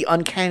entered into the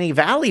uncanny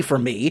valley for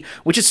me,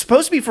 which is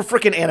supposed to be for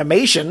frickin'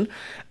 animation,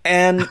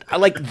 and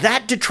like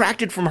that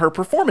detracted from her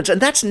performance. And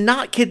that's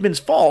not Kidman's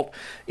fault,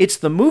 it's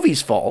the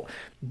movie's fault.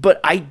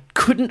 But I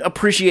couldn't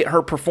appreciate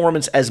her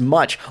performance as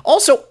much.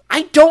 Also,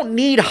 I don't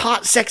need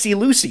hot, sexy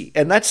Lucy.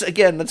 And that's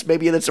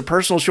a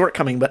personal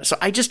shortcoming. But so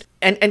I just,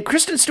 and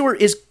Kristen Stewart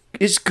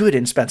is good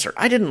in Spencer.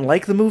 I didn't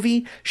like the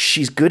movie.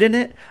 She's good in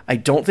it. I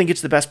don't think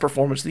it's the best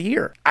performance of the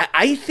year.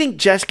 I think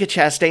Jessica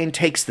Chastain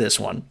takes this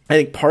one. I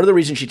think part of the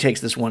reason she takes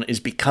this one is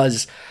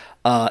because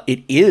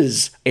it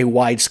is a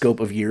wide scope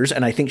of years,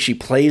 and I think she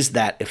plays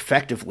that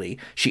effectively.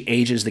 She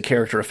ages the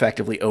character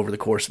effectively over the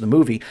course of the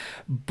movie,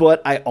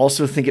 but I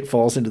also think it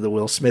falls into the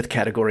Will Smith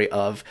category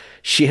of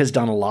she has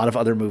done a lot of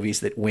other movies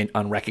that went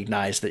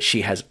unrecognized that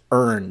she has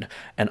earned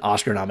an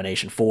Oscar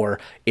nomination for.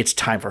 It's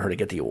time for her to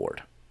get the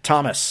award.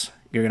 Thomas,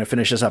 you're going to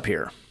finish us up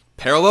here.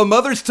 Parallel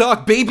Mothers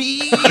talk,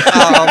 baby! But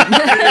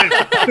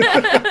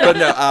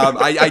no,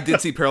 I did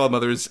see Parallel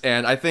Mothers,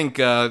 and I think,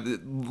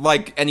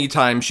 like,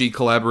 anytime she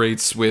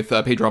collaborates with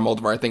Pedro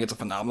Almodovar, I think it's a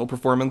phenomenal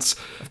performance.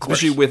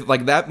 Especially with,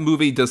 like, that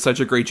movie does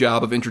such a great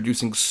job of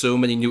introducing so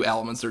many new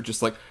elements. They're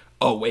just like,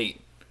 oh,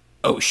 wait.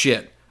 Oh,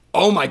 shit.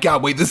 Oh my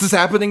god, wait, this is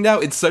happening now?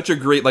 It's such a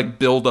great, like,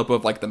 build-up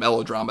of, like, the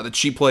melodrama that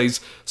she plays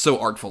so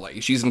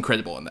artfully. She's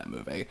incredible in that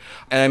movie.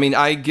 And, I mean,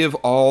 I give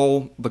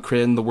all the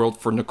credit in the world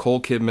for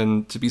Nicole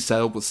Kidman to be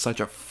saddled with such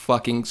a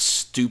fucking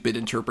stupid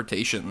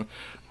interpretation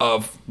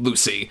of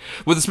Lucy,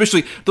 with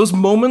especially those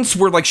moments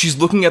where like she's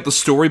looking at the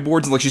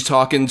storyboards and like she's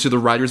talking to the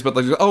writers about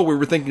like, oh, we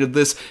were thinking of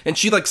this, and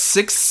she like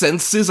sixth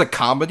senses a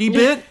comedy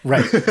bit.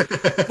 Right.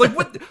 Like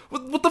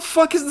what the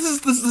fuck is this?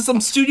 This is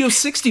some Studio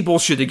 60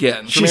 bullshit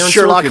again. She's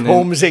Sherlock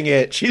Holmesing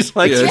it. She's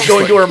like she's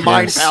going to her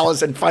mind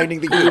palace and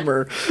finding the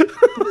humor.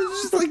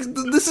 It's just like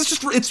this is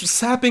just it's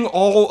sapping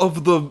all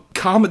of the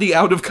comedy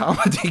out of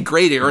comedy.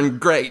 Great, Aaron.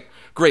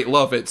 Great,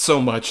 love it so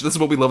much. This is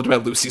what we loved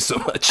about Lucy so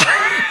much.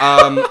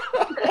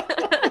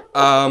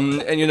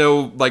 And you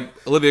know, like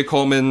Olivia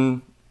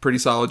Colman, pretty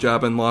solid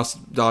job in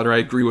Lost Daughter. I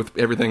agree with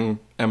everything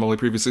Emily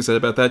previously said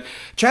about that.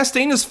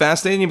 Chastain is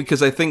fascinating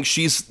because I think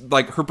she's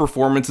like her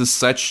performance is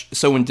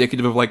so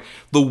indicative of like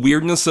the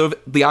weirdness of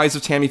The Eyes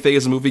of Tammy Faye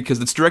as a movie,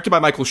 because it's directed by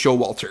Michael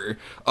Showalter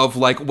of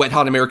like Wet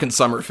Hot American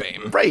Summer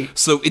fame. Right.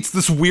 So it's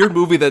this weird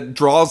movie that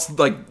draws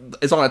like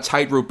is on a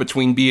tightrope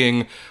between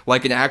being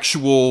like an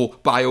actual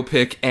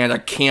biopic and a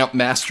camp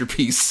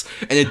masterpiece,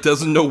 and it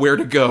doesn't know where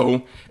to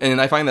go.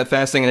 And I find that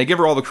fascinating, and I give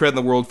her all the credit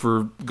in the world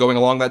for going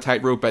along that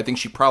tightrope. I think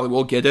she probably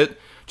will get it,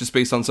 just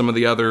based on some of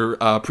the other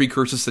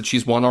precursors that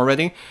she's won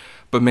already.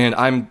 But man,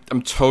 I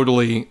am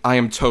totally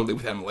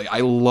with Emily. I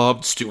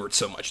loved Stewart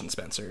so much in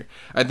Spencer.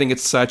 I think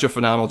it's such a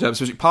phenomenal job.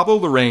 Especially Pablo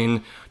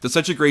Larraín does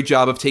such a great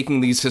job of taking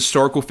these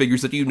historical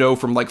figures that you know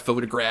from like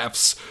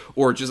photographs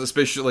or just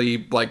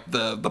especially like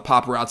the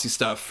paparazzi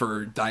stuff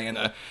for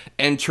Diana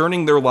and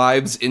turning their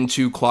lives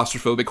into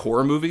claustrophobic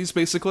horror movies,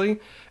 basically.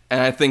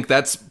 And I think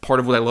that's part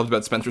of what I loved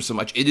about Spencer so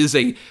much. It is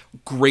a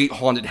great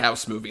haunted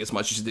house movie as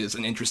much as it is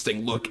an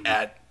interesting look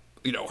at,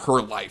 you know,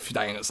 her life,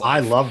 Diana's life. I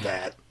love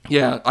that.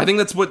 Yeah, I think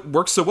that's what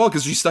works so well,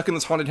 because she's stuck in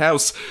this haunted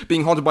house,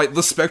 being haunted by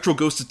the spectral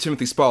ghost of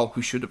Timothy Spall,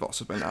 who should have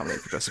also been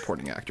nominated for Best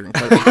Supporting Actor.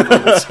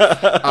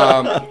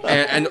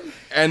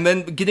 And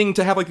then getting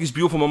to have like these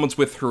beautiful moments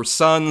with her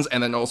sons,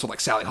 and then also like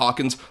Sally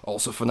Hawkins,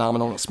 also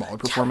phenomenal in a smaller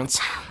performance.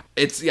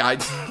 It's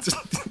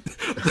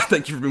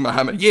thank you for being my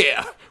Muhammad.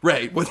 Yeah,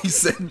 right, what he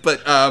said,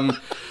 but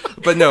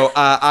no,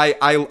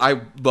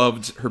 I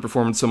loved her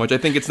performance so much. I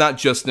think it's not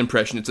just an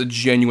impression; it's a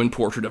genuine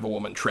portrait of a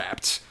woman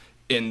trapped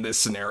in this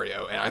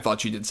scenario, and I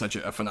thought she did such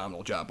a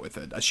phenomenal job with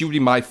it. She would be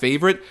my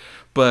favorite,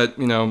 but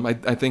you know,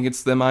 I think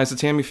it's Them Eyes of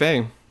Tammy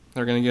Faye.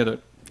 They're gonna get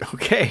it.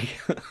 Okay.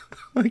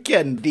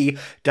 Again, the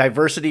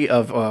diversity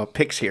of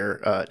picks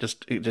here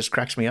just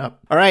cracks me up.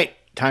 All right,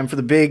 time for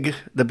the big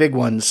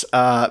ones.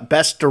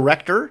 Best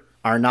Director.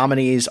 Our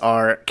nominees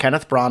are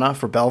Kenneth Branagh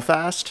for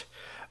Belfast,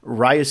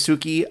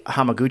 Ryusuke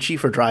Hamaguchi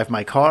for Drive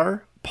My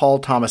Car, Paul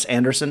Thomas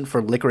Anderson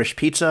for Licorice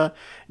Pizza,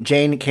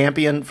 Jane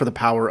Campion for The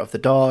Power of the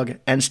Dog,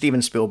 and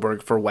Steven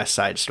Spielberg for West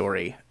Side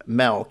Story.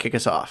 Mel, kick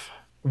us off.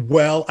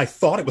 Well, I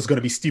thought it was going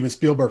to be Steven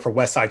Spielberg for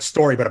West Side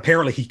Story, but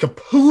apparently he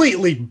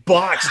completely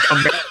botched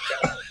America.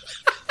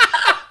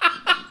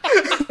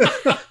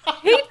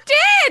 He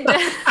did!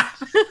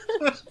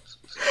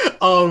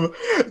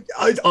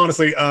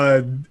 Honestly,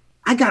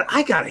 I got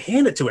to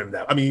hand it to him,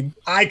 though. I mean,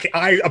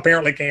 I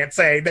apparently can't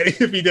say that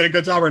if he did a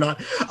good job or not.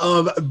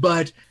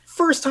 But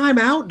first time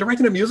out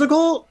directing a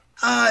musical,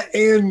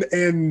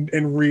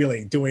 and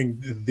really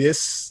doing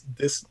this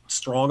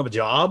strong of a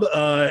job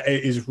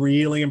is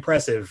really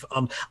impressive.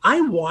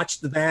 I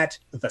watched that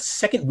the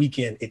second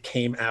weekend it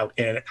came out,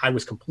 and I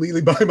was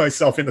completely by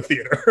myself in the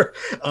theater.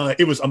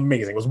 It was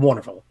amazing. It was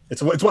wonderful.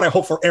 It's what I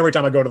hope for every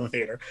time I go to the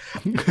theater.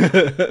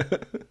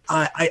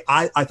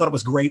 I thought it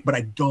was great, but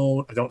I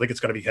don't think it's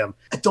going to be him.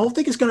 I don't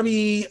think it's going to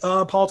be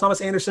Paul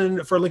Thomas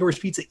Anderson for Licorice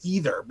Pizza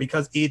either,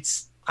 because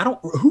it's. I don't.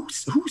 Who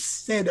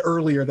said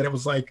earlier that it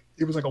was like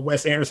a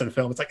Wes Anderson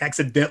film? It's like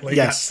accidentally.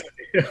 Yes,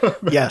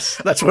 yes,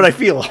 that's what I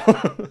feel.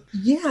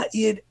 Yeah,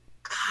 it.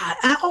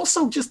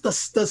 Also, just the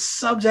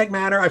subject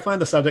matter. I find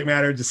the subject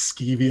matter just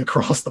skeevy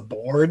across the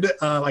board.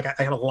 Like I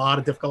had a lot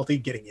of difficulty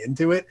getting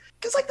into it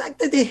because like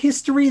the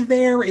history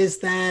there is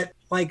that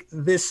like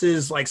this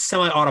is like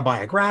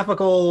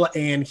semi-autobiographical,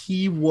 and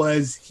he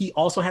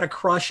also had a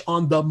crush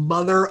on the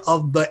mother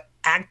of the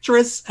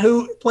actress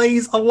who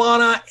plays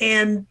Alana,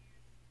 and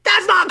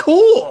that's not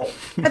cool.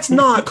 That's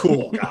not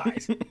cool,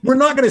 guys. We're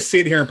not going to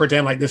sit here and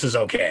pretend like this is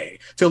okay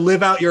to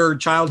live out your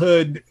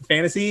childhood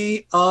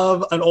fantasy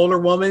of an older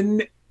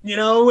woman, you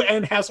know,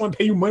 and have someone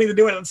pay you money to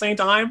do it at the same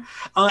time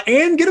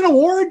and get an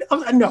award.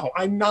 No,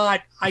 I'm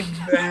not.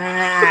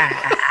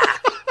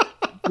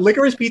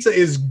 Licorice Pizza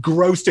is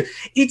gross too.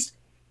 It's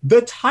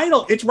the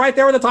title. It's right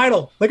there in the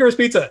title. Licorice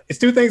Pizza. It's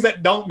two things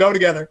that don't go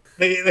together.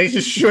 They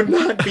just should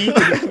not be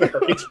together.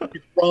 It's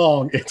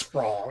wrong. It's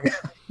wrong.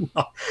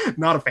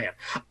 Not a fan.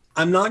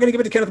 I'm not going to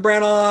give it to Kenneth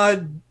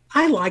Branagh.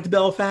 I liked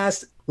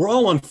Belfast. We're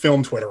all on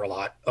film Twitter a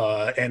lot,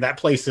 and that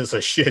place is a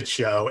shit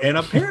show. And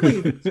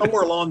apparently,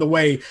 somewhere along the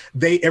way,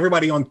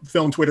 everybody on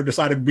film Twitter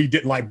decided we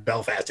didn't like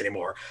Belfast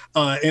anymore.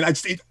 And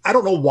I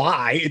don't know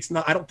why. It's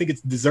not. I don't think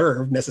it's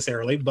deserved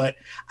necessarily, but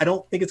I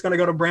don't think it's going to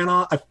go to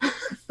Branagh. I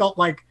felt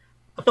like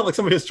I felt like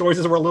some of his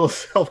choices were a little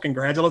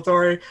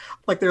self-congratulatory.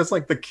 Like there's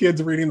like the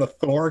kids reading the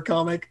Thor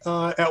comic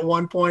at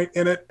one point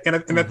in it, and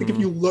I think if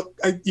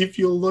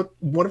you look,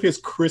 one of his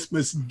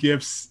Christmas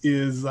gifts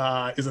is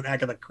an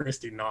Agatha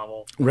Christie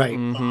novel, Right.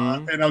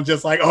 and I'm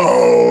just like,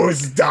 oh,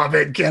 stop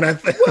it,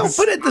 Kenneth. Well,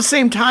 but at the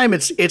same time,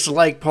 it's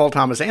like Paul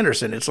Thomas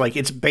Anderson. It's like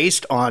it's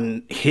based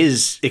on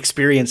his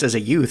experience as a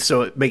youth,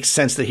 so it makes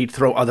sense that he'd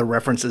throw other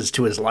references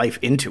to his life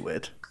into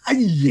it.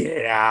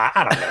 Yeah,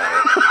 I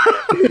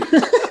don't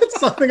know.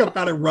 Something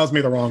about it rubs me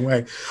the wrong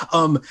way.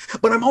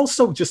 But I'm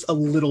also just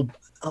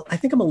I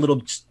think I'm a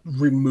little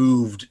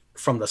removed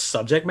from the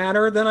subject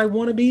matter than I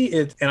want to be.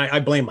 And I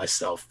blame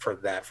myself for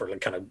that, for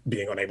kind of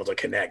being unable to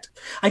connect.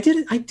 I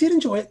did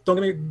enjoy it. Don't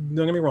get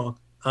me wrong.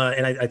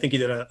 And I think he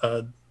did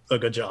a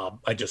good job.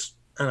 I just,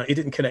 it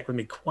didn't connect with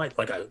me quite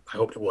like I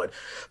hoped it would.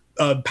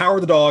 Power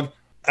of the Dog.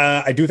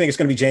 I do think it's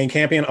going to be Jane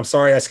Campion. I'm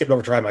sorry I skipped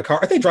over Drive My Car.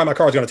 I think Drive My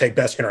Car is going to take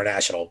Best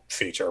International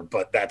Feature,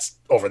 but that's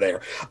over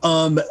there.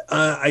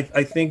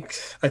 I think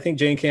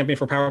Jane Campion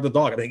for Power of the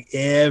Dog. I think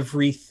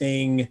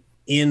everything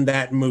in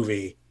that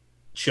movie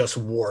just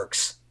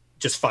works,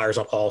 just fires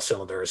on all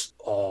cylinders,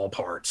 all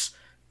parts.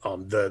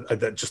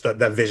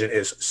 That vision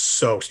is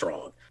so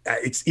strong.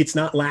 It's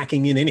not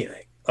lacking in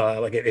anything.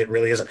 It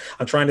really isn't.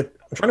 I'm trying to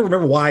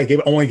remember why I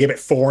only gave it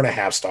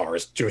 4.5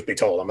 stars. Truth be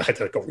told, I'm gonna have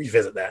to go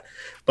revisit that.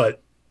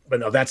 But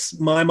no, that's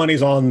my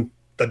money's on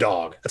the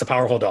dog. That's a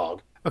powerful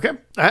dog. Okay.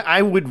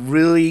 I would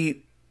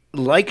really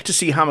like to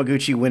see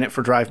Hamaguchi win it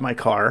for Drive My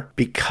Car,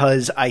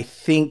 because I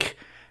think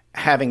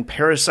having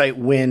Parasite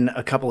win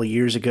a couple of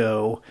years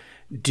ago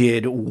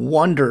did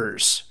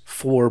wonders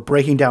for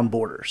breaking down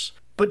borders.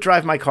 But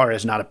Drive My Car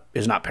is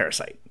not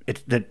Parasite.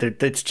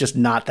 It's just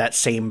not that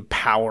same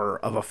power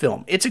of a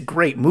film. It's a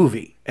great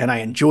movie, and I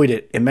enjoyed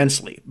it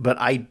immensely, but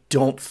I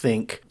don't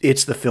think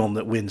it's the film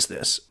that wins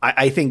this.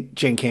 I think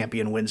Jane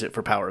Campion wins it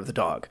for Power of the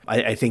Dog.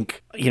 I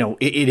think,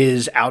 it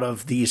is, out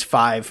of these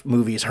 5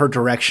 movies, her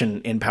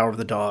direction in Power of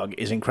the Dog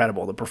is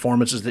incredible. The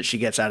performances that she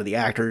gets out of the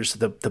actors,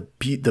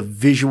 the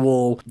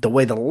visual, the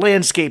way the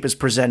landscape is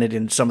presented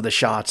in some of the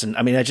shots. And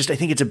I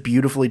think it's a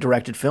beautifully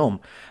directed film.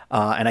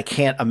 And I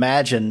can't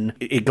imagine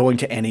it going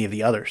to any of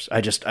the others.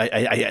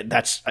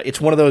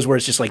 It's one of those where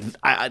it's just like,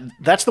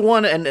 that's the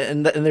one,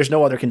 and there's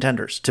no other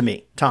contenders to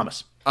me.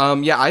 Thomas.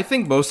 I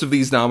think most of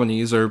these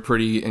nominees are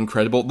pretty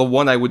incredible. The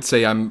one I would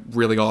say I'm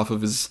really off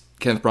of is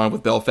Kenneth Branagh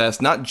with Belfast,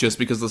 not just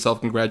because of the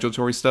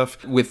self-congratulatory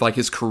stuff with like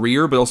his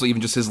career, but also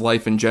even just his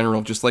life in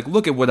general. Just like,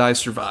 look at what I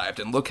survived,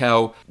 and look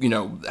how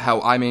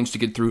I managed to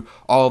get through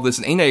all of this.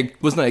 And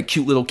wasn't I a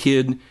cute little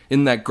kid?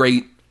 Isn't that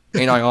great?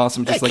 Ain't I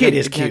awesome? Just that kid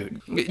is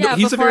cute. Yeah,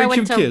 he's a very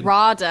cute kid. Before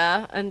I went to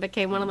RADA and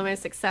became one of the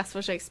most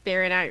successful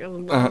Shakespearean actors.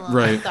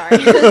 Right.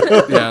 Sorry.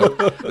 Yeah.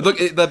 Look,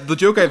 the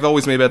joke I've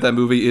always made about that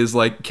movie is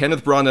like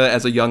Kenneth Branagh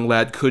as a young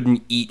lad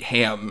couldn't eat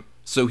ham,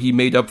 so he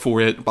made up for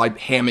it by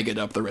hamming it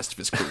up the rest of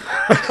his career.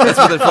 That's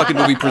what that fucking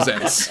movie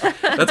presents.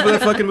 That's what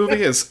that fucking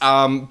movie is.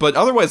 But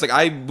otherwise, like,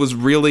 I was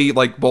really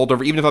like bowled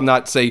over, even if I'm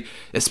not, say,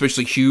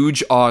 especially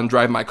huge on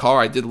Drive My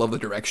Car. I did love the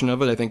direction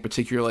of it. I think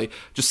particularly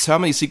just how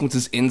many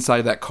sequences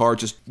inside that car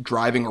just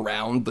driving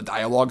around. The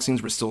dialogue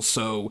scenes were still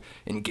so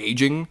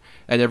engaging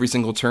at every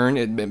single turn.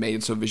 It made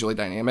it so visually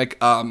dynamic.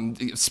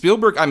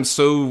 Spielberg, I'm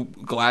so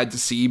glad to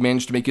see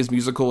managed to make his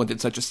musical and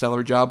did such a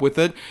stellar job with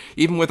it.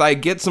 Even with, I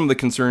get some of the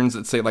concerns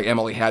that, say, like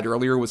Emily had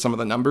earlier with some of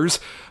the numbers,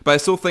 but I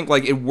still think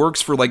like it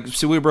works for like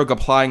Spielberg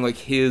applying like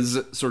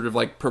his sort of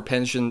like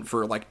propension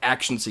for like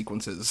action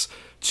sequences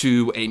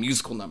to a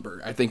musical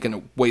number. I think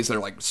in ways that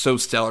are like so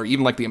stellar.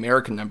 Even like the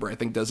American number, I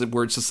think, does it,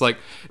 where it's just like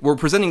we're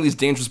presenting these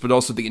dangers, but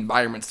also the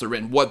environments they're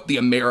in, what the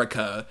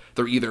America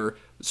they're either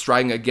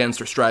striving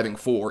against or striving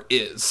for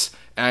is.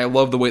 And I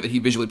love the way that he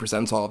visually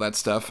presents all of that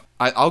stuff.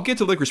 I'll get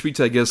to Licorice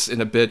Pizza, I guess,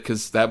 in a bit,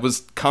 because that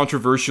was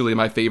controversially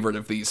my favorite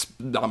of these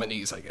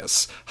nominees, I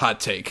guess. Hot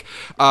take.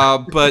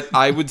 But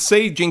I would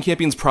say Jane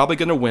Campion's probably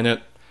going to win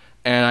it.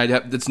 And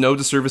it's no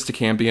disservice to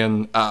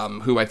Campion,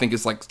 who I think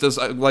is does,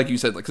 like you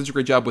said, like such a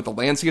great job with the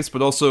landscapes,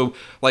 but also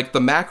like the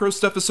macro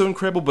stuff is so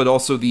incredible, but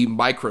also the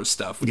micro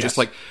stuff, which is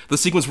like the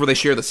sequence where they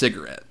share the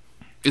cigarette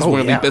is one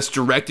of the best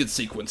directed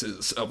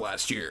sequences of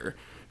last year.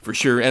 For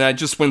sure. And I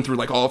just went through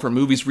like all of her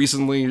movies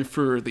recently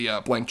for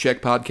the Blank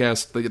Check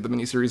podcast, the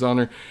miniseries on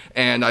her.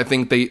 And I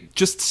think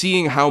just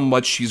seeing how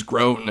much she's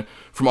grown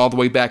from all the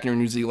way back in her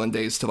New Zealand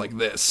days to like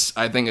this,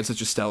 I think it's such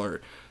a stellar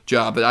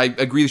job. But I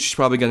agree that she's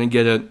probably going to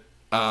get it.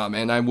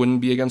 And I wouldn't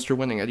be against her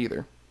winning it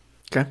either.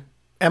 Okay.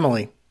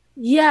 Emily.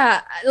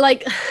 Yeah,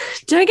 like,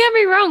 don't get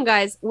me wrong,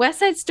 guys. West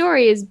Side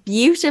Story is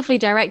beautifully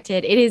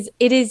directed.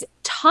 It is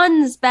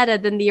tons better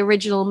than the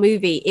original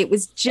movie. It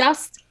was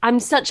just, I'm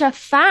such a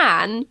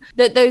fan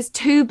that those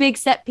 2 big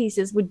set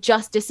pieces were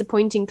just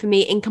disappointing for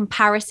me in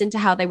comparison to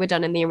how they were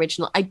done in the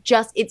original.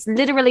 It's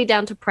literally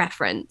down to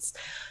preference.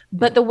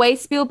 But the way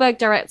Spielberg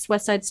directs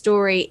West Side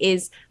Story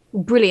is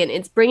brilliant.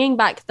 It's bringing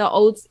back the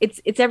old,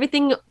 it's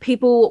everything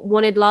people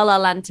wanted La La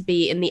Land to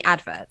be in the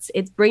adverts.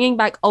 It's bringing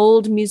back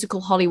old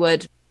musical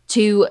Hollywood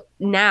to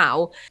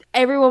now.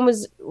 Everyone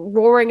was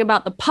roaring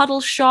about the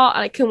puddle shot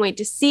and I couldn't wait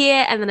to see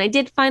it. And then I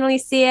did finally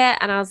see it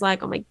and I was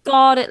like, oh my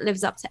God, it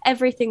lives up to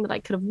everything that I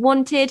could have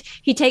wanted.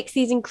 He takes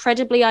these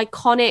incredibly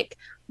iconic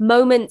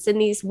moments and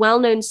these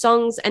well-known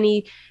songs and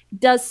he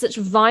does such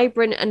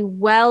vibrant and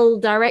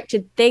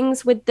well-directed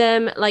things with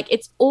them. Like,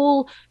 it's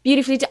all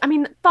beautifully I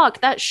mean, fuck,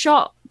 that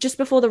shot just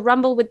before the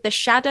rumble with the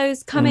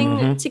shadows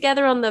coming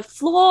together on the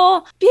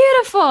floor,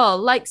 beautiful,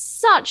 like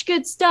such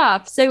good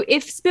stuff. So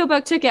if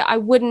Spielberg took it, I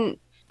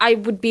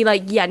would be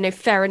like, yeah, no,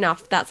 fair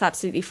enough. That's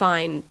absolutely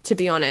fine. To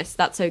be honest,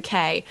 that's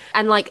okay.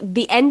 And like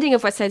the ending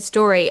of West Side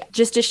Story,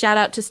 just a shout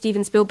out to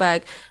Steven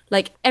Spielberg.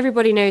 Like,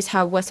 everybody knows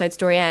how West Side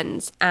Story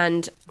ends.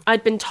 And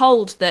I'd been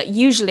told that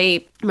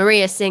usually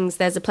Maria sings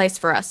There's a Place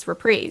for Us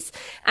reprise.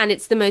 And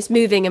it's the most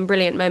moving and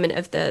brilliant moment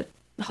of the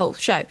whole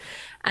show.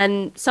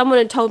 And someone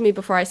had told me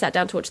before I sat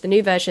down to watch the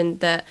new version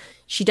that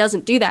she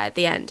doesn't do that at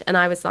the end. And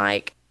I was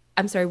like,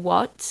 I'm sorry,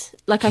 what?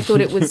 Like, I thought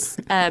it was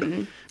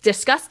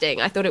disgusting.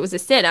 I thought it was a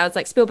sin. I was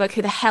like, Spielberg,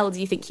 who the hell do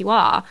you think you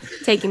are,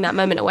 taking that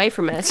moment away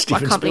from us? I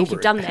can't believe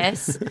you've done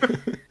this.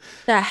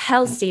 The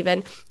hell,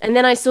 Steven. And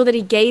then I saw that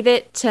he gave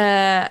it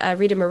to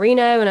Rita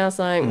Moreno, and I was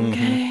like,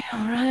 okay,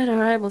 all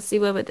right, we'll see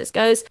where this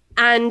goes.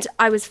 And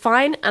I was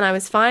fine, and I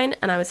was fine,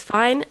 and I was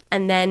fine.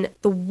 And then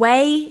the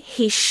way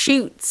he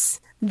shoots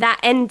that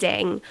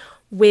ending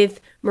with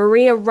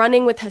Maria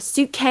running with her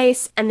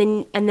suitcase and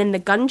then the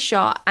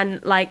gunshot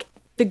and like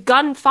the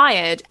gun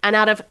fired, and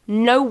out of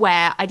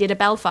nowhere I did a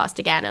Belfast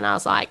again and I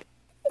was like,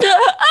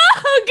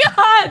 oh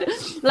God,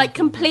 like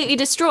completely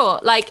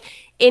distraught, like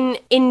in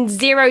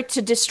 0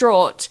 to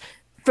distraught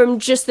from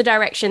just the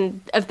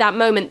direction of that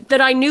moment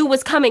that I knew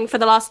was coming for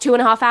the last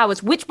 2.5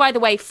 hours, which, by the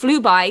way, flew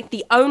by.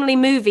 The only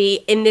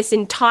movie in this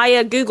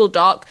entire Google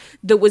Doc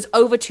that was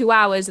over 2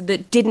 hours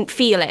that didn't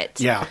feel it.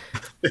 Yeah,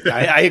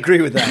 I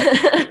agree with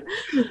that.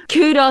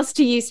 Kudos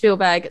to you,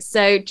 Spielberg.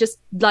 So just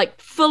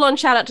like full on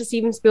shout out to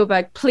Steven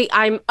Spielberg. Please,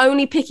 I'm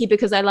only picky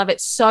because I love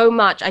it so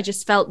much. I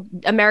just felt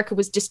America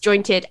was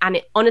disjointed.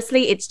 And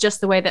honestly, it's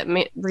just the way that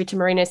Rita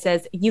Moreno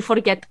says, you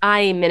forget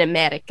I'm in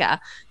America.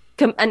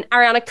 And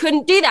Ariana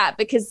couldn't do that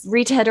because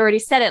Rita had already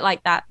said it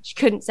like that. She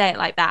couldn't say it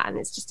like that, and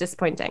it's just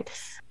disappointing.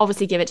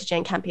 Obviously, give it to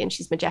Jane Campion.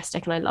 She's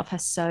majestic, and I love her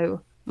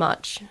so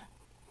much.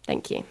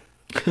 Thank you.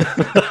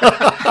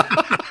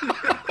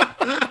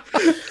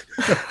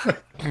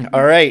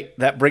 All right,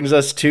 that brings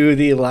us to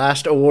the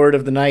last award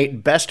of the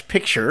night, Best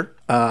Picture,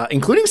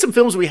 including some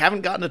films we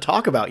haven't gotten to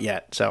talk about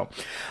yet. So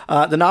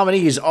the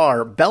nominees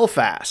are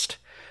Belfast,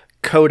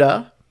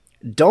 Coda,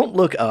 Don't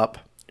Look Up,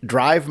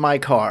 Drive My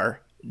Car,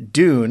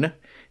 Dune,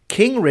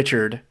 King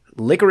Richard,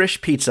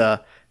 Licorice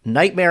Pizza,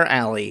 Nightmare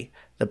Alley,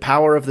 The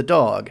Power of the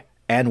Dog,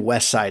 and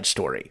West Side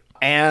Story.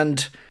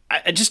 And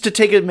just to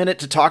take a minute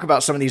to talk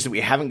about some of these that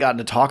we haven't gotten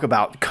to talk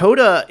about,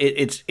 Coda,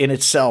 it's in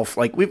itself,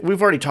 like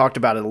we've already talked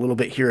about it a little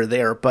bit here or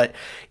there, but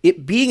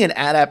it being an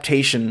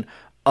adaptation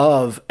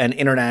of an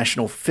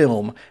international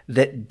film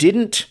that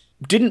didn't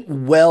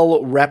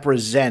well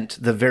represent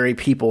the very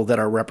people that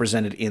are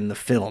represented in the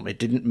film. It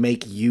didn't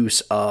make use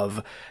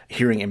of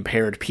hearing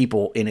impaired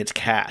people in its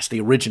cast, the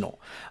original.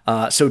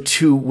 So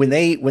when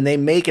they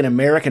make an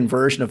American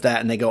version of that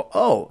and they go,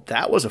 oh,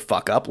 that was a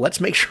fuck up, let's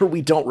make sure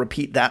we don't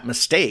repeat that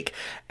mistake.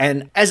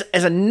 And as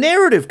a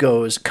narrative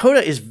goes,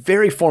 Coda is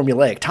very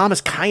formulaic. Thomas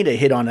kind of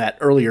hit on that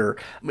earlier.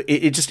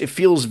 It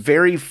feels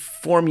very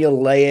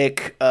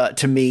formulaic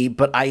to me,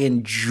 but I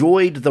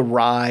enjoyed the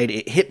ride.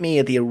 It hit me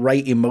at the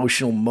right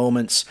emotional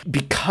moments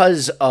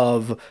because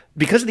of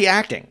the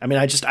acting. I mean,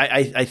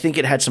 I think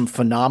it had some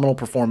phenomenal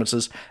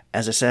performances.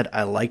 As I said,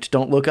 I liked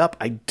Don't Look Up.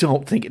 I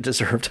don't think it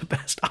deserved a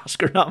Best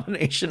Oscar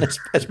nomination,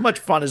 as much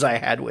fun as I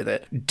had with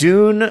it.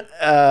 Dune,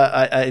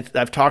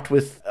 I've talked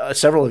with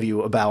several of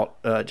you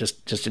about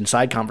just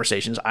inside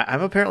conversations.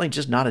 I'm apparently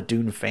just not a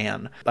Dune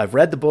fan. I've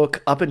read the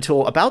book up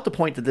until about the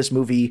point that this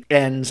movie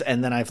ends,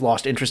 and then I've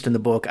lost interest in the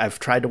book. I've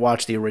tried to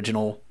watch the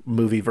original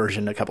movie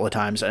version a couple of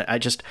times. I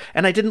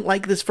didn't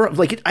like this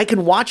I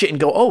can watch it and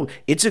go, oh,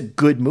 it's a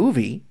good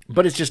movie,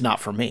 but it's just not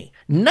for me.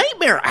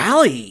 Nightmare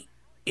Alley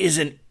is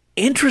an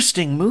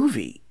interesting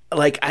movie.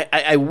 Like,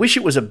 I wish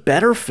it was a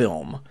better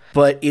film,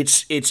 but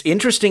it's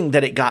interesting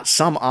that it got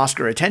some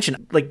Oscar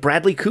attention. Like,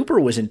 Bradley Cooper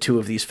was in 2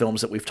 of these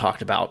films that we've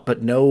talked about,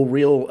 but no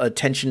real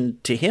attention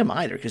to him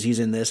either, because he's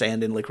in this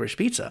and in Licorice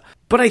Pizza.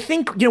 But I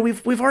think,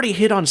 we've already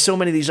hit on so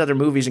many of these other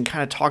movies and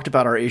kind of talked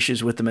about our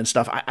issues with them and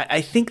stuff.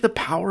 I think The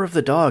Power of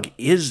the Dog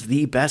is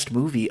the best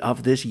movie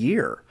of this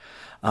year.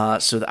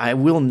 So I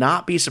will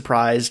not be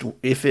surprised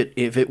if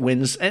it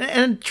wins.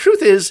 And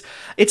truth is,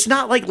 it's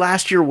not like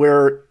last year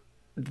where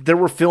there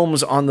were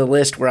films on the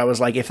list where I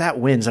was like, if that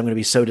wins, I'm going to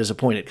be so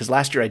disappointed. Because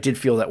last year I did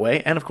feel that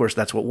way. And of course,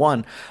 that's what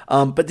won.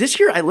 But this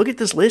year I look at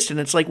this list and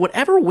it's like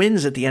whatever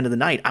wins at the end of the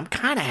night, I'm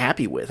kind of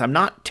happy with. I'm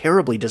not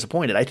terribly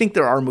disappointed. I think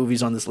there are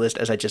movies on this list,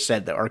 as I just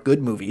said, that are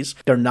good movies.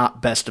 They're not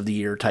best of the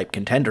year type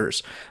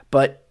contenders.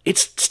 But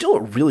it's still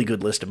a really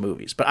good list of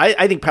movies. But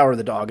I think Power of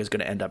the Dog is going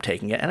to end up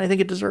taking it. And I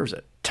think it deserves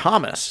it.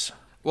 Thomas.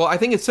 Well, I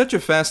think it's such a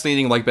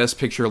fascinating, like, Best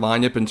Picture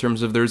lineup in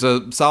terms of there's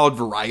a solid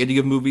variety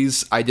of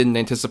movies I didn't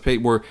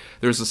anticipate, where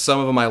some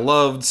of them I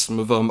loved, some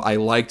of them I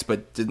liked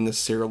but didn't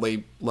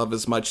necessarily love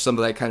as much, some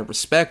that I kind of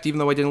respect even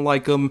though I didn't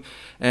like them,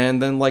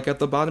 and then, like, at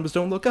the bottom is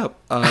Don't Look Up,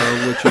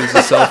 which is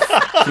a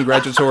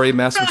self-congratulatory,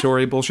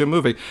 masturbatory bullshit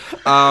movie.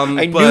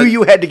 I knew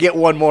you had to get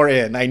one more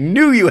in.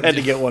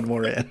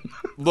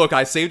 Look,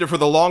 I saved it for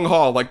the long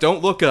haul, like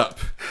Don't Look Up,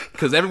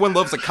 because everyone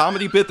loves a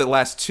comedy bit that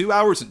lasts 2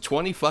 hours and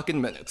 20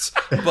 fucking minutes.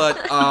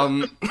 But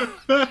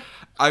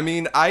I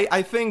mean,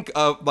 I think,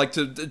 like,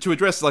 to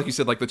address, like you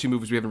said, like, the two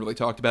movies we haven't really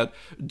talked about,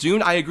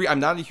 Dune, I agree, I'm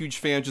not a huge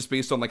fan just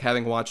based on, like,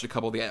 having watched a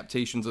couple of the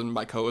adaptations, and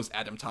my co-host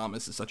Adam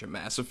Thomas is such a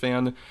massive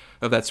fan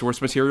of that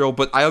source material,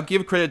 but I'll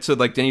give credit to,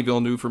 like, Denis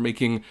Villeneuve for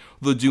making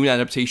the Dune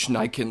adaptation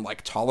I can,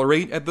 like,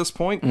 tolerate at this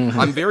point. Mm-hmm.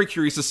 I'm very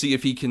curious to see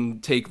if he can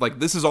take, like,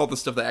 this is all the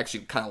stuff that I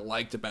actually kind of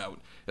liked about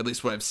at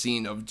least what I've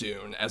seen of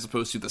Dune, as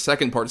opposed to the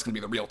second part is going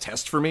to be the real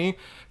test for me,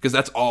 because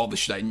that's all the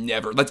shit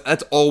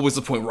that's always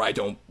the point where I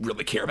don't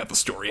really care about the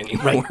story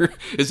anymore, right.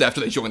 Is after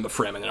they join the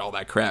Fremen and all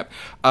that crap.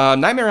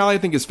 Nightmare Alley, I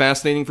think, is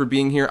fascinating for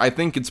being here. I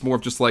think it's more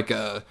of just like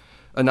a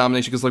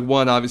nomination, because, like,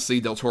 one, obviously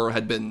Del Toro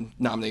had been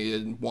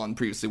nominated and won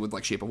previously with,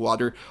 like, Shape of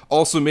Water.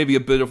 Also, maybe a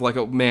bit of, like,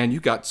 oh man, you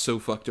got so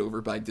fucked over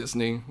by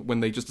Disney when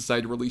they just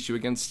decided to release you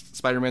against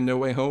Spider-Man No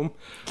Way Home.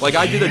 Like,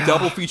 I did a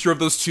double feature of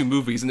those two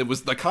movies, and it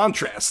was the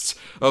contrasts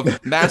of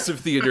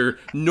massive theater.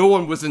 No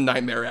one was in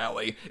Nightmare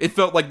Alley. It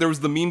felt like there was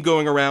the meme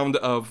going around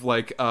of,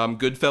 like,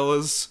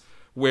 Goodfellas,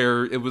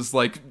 where it was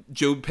like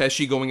Joe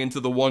Pesci going into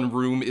the one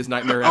room is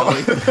Nightmare Alley.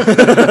 And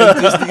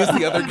Disney is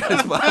the other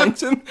guys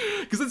behind him.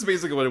 Because that's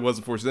basically what it was,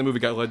 unfortunately. That movie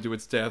got led to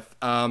its death.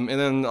 And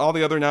then all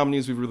the other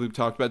nominees we've really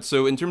talked about.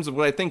 So in terms of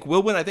what I think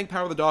will win, I think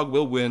Power of the Dog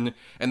will win.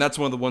 And that's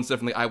one of the ones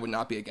definitely I would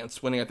not be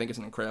against winning. I think it's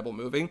an incredible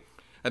movie.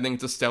 I think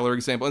it's a stellar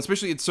example. And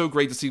especially it's so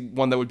great to see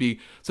one that would be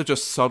such a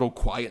subtle,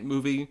 quiet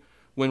movie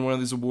win one of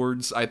these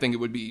awards. I think it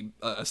would be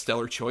a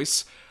stellar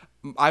choice.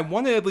 I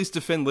want to at least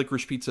defend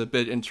Licorice Pizza a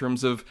bit in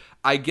terms of,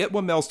 I get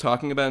what Mel's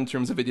talking about in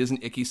terms of it is an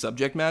icky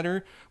subject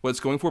matter, what it's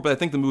going for, but I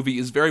think the movie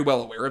is very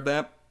well aware of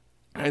that.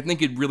 And I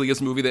think it really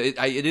is a movie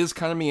that it is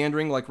kind of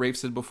meandering, like Rafe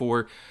said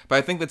before, but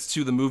I think that's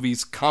to the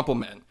movie's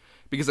compliment.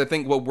 Because I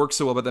think what works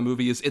so well about that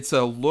movie is it's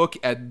a look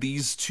at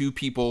these two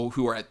people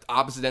who are at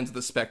opposite ends of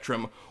the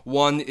spectrum.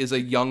 One is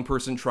a young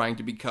person trying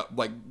to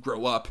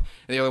grow up,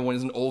 and the other one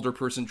is an older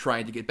person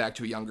trying to get back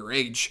to a younger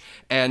age.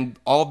 And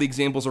all the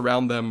examples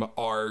around them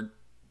are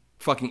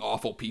fucking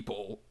awful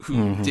people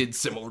who did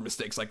similar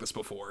mistakes like this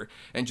before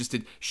and just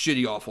did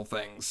shitty, awful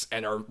things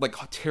and are, like,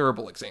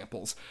 terrible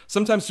examples.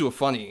 Sometimes to a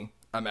funny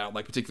amount,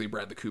 like particularly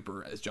Bradley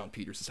Cooper as John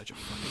Peters is such a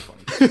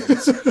fucking funny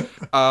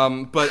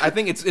performance. But I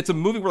think it's a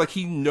movie where, like,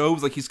 he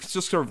knows, like, he's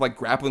just sort of, like,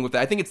 grappling with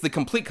that. I think it's the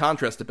complete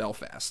contrast to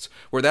Belfast,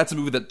 where that's a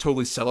movie that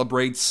totally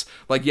celebrates,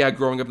 like, yeah,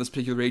 growing up in this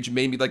particular age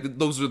made me, like,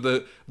 those are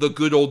the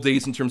good old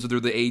days in terms of they're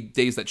the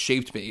days that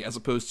shaped me, as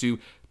opposed to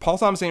Paul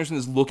Thomas Anderson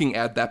is looking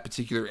at that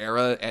particular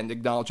era and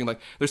acknowledging, like,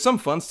 there's some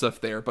fun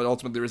stuff there, but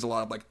ultimately there is a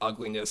lot of, like,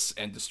 ugliness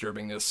and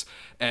disturbingness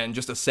and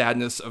just a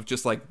sadness of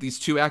just, like, these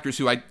two actors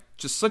who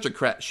just such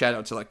a shout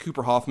out to, like,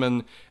 Cooper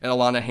Hoffman and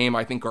Alana Haim,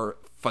 I think are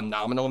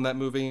phenomenal in that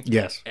movie.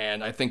 Yes.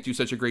 And I think do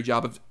such a great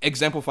job of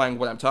exemplifying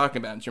what I'm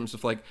talking about in terms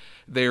of, like,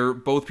 they're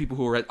both people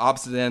who are at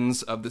opposite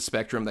ends of the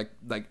spectrum that,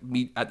 like,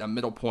 meet at a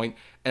middle point.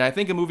 And I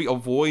think a movie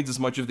avoids as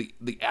much of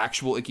the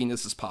actual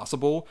ickiness as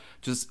possible.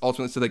 Just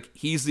ultimately, so, like,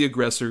 he's the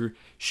aggressor.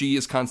 She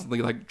is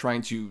constantly, like,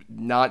 trying to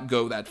not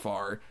go that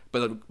far,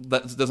 but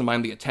doesn't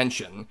mind the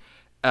attention.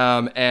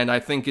 And I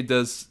think it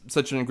does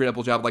such an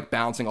incredible job of, like,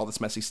 balancing all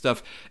this messy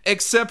stuff,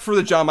 except for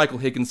the John Michael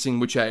Higgins scene,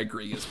 which I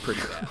agree is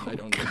pretty bad. I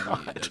don't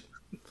really need it.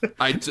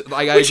 I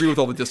agree with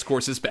all the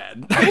discourse is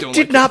bad. It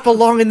did not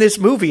belong in this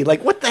movie.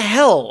 Like, what the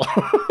hell?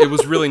 It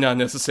was really not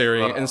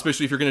necessary, and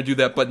especially if you're going to do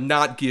that, but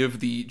not give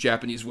the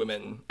Japanese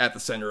women at the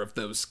center of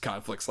those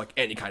conflicts, like,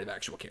 any kind of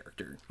actual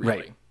character. Really.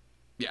 Right.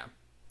 Yeah.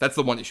 That's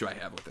the one issue I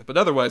have with it. But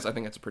otherwise, I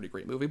think it's a pretty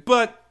great movie.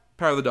 But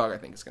Power of the Dog, I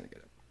think, is going to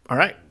get it. All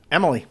right.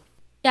 Emily.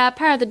 Yeah,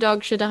 Power of the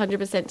Dog should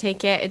 100%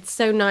 take it. It's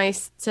so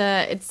nice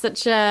it's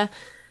such a,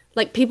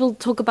 like, people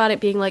talk about it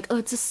being like, oh,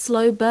 it's a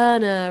slow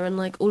burner and,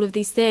 like, all of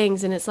these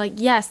things. And it's like,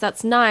 yes,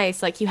 that's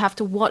nice. Like, you have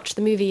to watch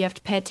the movie. You have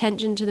to pay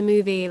attention to the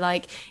movie.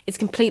 Like, it's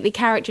completely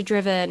character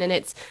driven and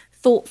it's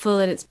thoughtful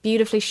and it's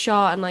beautifully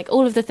shot and, like,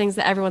 all of the things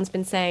that everyone's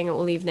been saying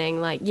all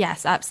evening. Like,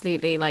 yes,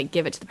 absolutely. Like,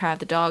 give it to the Power of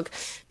the Dog.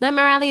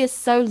 Nightmare Alley is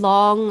so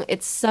long.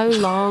 It's so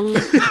long.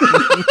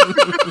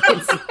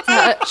 It's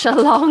such a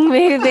long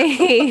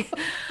movie.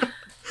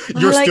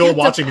 You're still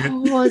watching it.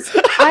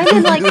 I'm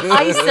in, like,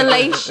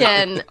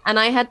 isolation and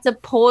I had to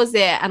pause it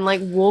and, like,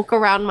 walk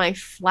around my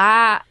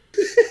flat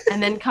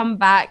and then come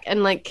back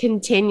and, like,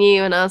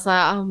 continue. And I was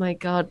like, oh my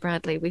God,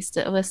 Bradley, we're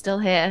still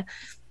here.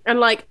 And,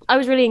 like, I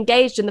was really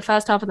engaged in the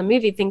first half of the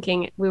movie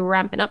thinking we were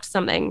ramping up to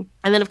something.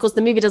 And then, of course,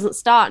 the movie doesn't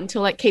start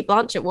until, like, Cate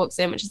Blanchett walks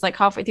in, which is, like,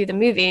 halfway through the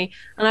movie.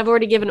 And I've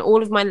already given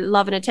all of my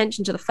love and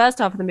attention to the first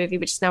half of the movie,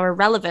 which is now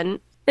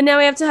irrelevant. And now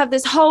we have to have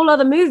this whole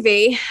other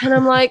movie. And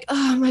I'm like,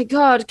 oh my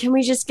God, can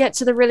we just get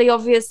to the really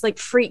obvious, like,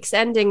 Freaks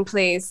ending,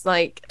 please?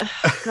 Like,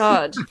 oh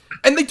God.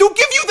 And they don't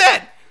give you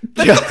that!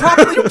 That's the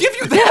problem, they don't give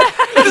you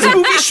that! This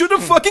movie should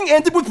have fucking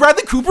ended with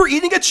Bradley Cooper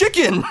eating a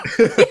chicken!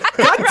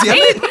 God damn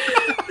it!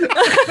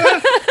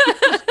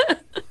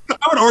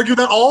 I would argue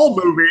that all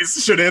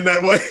movies should end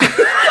that way.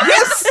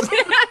 Yes!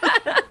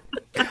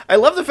 I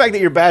love the fact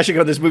that you're bashing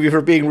on this movie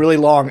for being really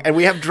long, and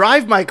we have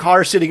Drive My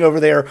Car sitting over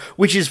there,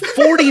 which is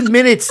 40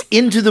 minutes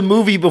into the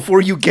movie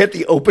before you get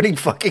the opening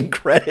fucking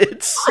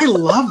credits. I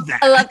love that.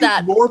 I love think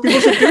that. More people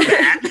should do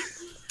that.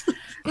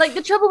 Like,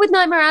 the trouble with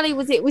Nightmare Alley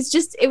was it was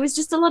just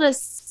a lot of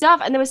stuff,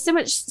 and there was so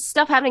much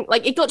stuff happening.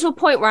 Like, it got to a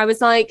point where I was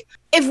like,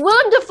 if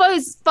Willem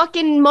Dafoe's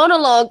fucking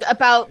monologue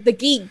about the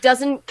geek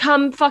doesn't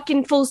come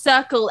fucking full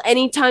circle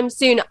anytime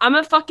soon, I'm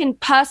a fucking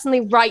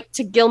personally write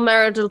to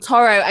Guillermo del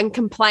Toro and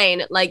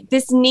complain. Like,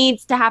 this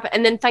needs to happen.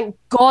 And then thank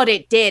God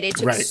it did. It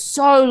took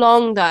so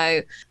long,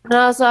 though. And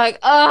I was like,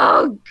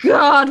 oh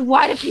God,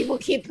 why do people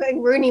keep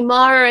putting Rooney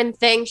Mara in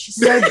things? She's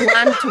so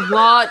bland to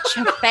watch.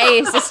 Her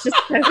face is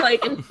just so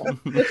like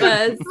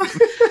innocuous.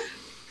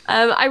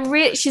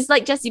 She's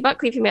like Jessie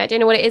Buckley for me. I don't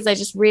know what it is. I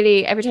just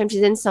really, every time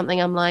she's in something,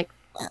 I'm like,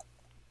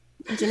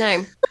 I don't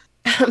know.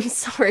 I'm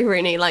sorry,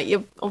 Rooney. Like,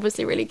 you're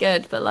obviously really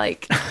good, but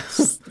like,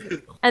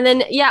 and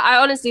then I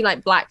honestly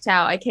like blacked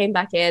out. I came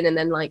back in, and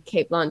then like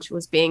Cate Blanchett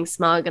was being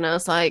smug, and I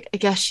was like, I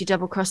guess she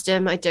double crossed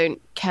him. I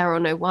don't care or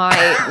know why.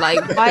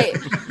 Like, why?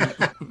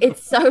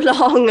 It's so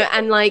long,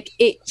 and like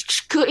it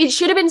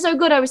should have been so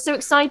good. I was so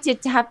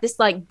excited to have this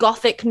like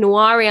gothic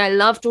noir. I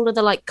loved all of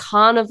the like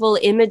carnival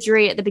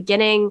imagery at the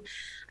beginning.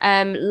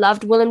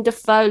 Loved Willem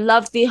Dafoe,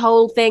 loved the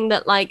whole thing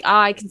that like,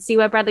 I can see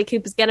where Bradley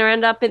Cooper's gonna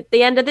end up at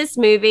the end of this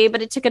movie,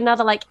 but it took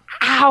another like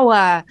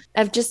hour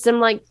of just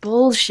some like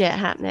bullshit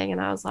happening, and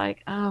I was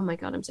like, oh my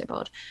God, I'm so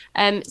bored.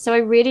 So I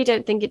really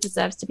don't think it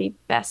deserves to be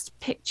Best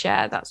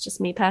Picture. That's just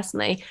me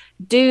personally.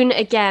 Dune,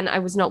 again, I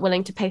was not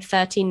willing to pay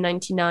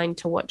 $13.99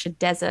 to watch a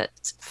desert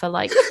for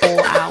like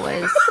 4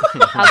 hours.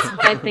 That's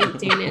what I think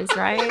Dune is,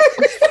 right?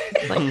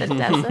 Like the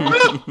desert.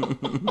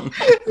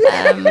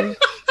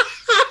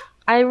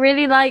 I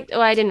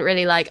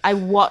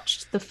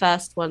watched the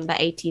first one, the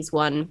 80s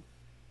one.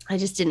 I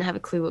just didn't have a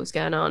clue what was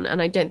going on,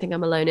 and I don't think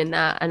I'm alone in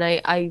that. And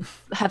I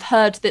have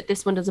heard that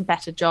this one does a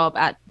better job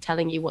at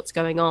telling you what's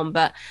going on.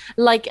 But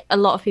like a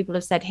lot of people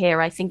have said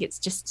here, I think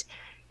it's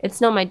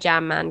not my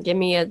jam, man. Give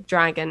me a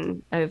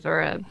dragon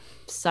over a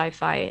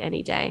sci-fi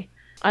any day.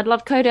 I'd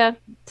love Coda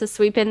to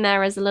sweep in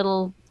there as a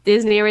little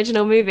Disney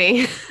original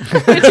movie,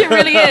 which it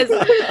really is.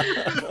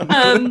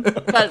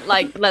 But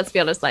like, let's be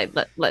honest, like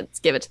let's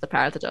give it to the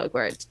Power of the Dog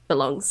where it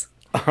belongs.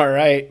 All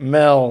right,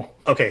 Mel.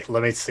 Okay,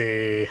 let me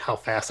see how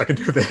fast I can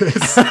do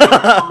this.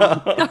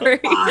 Sorry.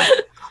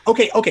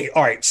 Okay,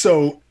 all right.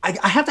 So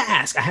I have to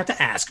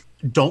ask.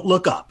 Don't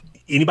Look Up.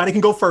 Anybody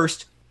can go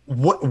first.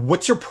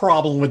 What's your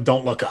problem with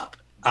Don't Look Up?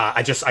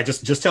 I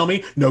just tell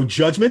me. No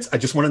judgments. I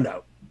just want to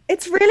know.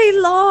 It's really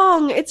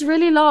long.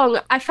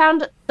 I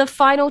found the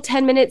final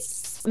 10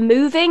 minutes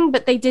moving,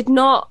 but they did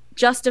not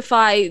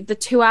justify the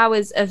 2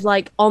 hours of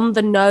like on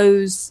the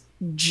nose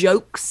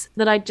jokes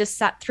that I just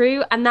sat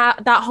through. And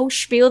that whole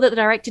spiel that the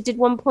director did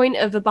one point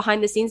of a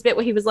behind the scenes bit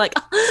where he was like,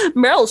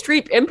 Meryl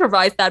Streep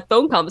improvised that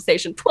phone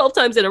conversation 12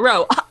 times in a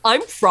row.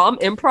 I'm from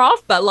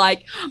improv, but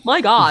like,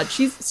 my God,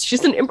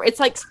 she's an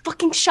it's like,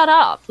 fucking shut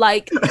up.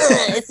 Like,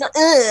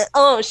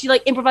 she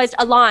like improvised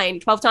a line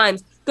 12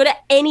 times. Go to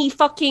any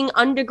fucking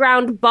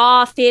underground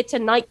bar, theater,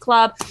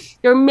 nightclub.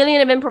 There are a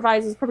million of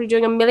improvisers probably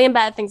doing a million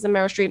better things than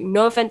Meryl Streep.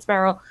 No offense,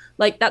 Meryl.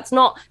 Like, that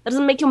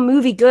doesn't make your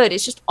movie good.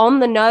 It's just on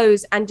the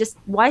nose, and just,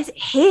 why is it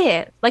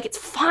here? Like, it's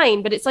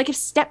fine, but it's like if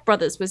Step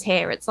Brothers was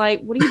here. It's like,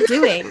 what are you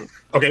doing?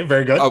 Okay,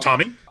 very good.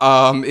 Tommy?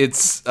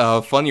 It's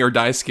a Funny or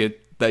Die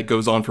skit that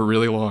goes on for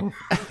really long.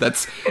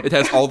 It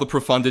has all the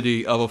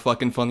profundity of a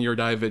fucking Funny or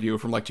Die video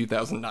from like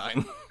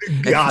 2009.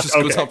 It just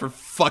goes on for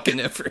fucking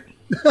effort.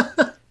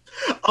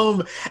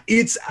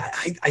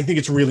 I think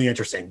it's really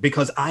interesting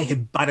because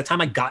by the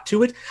time I got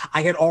to it,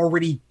 I had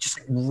already just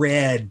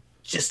read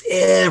just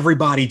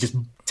everybody just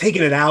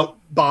taking it out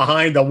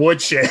behind the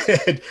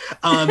woodshed.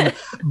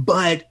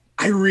 But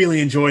I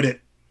really enjoyed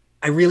it.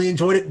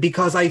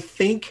 Because I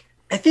think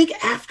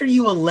after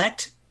you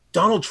elect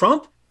Donald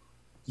Trump,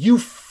 you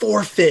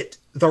forfeit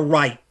the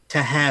right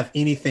to have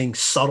anything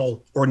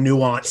subtle or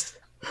nuanced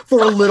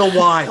for a little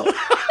while.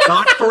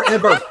 Not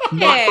forever,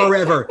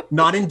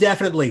 not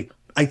indefinitely.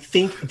 I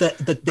think that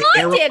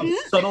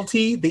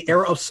the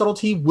era of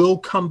subtlety will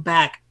come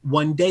back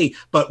one day,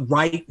 but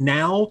right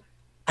now,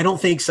 I don't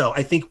think so.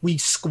 I think we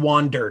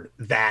squandered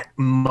that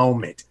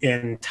moment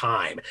in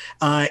time,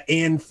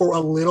 and for a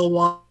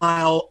little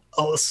while,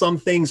 some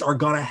things are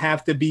gonna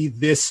have to be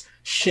this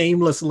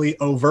shamelessly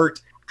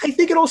overt. I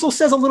think it also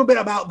says a little bit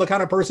about the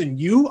kind of person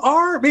you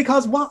are,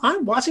 because while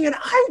I'm watching it,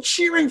 I'm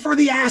cheering for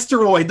the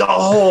asteroid the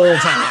whole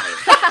time.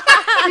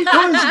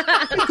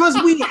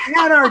 because we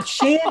had our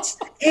chance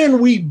and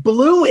we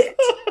blew it.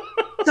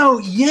 So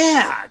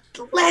yeah,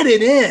 let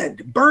it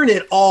end, burn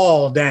it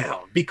all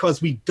down,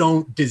 because we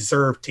don't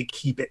deserve to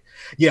keep it.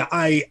 Yeah,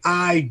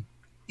 it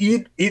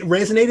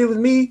resonated with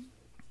me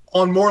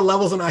on more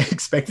levels than I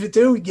expected it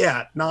to.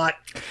 Yeah,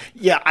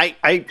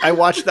 I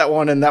watched that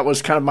one, and that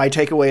was kind of my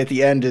takeaway at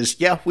the end is,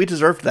 yeah, we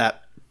deserved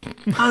that.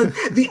 I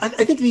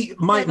think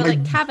my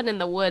Cabin in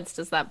the Woods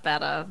does that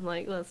better.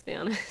 Like, let's be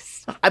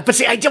honest. But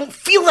see, I don't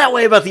feel that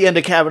way about the end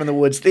of Cabin in the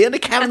Woods. The end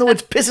of Cabin in the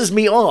Woods pisses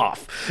me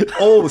off.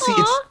 Oh, see,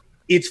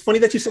 it's funny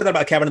that you said that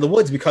about Cabin in the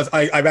Woods, because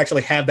I've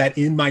actually had that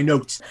in my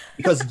notes.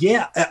 Because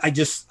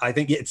I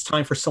think it's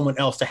time for someone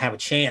else to have a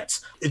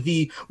chance.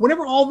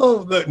 Whenever all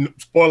the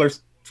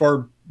spoilers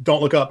for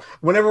Don't Look Up,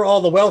 whenever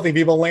all the wealthy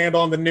people land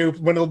on when the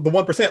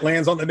 1%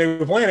 lands on the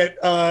new planet,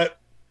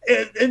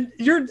 and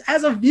you're,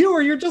 as a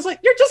viewer, you're just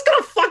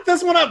gonna fuck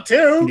this one up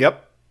too.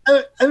 Yep.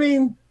 I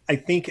mean, I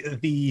think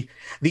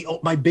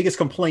my biggest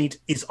complaint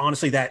is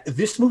honestly that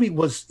this movie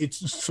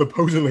it's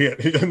supposedly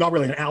not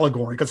really an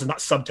allegory, because it's not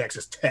subtext,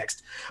 it's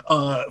text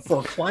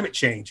for climate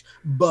change.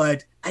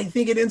 But I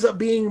think it ends up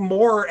being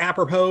more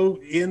apropos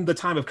in the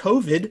time of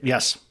COVID.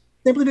 Yes.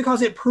 Simply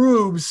because it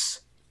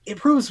proves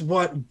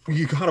what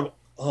we kind of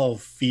all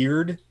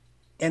feared,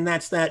 and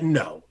that's that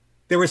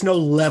there is no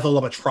level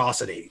of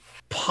atrocity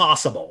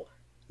possible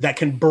that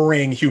can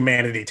bring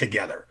humanity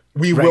together.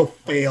 We will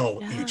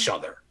fail each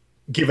other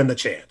given the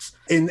chance,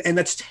 and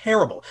that's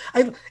terrible.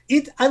 I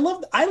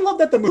love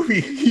that the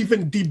movie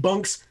even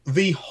debunks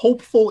the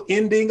hopeful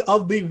ending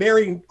of the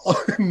very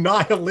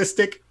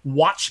nihilistic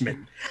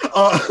Watchmen,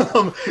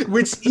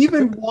 which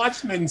even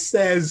Watchmen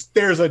says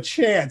there's a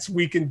chance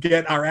we can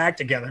get our act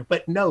together,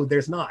 but no,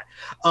 there's not.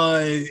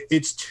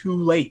 It's too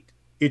late.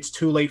 It's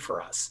too late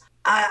for us.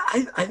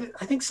 I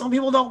think some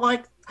people don't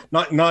like.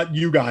 Not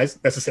you guys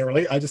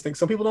necessarily. I just think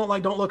some people don't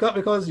like Don't Look Up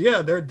because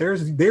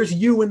there's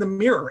you in the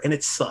mirror, and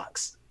it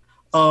sucks.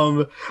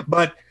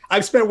 But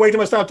I've spent way too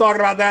much time talking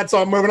about that,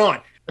 so I'm moving on.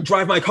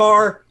 Drive My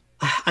Car.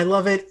 I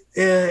love it.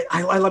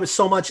 I love it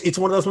so much. It's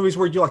one of those movies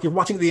where you're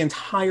watching it the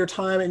entire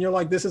time, and you're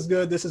like, this is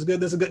good, this is good,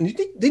 this is good. And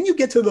then you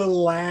get to the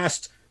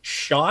last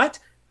shot,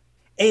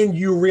 and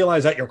you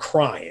realize that you're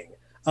crying,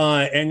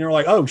 and you're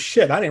like, oh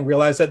shit, I didn't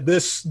realize that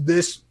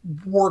this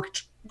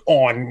worked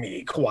on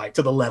me quite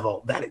to the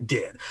level that it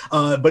did.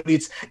 But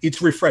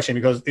it's refreshing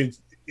because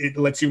it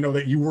lets you know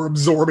that you were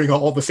absorbing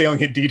all the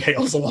salient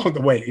details along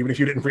the way, even if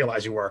you didn't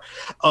realize you were.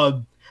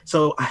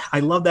 So I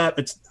love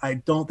that. I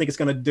don't think it's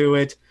going to do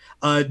it.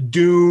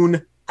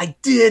 Dune. I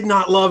did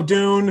not love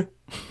Dune.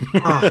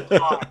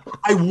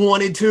 I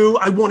wanted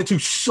to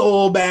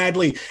so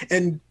badly.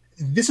 And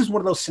this is one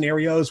of those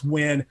scenarios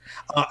when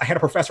I had a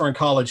professor in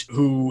college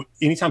who,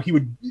 anytime he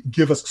would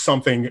give us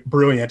something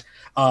brilliant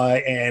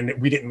and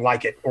we didn't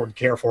like it or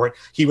care for it,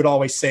 he would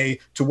always say,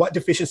 to what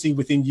deficiency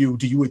within you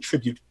do you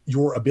attribute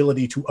your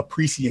ability to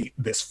appreciate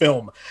this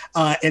film?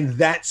 And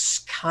that's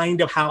kind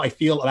of how I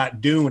feel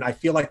about Dune. I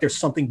feel like there's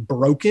something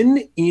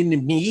broken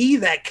in me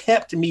that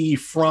kept me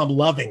from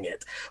loving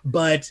it.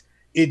 But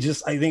I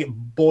think it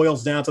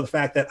boils down to the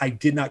fact that I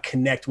did not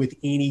connect with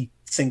any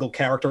single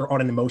character on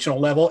an emotional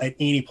level at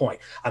any point.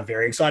 I'm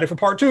very excited for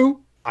part 2.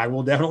 I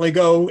will definitely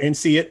go and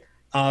see it.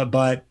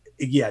 But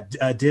yeah,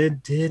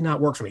 did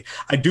not work for me.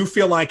 I do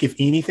feel like if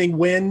anything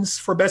wins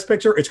for Best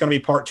Picture, it's going to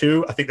be part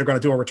 2. I think they're going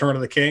to do a Return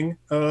of the King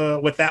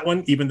with that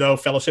one, even though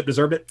Fellowship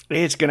deserved it.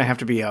 It's going to have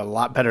to be a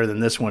lot better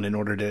than this one in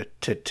order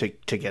to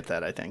get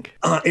that, I think.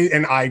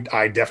 And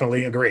I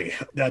definitely agree.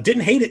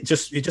 Didn't hate it.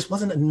 It just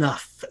wasn't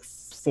enough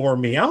for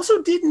me. I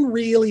also didn't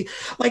really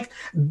like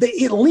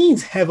it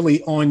leans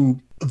heavily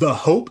on the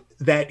hope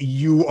that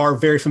you are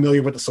very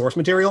familiar with the source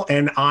material,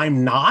 and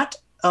I'm not.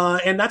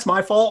 And that's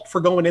my fault for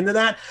going into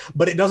that,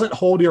 but it doesn't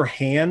hold your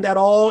hand at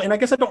all. And I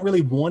guess I don't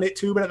really want it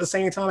to, but at the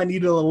same time, I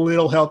needed a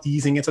little help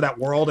easing into that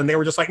world. And they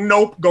were just like,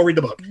 nope, go read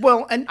the book.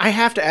 Well, and I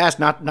have to ask,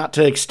 not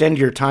to extend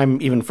your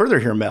time even further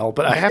here, Mel,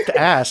 but I have to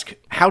ask,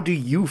 how do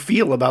you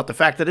feel about the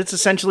fact that it's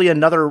essentially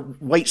another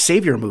white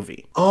savior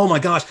movie? Oh my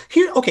gosh.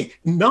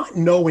 Not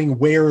knowing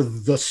where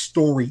the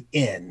story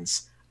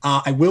ends,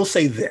 I will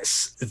say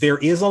this. There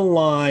is a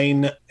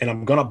line, and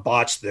I'm going to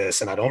botch this,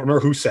 and I don't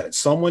remember who said it.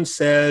 Someone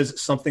says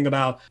something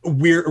about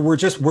we're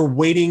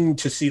waiting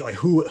to see like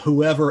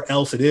whoever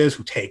else it is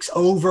who takes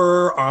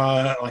over.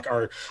 Are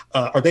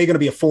they going to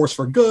be a force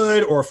for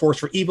good or a force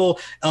for evil?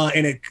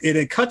 And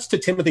it cuts to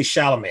Timothée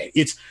Chalamet.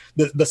 It's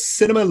the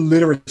cinema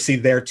literacy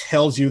there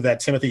tells you that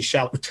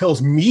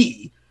tells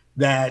me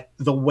that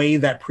the way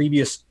that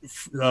previous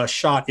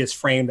shot is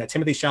framed, that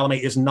Timothée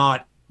Chalamet is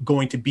not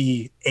going to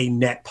be a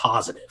net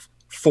positive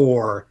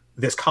for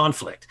this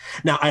conflict.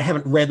 Now, I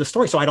haven't read the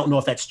story, so I don't know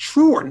if that's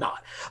true or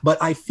not,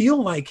 but I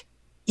feel like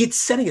it's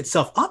setting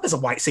itself up as a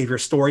white savior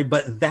story,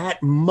 but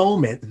that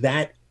moment,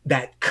 that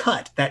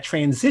cut, that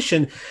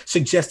transition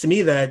suggests to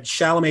me that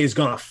Chalamet is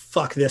going to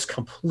fuck this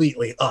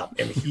completely up,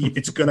 and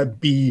it's going to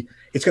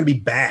be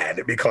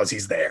bad because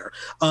he's there.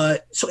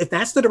 So if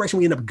that's the direction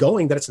we end up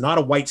going, that it's not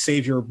a white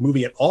savior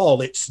movie at all,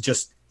 it's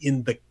just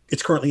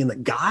it's currently in the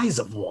guise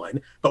of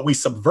one, but we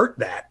subvert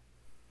that,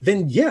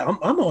 then yeah,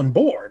 I'm on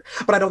board.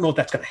 But I don't know if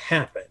that's going to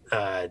happen.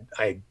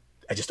 I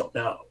just don't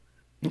know.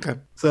 Okay.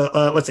 So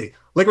let's see.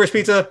 Licorice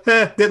Pizza,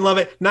 didn't love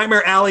it.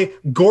 Nightmare Alley,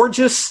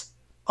 gorgeous.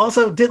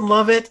 Also didn't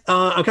love it.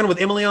 I'm kind of with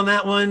Emily on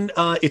that one.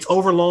 It's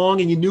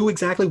overlong, and you knew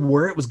exactly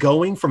where it was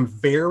going from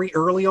very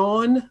early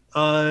on,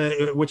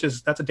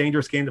 that's a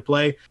dangerous game to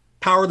play.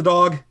 Power of the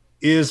Dog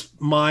is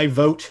my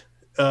vote.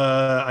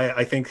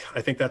 I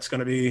think that's going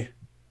to be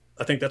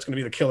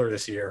the killer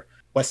this year.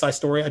 West Side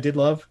Story, I did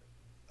love.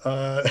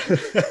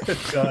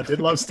 Did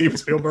love Steven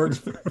Spielberg's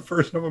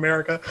version of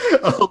America.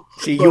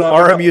 See, you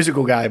are a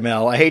musical guy,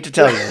 Mel. I hate to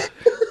tell you.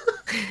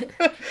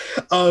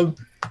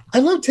 I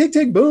love Tick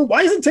Tick Boom.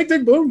 Why isn't Tick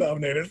Tick Boom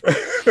nominated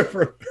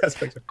for Best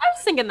Picture? I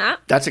was thinking that.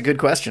 That's a good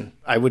question.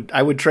 I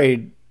would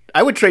trade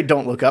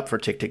Don't Look Up for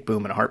Tick Tick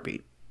Boom in a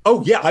heartbeat.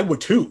 Oh yeah, I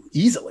would too,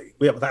 easily.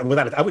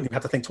 Without it, I wouldn't even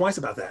have to think twice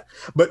about that.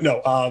 But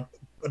no,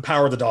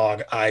 Power of the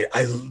Dog. I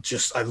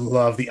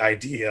love the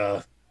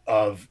idea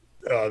of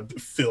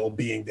Phil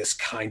being this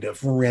kind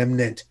of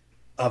remnant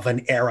of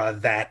an era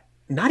that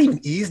not even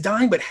is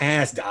dying, but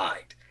has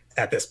died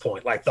at this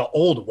point. Like the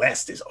Old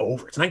West is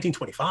over. It's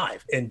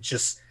 1925, and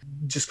just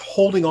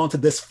holding on to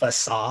this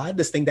facade,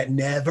 this thing that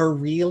never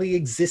really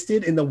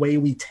existed in the way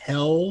we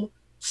tell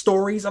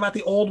stories about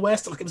the Old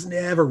West. Like it was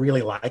never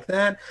really like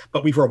that,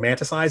 but we've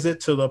romanticized it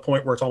to the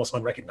point where it's almost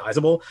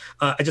unrecognizable.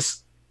 I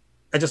just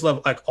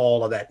love like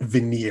all of that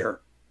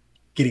veneer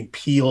getting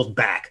peeled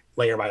back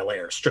layer by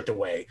layer, stripped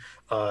away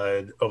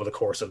over the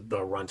course of the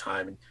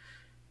runtime. And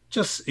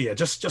just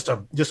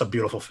a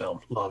beautiful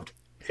film. Loved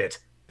it.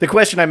 The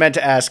question I meant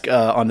to ask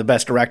on the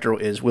Best Director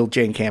is, will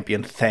Jane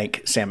Campion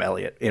thank Sam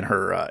Elliott in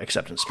her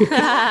acceptance speech?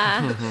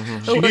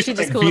 Or she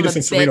just call him a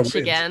bitch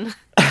again.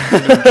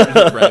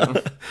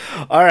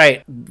 All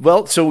right.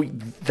 Well, so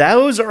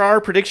those are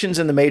our predictions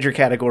in the major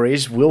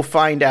categories. We'll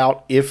find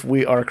out if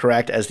we are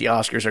correct as the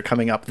Oscars are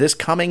coming up this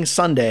coming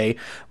Sunday,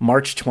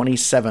 March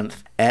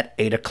 27th at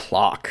 8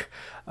 o'clock.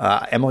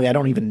 Emily, I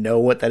don't even know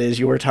what that is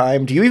your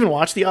time. Do you even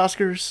watch the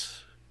Oscars?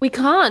 We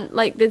can't,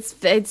 like,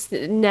 it's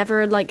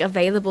never, like,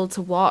 available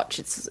to watch.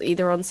 It's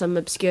either on some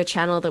obscure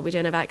channel that we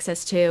don't have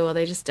access to, or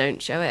they just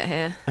don't show it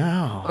here.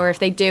 Oh. Or if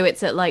they do,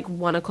 it's at, like,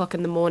 1 o'clock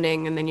in the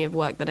morning, and then you have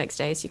work the next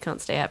day, so you can't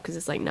stay up because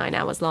it's, like, 9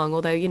 hours long.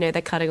 Although, you know,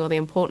 they're cutting all the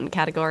important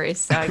categories,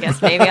 so I guess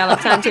maybe I'll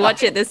have time to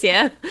watch it this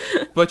year.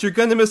 But you're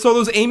gonna miss all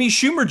those Amy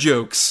Schumer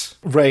jokes.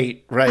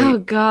 Right. Oh,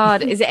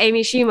 God. Is it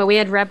Amy Schumer? We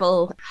had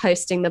Rebel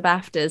hosting the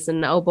BAFTAs,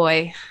 and oh,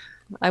 boy.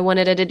 I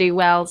wanted her to do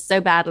well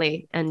so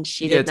badly, and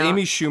she did not. It's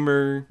Amy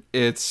Schumer,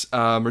 it's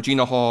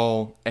Regina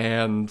Hall,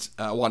 and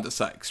Wanda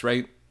Sykes,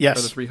 right? Yes.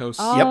 Are the three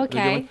hosts? Oh, Yep.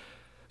 okay.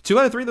 2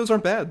 out of 3, those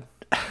aren't bad.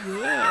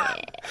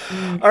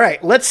 All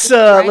right, let's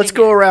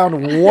go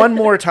around one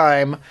more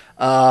time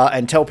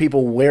and tell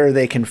people where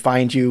they can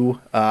find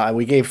you.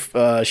 We gave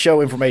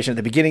show information at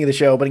the beginning of the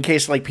show, but in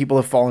case like people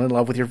have fallen in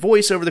love with your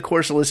voice over the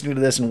course of listening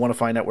to this and want to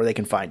find out where they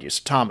can find you.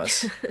 So,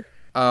 Thomas.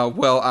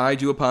 Well, I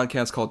do a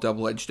podcast called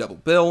Double Edge Double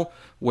Bill,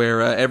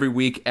 where every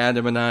week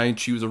Adam and I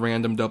choose a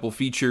random double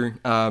feature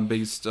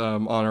based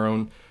on our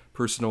own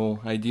personal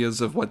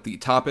ideas of what the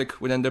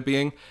topic would end up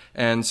being.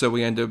 And so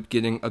we end up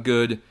getting a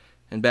good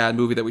and bad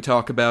movie that we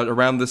talk about.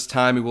 Around this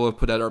time, we will have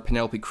put out our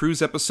Penelope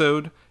Cruz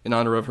episode in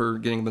honor of her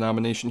getting the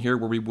nomination here,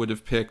 where we would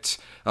have picked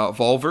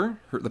Volver,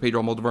 the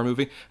Pedro Almodovar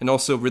movie, and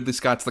also Ridley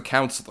Scott's The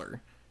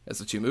Counselor as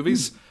the 2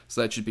 movies.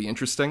 So that should be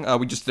interesting.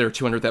 We just did our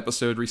 200th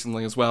episode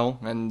recently as well.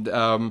 And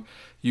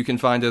you can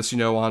find us,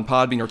 on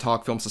Podbean or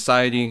Talk Film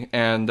Society.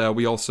 And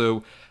we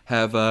also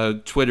have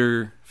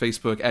Twitter,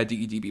 Facebook at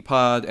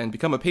DEDBpod. And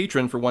become a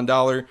patron for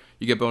 $1.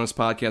 You get bonus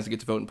podcasts. You get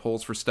to vote in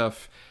polls for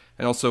stuff.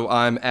 And also,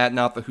 I'm at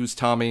Not The Who's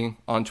Tommy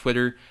on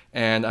Twitter,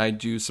 and I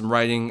do some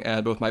writing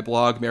at both my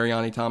blog,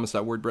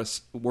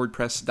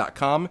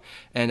 marianithomas.wordpress.com,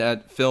 and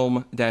at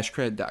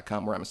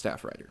film-cred.com, where I'm a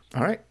staff writer.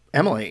 All right.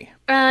 Emily.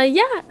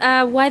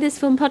 Why This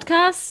Film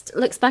Podcast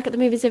looks back at the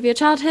movies of your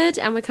childhood,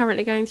 and we're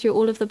currently going through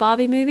all of the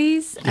Barbie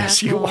movies.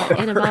 Yes, you are.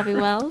 In a Barbie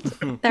world.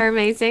 They're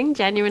amazing,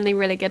 genuinely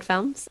really good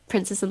films.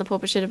 Princess and the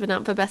Pauper should have been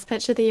up for Best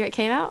Picture the year it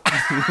came out.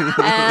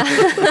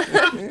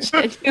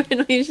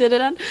 Genuinely should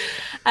have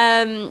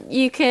done.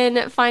 You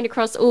can find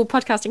across all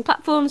podcasting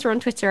platforms. We're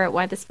on Twitter at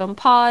Why This Film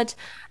Pod.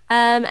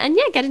 And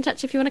yeah, get in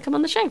touch if you want to come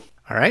on the show.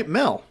 All right,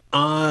 Mel.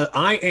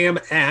 I am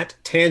at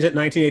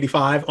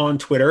Tangent1985 on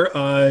Twitter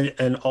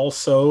and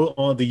also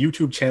on the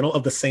YouTube channel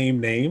of the same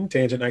name,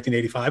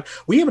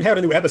 Tangent1985. We haven't had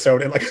a new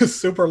episode in like a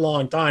super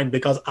long time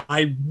because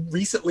I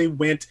recently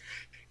went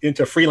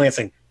into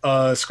freelancing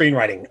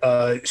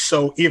screenwriting.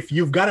 So if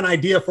you've got an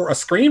idea for a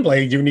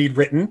screenplay you need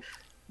written,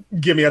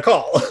 give me a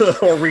call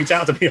or reach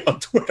out to me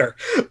on Twitter.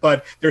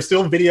 But there's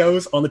still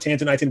videos on the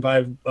Tangent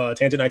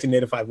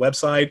 1985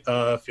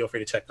 website. Feel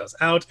free to check those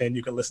out, and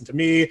you can listen to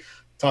me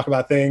talk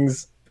about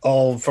things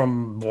all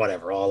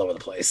over the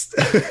place.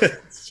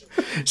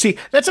 See,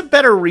 that's a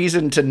better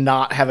reason to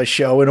not have a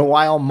show in a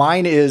while.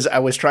 Mine is I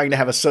was trying to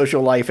have a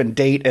social life and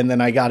date, and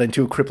then I got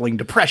into a crippling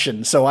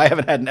depression, so I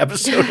haven't had an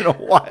episode in a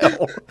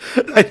while.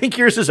 I think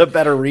yours is a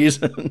better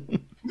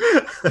reason.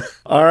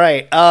 All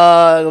right.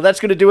 That's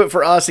going to do it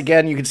for us.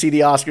 Again, you can see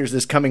the Oscars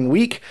this coming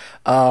week.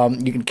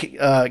 You can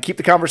keep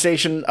the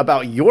conversation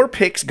about your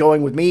picks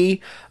going with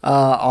me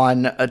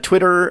on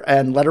Twitter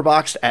and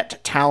Letterboxd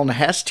at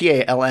Talnhess,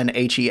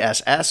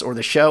 TALNHESS, or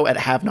the show at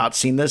Have Not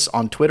Seen This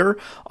on Twitter.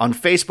 On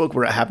Facebook,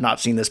 we're at Have Not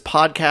Seen This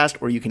Podcast,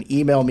 or you can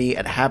email me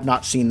at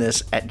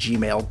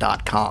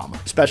havenotseenthis@gmail.com.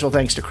 Special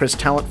thanks to Chris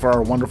Talent for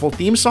our wonderful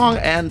theme song,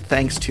 and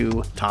thanks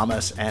to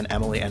Thomas and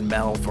Emily and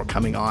Mel for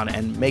coming on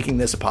and making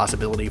this a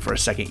possibility for a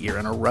second year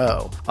in a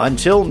row.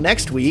 Until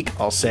next week,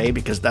 I'll say,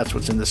 because that's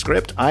what's in the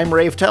script, I'm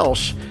Rafe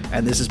Telsch,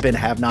 and this has been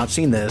Have Not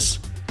Seen This.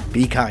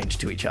 Be kind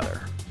to each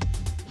other.